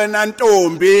yini wena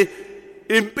ntombi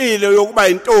impilo yokuba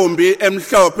intombi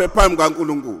emhlophe phambi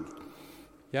kaNkulunkulu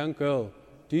Young girl,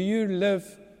 do you live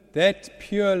that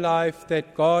pure life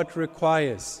that God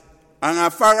requires?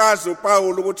 angafakaza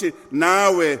uPaul ukuthi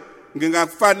nawe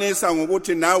ngingakufanisa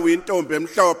ngokuthi nawe intombi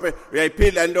emhlophe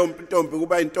uyayiphila intombi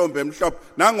kuba intombi emhlophe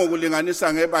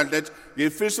nangokulinganisa ngebandla ethi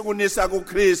ngifisa ukunisa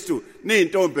kuKristu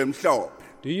nintombi emhlophe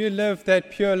Do you live that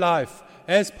pure life?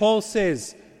 As Paul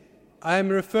says, I am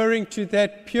referring to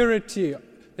that purity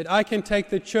that I can take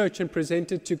the church and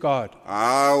present it to God.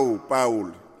 hawu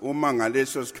Paul uma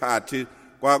ngaleso sikhathi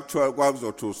kwakuthiwa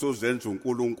kwakuzothi usuzenza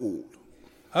uNkulunkulu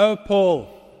Oh, Paul,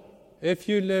 if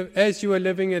you live as you were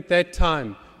living at that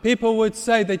time, people would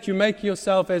say that you make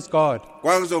yourself as God.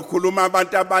 kwakuzokhuluma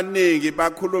abantu abaningi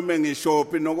bakhulume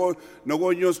ngishophi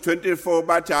noko News 24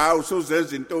 bathi hawu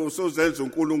usuzenza into usuzenza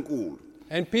uNkulunkulu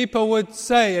And people would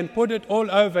say and put it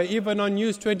all over, even on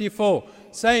News 24,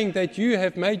 saying that you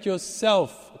have made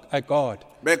yourself a God.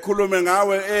 bekhulume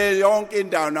ngawe yonke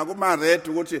indawo nakuma red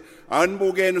ukuthi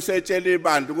awunibukeni usetshela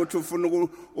ibandla ukuthi ufuna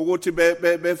ukuthi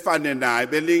befane naye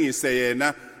belingise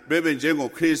yena bebe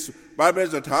njengoKristu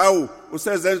babezothi hawu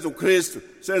usezenza uKristu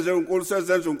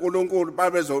sezenza uNkulunkulu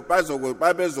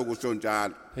babezokusho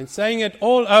njalo And saying it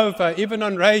all over, even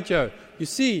on radio. You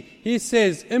see, he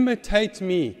says, imitate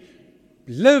me.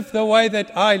 Live the way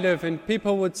that I live. And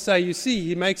people would say, you see,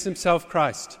 he makes himself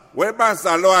Christ.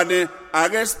 webazalwane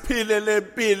ake siphile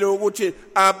lempilo ukuthi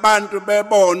abantu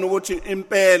bebone ukuthi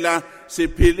impela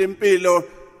siphila impilo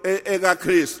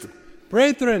ekaKristu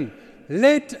Brethren,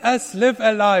 let us live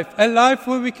a life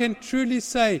where we can truly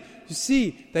say, you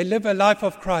see, they live a life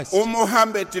of Christ. uma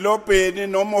uhamba edilobheni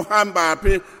noma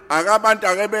uhambaphi akabantu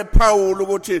ake bephawula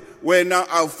ukuthi wena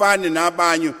awufani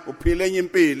nabanye uphile enye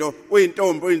impilo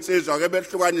uyintombi uyinsizwa ake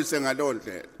behlukanise ngalo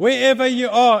ndlela Wherever you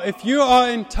are, if you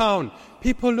are in town,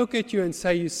 people look at you and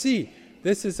say, you see,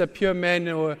 this is a pure man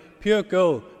or a pure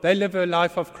girl. They live a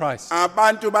life of Christ.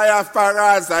 abantu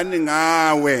bayafakaza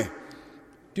ngawe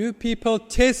Do people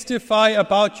testify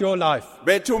about your life?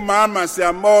 bethu mama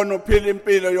siyambona uphila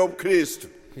impilo yobuKristu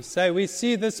We say, we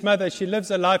see this mother, she lives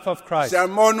a life of Christ.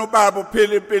 siyambona ubaba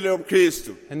uphila impilo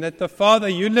yobuKristu And that the Father,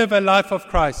 you live a life of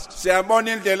Christ.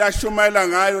 siyabona indlela ashumayela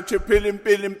ngayo ukuthi phila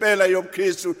impilo impela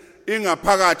yobuKristu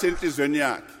ingaphakathi enhlizweni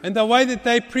yakhe. And the way that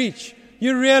they preach,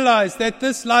 you realize that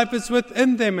this life is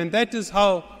within them, and that is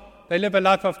how they live a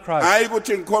life of Christ. Hayi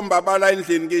ukuthi ngikhomba abala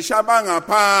endlini ngisho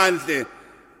abangaphandle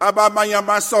abamanye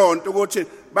amasonto ukuthi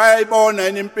bayayibona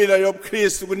yini impilo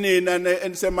yobuKristu kunina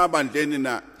enisemabandleni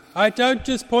na. I don't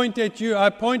just point at you, I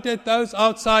point at those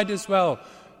outside as well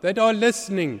that are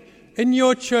listening. In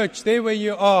your church, there where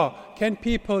you are, can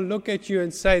people look at you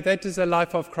and say, that is a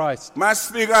life of Christ?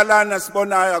 Masifika lana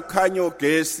sibonayo kukhanya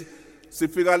ugesi,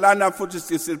 sifika lana futhi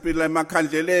siphila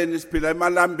emakhandleleni, siphila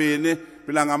emalambeni,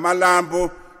 siphila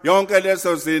ngamalambu, yonke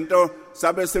lezo zinto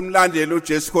sabe simlandela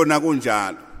uJesu khona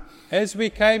kunjalo. As we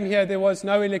came here, there was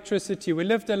no electricity. We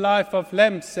lived a life of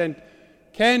lamps and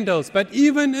candles, but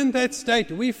even in that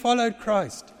state, we followed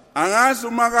Christ. Angazi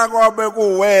uma kakwabe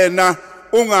kuwena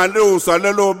ungaluzwa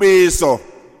lelo biso,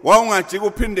 wawungajika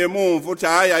uphinde emuva uthi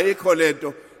hayi ayikho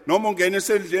lento, noma ungena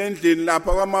endlini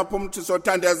lapha kwamapha umthi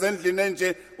sothandaza endlini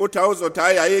enje uthi awuzothi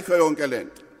hayi ayikho yonke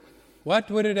lento.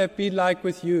 What would it have been like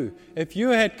with you if you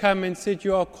had come and said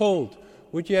you are called?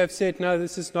 Would you have said, no,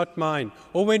 this is not mine?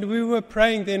 Or when we were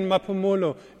praying then,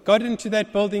 Mapumulo, got into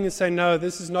that building and say, no,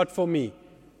 this is not for me.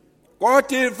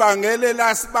 Kodwa ivangeli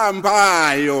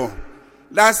lasibambayo,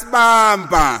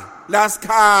 lasibamba,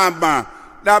 lasikhamba,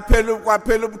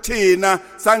 kwaphela ubuthina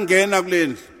sangena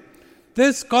kulendlu.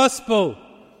 This gospel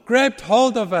grabbed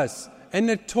hold of us and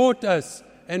it taught us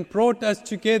and brought us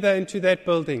together into that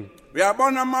building.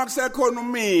 Uyabona makusekhona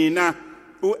mina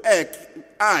uek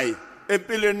I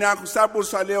empilweni yakho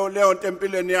sabuswa leyo nto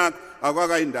empilweni yakho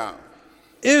akwakayindawo.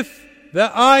 If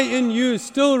the I in you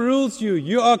still rules you,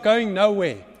 you are going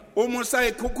nowhere. Uma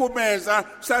usayikhukhumeza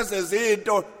saze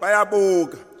izinto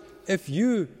bayabuka. If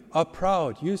you are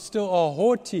proud, you still are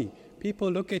haughty,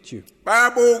 people look at you.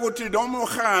 Bayabuka ukuthi noma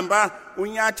uhamba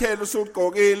unyathelo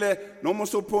usugqokile noma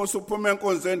usuphuma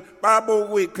enkonzweni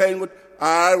bayabuka uyiqhenya ukuthi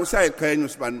hayi usayiqhenya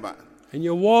usibani bani. And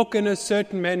you walk in a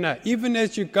certain manner. Even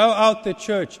as you go out the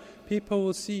church, people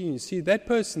will see you. See that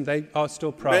person, they are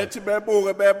still proud. Bethi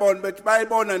bebuke bebona bethi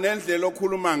bayibona nendlela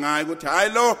okhuluma ngayo ukuthi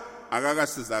hayi lo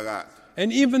akakasizakala.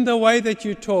 And even the way that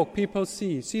you talk, people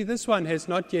see. See, this one has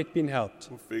not yet been helped.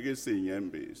 Ufikisa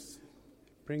inyembezi.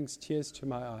 Brings tears to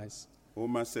my eyes.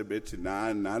 Uma sebethi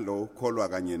nalo kholwa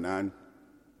kanye nani.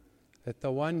 That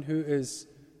the one who is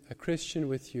a Christian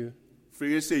with you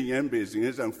Ufikisa inyembezi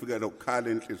ngeza ngifika lokukhala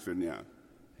enhlizweni yakho.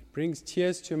 brings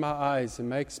tears to my eyes and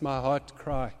makes my heart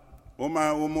cry.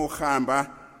 Uma uhamba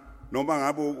noma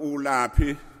ngabe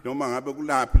ulaphi noma ngabe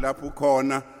kulaphi lapho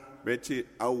ukhona bethi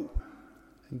awu.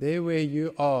 And there where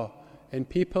you are, and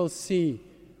people see,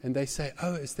 and they say,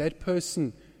 oh, is that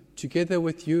person together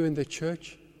with you in the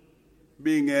church?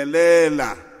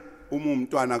 Bingelela uma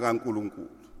umntwana kaNkulunkulu.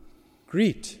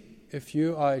 Greet if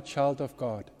you are a child of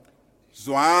God.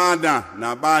 Zwana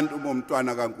nabantu uma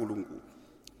umntwana kaNkulunkulu.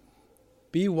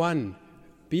 Be one.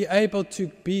 Be able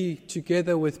to be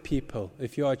together with people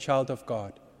if you are a child of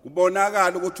God.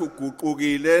 Kubonakala ukuthi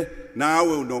uguqukile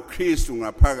nawe unoKristu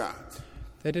ngaphakathi.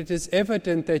 That it is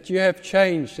evident that you have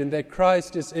changed and that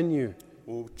Christ is in you.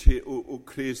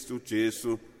 uKristu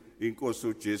Jesu inkosi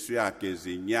uJesu yageza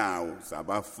inyawo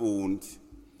zabafundi.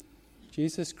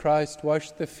 Jesus Christ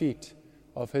washed the feet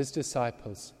of his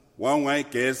disciples.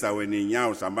 Wawungayigeza wena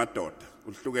inyawo zamadoda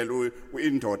uhlukele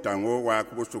indoda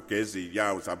ngokwakho busugeza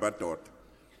inyawo zabadoda.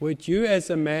 Would you as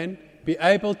a man be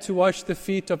able to wash the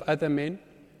feet of other men?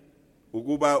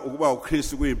 Ukuba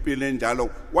uKristu kuyimpilo enjalo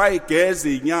wayigeza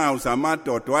inyawo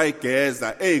zamadoda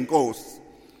wayigeza eyinkosi.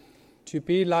 To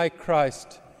be like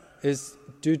Christ is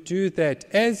to do that.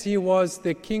 As he was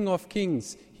the King of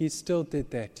Kings, he still did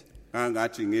that.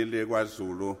 Angathi ngile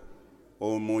kwaZulu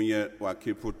omunye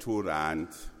wakhipha 2 rand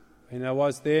When I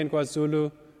was there in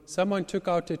KwaZulu, someone took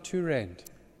out a 2 rand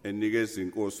enikeza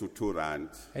inkosi 2 rand.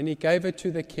 and he gave it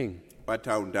to the king. Bathi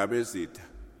awundaba ezitha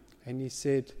And he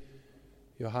said,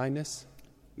 Your Highness,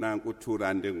 nanku 2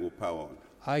 rand engupha wona.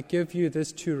 I give you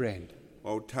this 2 rand.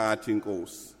 Wawuthatha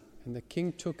inkosi And the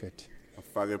king took it.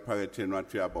 afake ephaketheni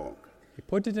wathi uyabonga. He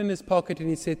put it in his pocket and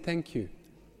he said, Thank you.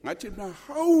 Ngathi na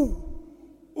hawu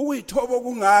uyithobo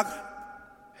kungaka.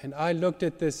 And I looked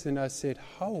at this and I said,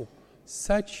 How?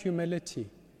 Such humility.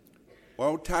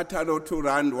 Wawuthatha lo 2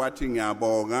 rand wathi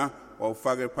ngiyabonga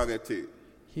wawufaka ephaketheni.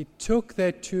 He took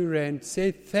that 2 rand,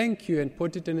 said thank you, and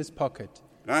put it in his pocket.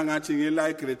 Ngathi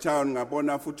ngila Greytown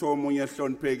ngabona futhi omunye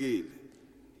ehloniphekile.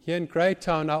 Here in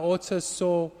Greytown, I also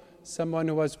saw someone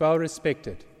who was well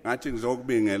respected. Ngathi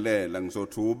ngizokubingelela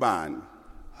ngizothi ubani.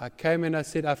 I came and I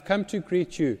said, I've come to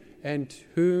greet you, and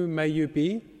who may you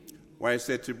be?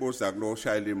 Wayesethi buza kulo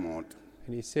shayela imoto.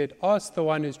 And he said, Ask the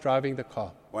one who's driving the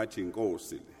car. Wathi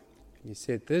inkosi le. And he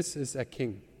said, This is a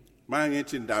king.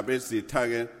 mangithi Ndaba Ezitha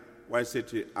ke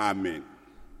wayesethi amen.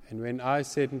 And when I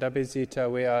said Ndabezitha,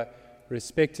 where I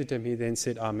respected him, he then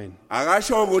said Amen.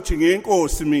 Akasho ukuthi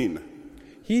ngiyinkosi mina.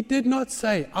 He did not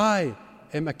say, I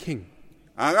am a king.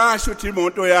 Akasho ukuthi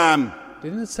imoto yami.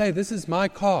 Didn't say, this is my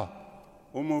car.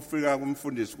 Uma ufika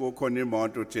kumfundisi kukhona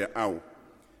imoto uthi awu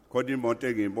khona imoto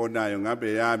engiyibonayo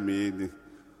ngabe yami yini.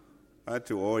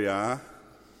 Athi oh ya.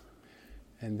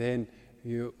 And then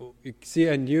you see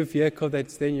a new vehicle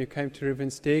that's then you came to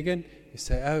Reverend Stegen. You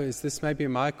say, oh, is this maybe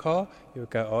my car? You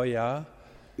go, oh yeah.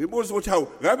 Ngibuza ukuthi hawu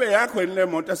ngabe yakho yini le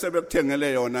moto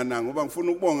asebekuthengele yona na ngoba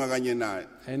ngifuna ukubonga kanye naye.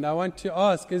 And I want to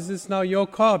ask, is this now your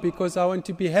car? Because I want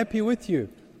to be happy with you.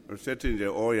 Usethi nje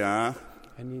oh ya.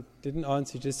 And he didn't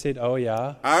answer, he just said, oh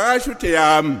yeah. Akasho ukuthi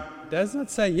yami. Does not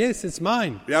say, yes, it's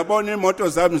mine. Uyabona imoto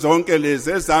zami zonke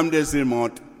lezi ezami lezi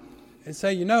imoto. And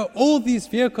say, you know, all these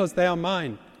vehicles, they are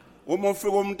mine. Uma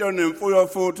ufika umuntu onemfuyo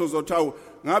futhi uzothi hawu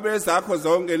ngabe ezakho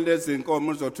zonke lezi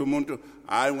inkomo uzothi umuntu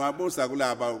hayi ngabuza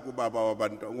kulaba kubaba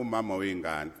wabantu umama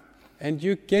weingane. And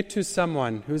you get to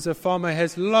someone who's a farmer,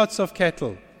 has lots of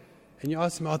cattle. And you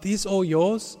ask him, are these all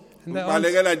yours? And they answer,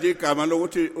 Ubalekela nje igama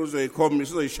lokuthi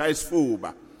uzoyikhomisa uzoyishaya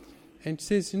isifuba. and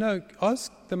says, you know,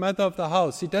 ask the mother of the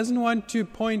house. He doesn't want to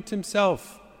point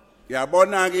himself.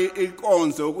 Yabona ke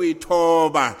inkonzo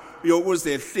ukuyithoba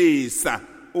yokuzehlisa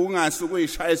ungasi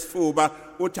ukuyishaya isifuba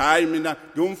uthi hayi mina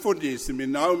ngiyumfundisi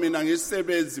mina hayi mina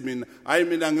ngisebenzi mina hayi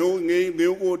mina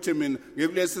ngiyukuthi mina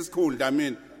ngikulesi sikhundla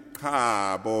mina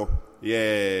khabo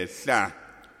yehla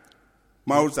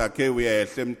mawuzakhe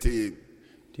uyehle emthini.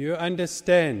 Do you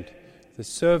understand the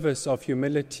service of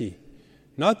humility?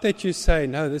 Not that you say,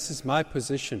 no, this is my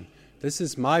position. This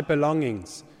is my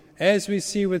belongings. As we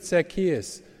see with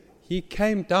Zacchaeus, he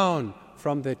came down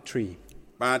from that tree.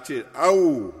 Bathi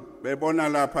awu bebona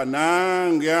lapha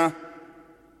nangiya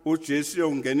uJesu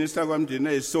uyongenisa kwamndini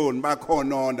eyisoni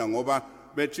bakhonona ngoba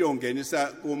bethi uyongenisa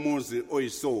kumuzi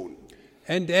oyisoni.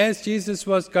 And as Jesus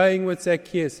was going with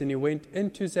Zacchaeus and he went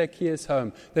into Zacchaeus'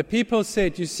 home, the people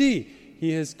said, you see,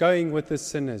 he is going with the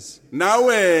sinners.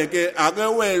 Nawe ke ake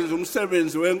wenza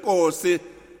umsebenzi wenkosi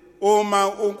uma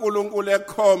uNkulunkulu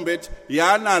ekhombe ethi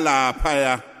yana lapha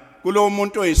ya kulo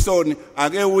muntu oyisoni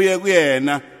ake uye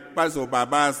kuyena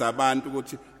bazobabaza abantu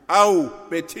ukuthi awu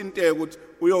bethinteke ukuthi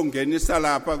uyongenisa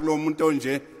lapha kulo muntu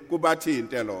onje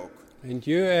kubathinte lokho. And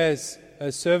you as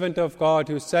a servant of God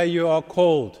who say you are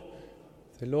called,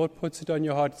 the Lord puts it on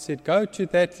your heart and said, go to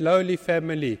that lowly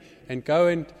family and go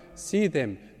and see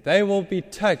them. They will be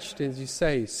touched as you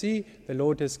say, see, the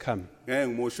Lord has come. Ngeke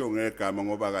ngimusho ngegama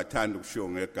ngoba akathanda ukushiwo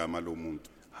ngegama lomuntu.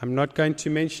 I'm not going to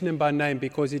mention him by name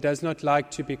because he does not like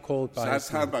to be called by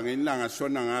his name. Sasihamba ngelanga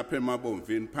shona ngapha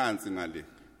eMabomvini phansi ngale.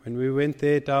 When we went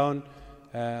there down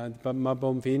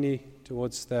Mabomvini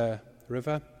towards the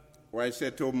river,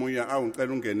 Wayesethe omunye awu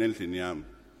ngicela ungene endlini yami.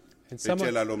 and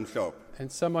Etshela lo mhlophe.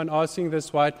 someone asking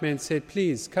this white man said,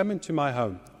 please come into my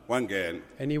home. Wangena.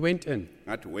 And he went in.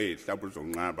 Ngathi wait mhlawumbe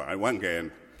uzonqaba. Hayi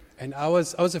wangena. And I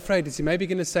was afraid, is he maybe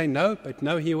going to say no? But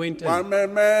no, he went in.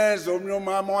 Wamemeza omnye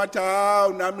umama wathi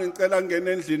hawu nami ngicela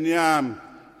ngene endlini yami.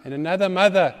 And another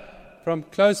mother from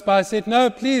close by said, no,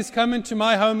 please come into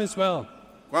my home as well.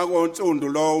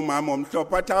 Kwakuntsundu lo umama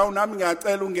omhlophe athi hawu nami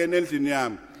ngiyacela ungene endlini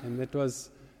yami. And that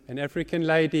was an African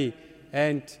lady.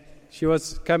 And she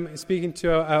was speaking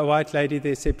to a white lady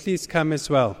there, said, please come as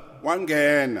well.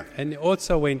 Wangena. And he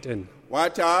also went in.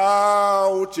 Wathi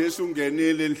hawu uJesu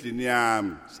ungenile endlini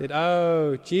yami. Said,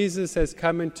 oh, Jesus has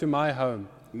come into my home.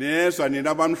 Nezwa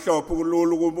nina abamhlophe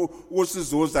kulula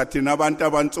ukusizuza thina abantu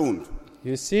abantsundu.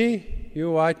 You see,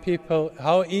 you white people,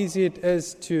 how easy it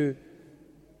is to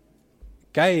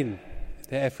gain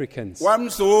the Africans.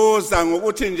 Wamzuza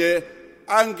ngokuthi nje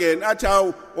angene athi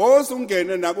hawu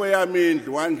osungene nakweyami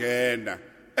indlu wangena.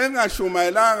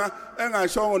 Engashumayelanga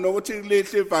engashongo nokuthi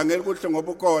lihle ivangeli kuhle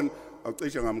ngoba ukhona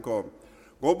awucishe ngamkhoma.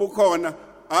 Ngoba ukhona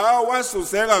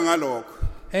awasuzeka ngalokho.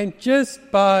 And just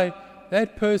by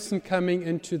that person coming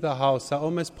into the house, I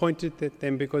almost pointed at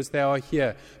them because they are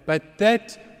here, but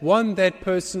that won that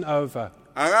person over.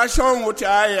 Akashongo ukuthi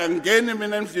hayi angeni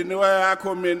mina endlini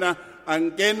yakho mina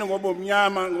angeni ngoba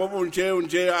umnyama ngoba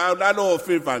unje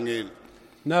awulalofa ivangeli.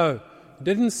 No,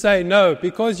 didn't say no,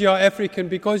 because you're African,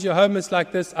 because your home is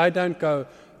like this, I don't go.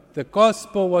 The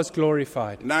gospel was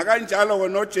glorified. Na kanjalo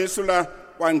noJesu la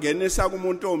wangenisa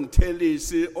kumuntu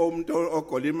omthelisi omuntu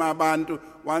ogolima abantu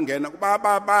wangena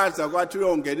bababaza kwathi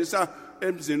uyongenisa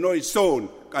emzini oyisoni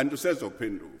kanti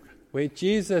usezophenduka. Where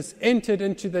Jesus entered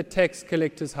into the tax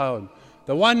collector's home,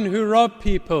 the one who robbed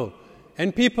people,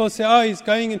 and people say, oh, he's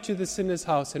going into the sinner's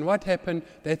house. And what happened?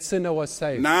 That sinner was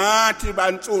saved. Nathi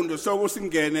bantsundu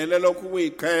sokusingenele lokhu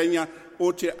kuyiqhenya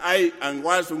uthi ayi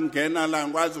angikwazi ukungena la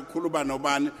ngikwazi ukukhuluma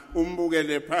nobani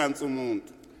umbukele phansi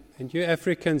umuntu. And you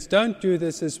Africans, don't do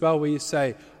this as well, where you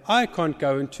say, I can't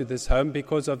go into this home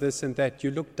because of this and that.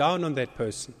 You look down on that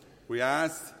person.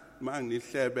 Uyazi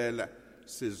manginihlebela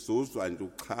sizuzwa nje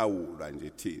uqhawulwa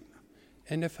nje thina.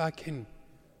 And if I can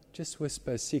just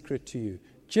whisper a secret to you,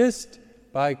 just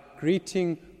by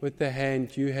greeting with the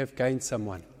hand, you have gained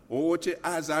someone. Uthi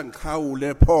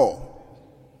azangiqhawule pho.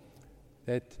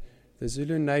 That the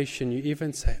Zulu nation, you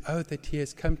even say, oh, that he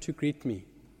has come to greet me.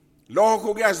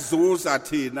 Lokho kuyasizuza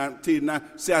thina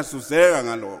siyazuzeka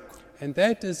ngalokho. And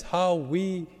that is how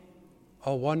we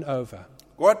are won over.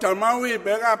 Kodwa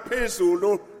mawuyibeka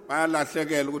phezulu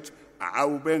bayalahlekela ukuthi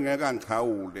awube ngeke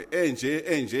ngiqhawule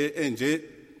enje.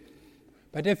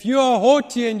 But if you are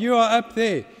haughty and you are up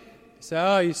there, you say,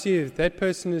 oh, you see, that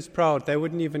person is proud. They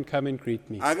wouldn't even come and greet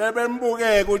me. Ake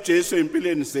bembukeke uJesu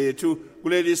empilweni zethu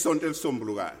kuleli sonto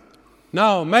elisombulukayo.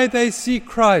 Now, may they see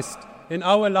Christ in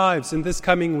our lives in this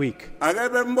coming week. Ake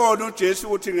bembone uJesu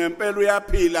ukuthi ngempela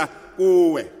uyaphila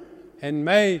kuwe. And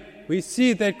may we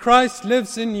see that Christ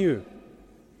lives in you.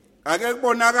 Ake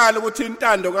kubonakala ukuthi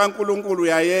intando kaNkuluNkulu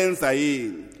uyayenza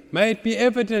yini. May it be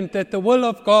evident that the will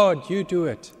of God, you do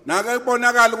it. Nake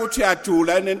kubonakala ukuthi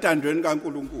uyajula enentandweni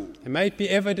kaNkuluNkulu. And may it be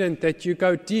evident that you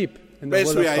go deep in the will Bese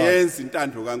of God. uyayenza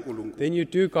intando kaNkuluNkulu. Then you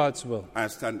do God's will.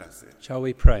 Asithandazele. Shall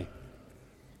we pray?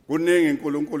 Kuningi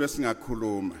uNkulunkulu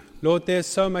esingakhuluma. Lord, there's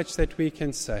so much that we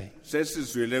can say.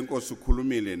 Sesizwile Nkosi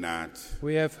ukhulumile nathi.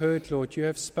 We have heard, Lord, you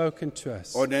have spoken to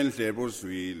us. Onendlebe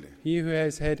uzwile. He who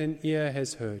has had an ear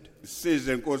has heard.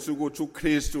 Size Nkosi ukuthi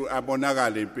uKristu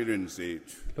abonakale empilweni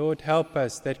zethu. Lord, help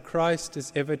us that Christ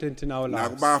is evident in our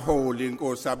lives. Nakubaholi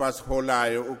Nkosi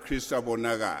abasiholayo uKristu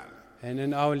abonakale. And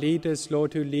in our leaders,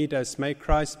 Lord, who lead us, may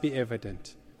Christ be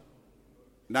evident.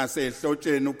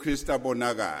 Nasehlotsheni uKristu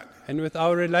abonakale. And with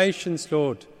our relations,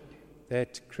 Lord,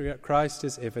 that Christ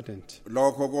is evident.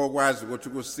 Lokho kokwazi ukuthi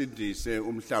kusindise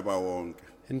umhlaba wonke.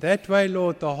 In that way,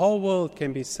 Lord, the whole world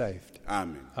can be saved.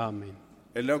 Amen. Amen.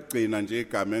 Elokugcina nje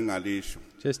igama engalisho.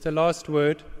 Just a last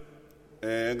word.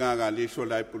 Engakalisho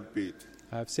la epulpit.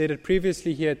 I've said it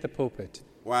previously here at the pulpit.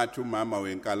 Wathi umama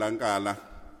wenkalankala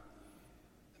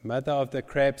The mother of the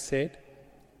crab said,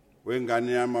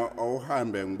 wengane yami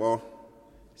awuhambe ngibo.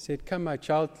 come, my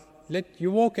child, let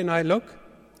you walk and I look.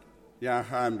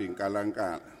 Yahamba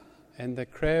inkalankala And the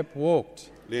crab walked,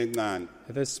 lencane.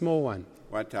 the small one.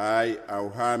 Wathi hayi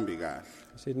awuhambi kahle.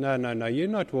 I said, no, you're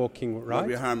not walking right.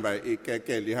 Ihamba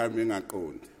ikekele ihamba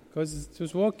ingaqondi. Because it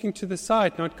was walking to the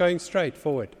side, not going straight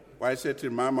forward.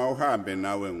 Wayesethi mama uhambe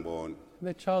nawe ngibone. And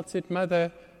the child said,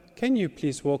 Mother, can you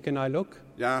please walk and I look?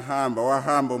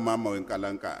 Wahamba umama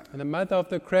wenkalankala. And the mother of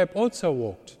the crab also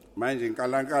walked. Manje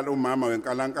inkalankala umama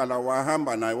wenkalankala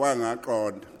wahamba naye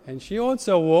wangaqonda. And she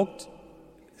also walked,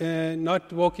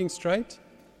 not walking straight.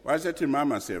 Wayesethi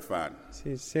mama siyefana.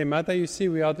 She said, Mother, you see,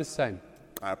 we are the same.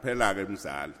 Qaphela ke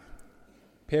mzali.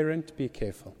 Parent, be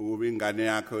careful. Ube ingane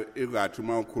yakho ingathi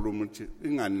uma ukhuluma uthi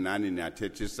ingani nani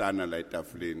niyathethisana la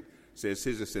etafuleni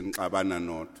sesize senixabana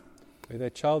nodwa. Where the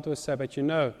child will say, but you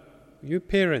know, you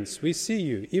parents, we see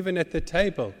you, even at the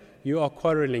table, you are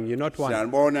quarreling, you're not one.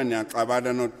 Siyabona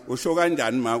niyaxabana nodwa. Usho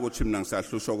kanjani ma ukuthi mina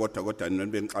ngisahlushwa kodwa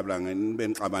nibe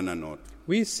nixabana nodwa.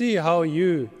 We see how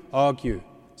you argue.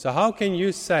 So how can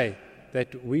you say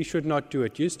that we should not do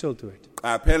it? You still do it.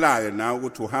 Qaphela ke na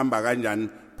ukuthi uhamba kanjani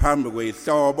phambi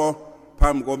kwehlobo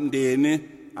phambi komndeni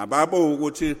ababo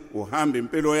ukuthi uhamba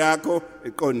impilo yakho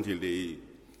eqondile yini.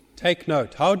 Take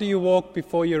note. How do you walk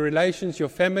before your relations, your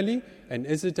family? And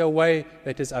is it a way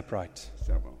that is upright?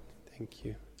 Siyabonga. Thank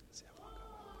you.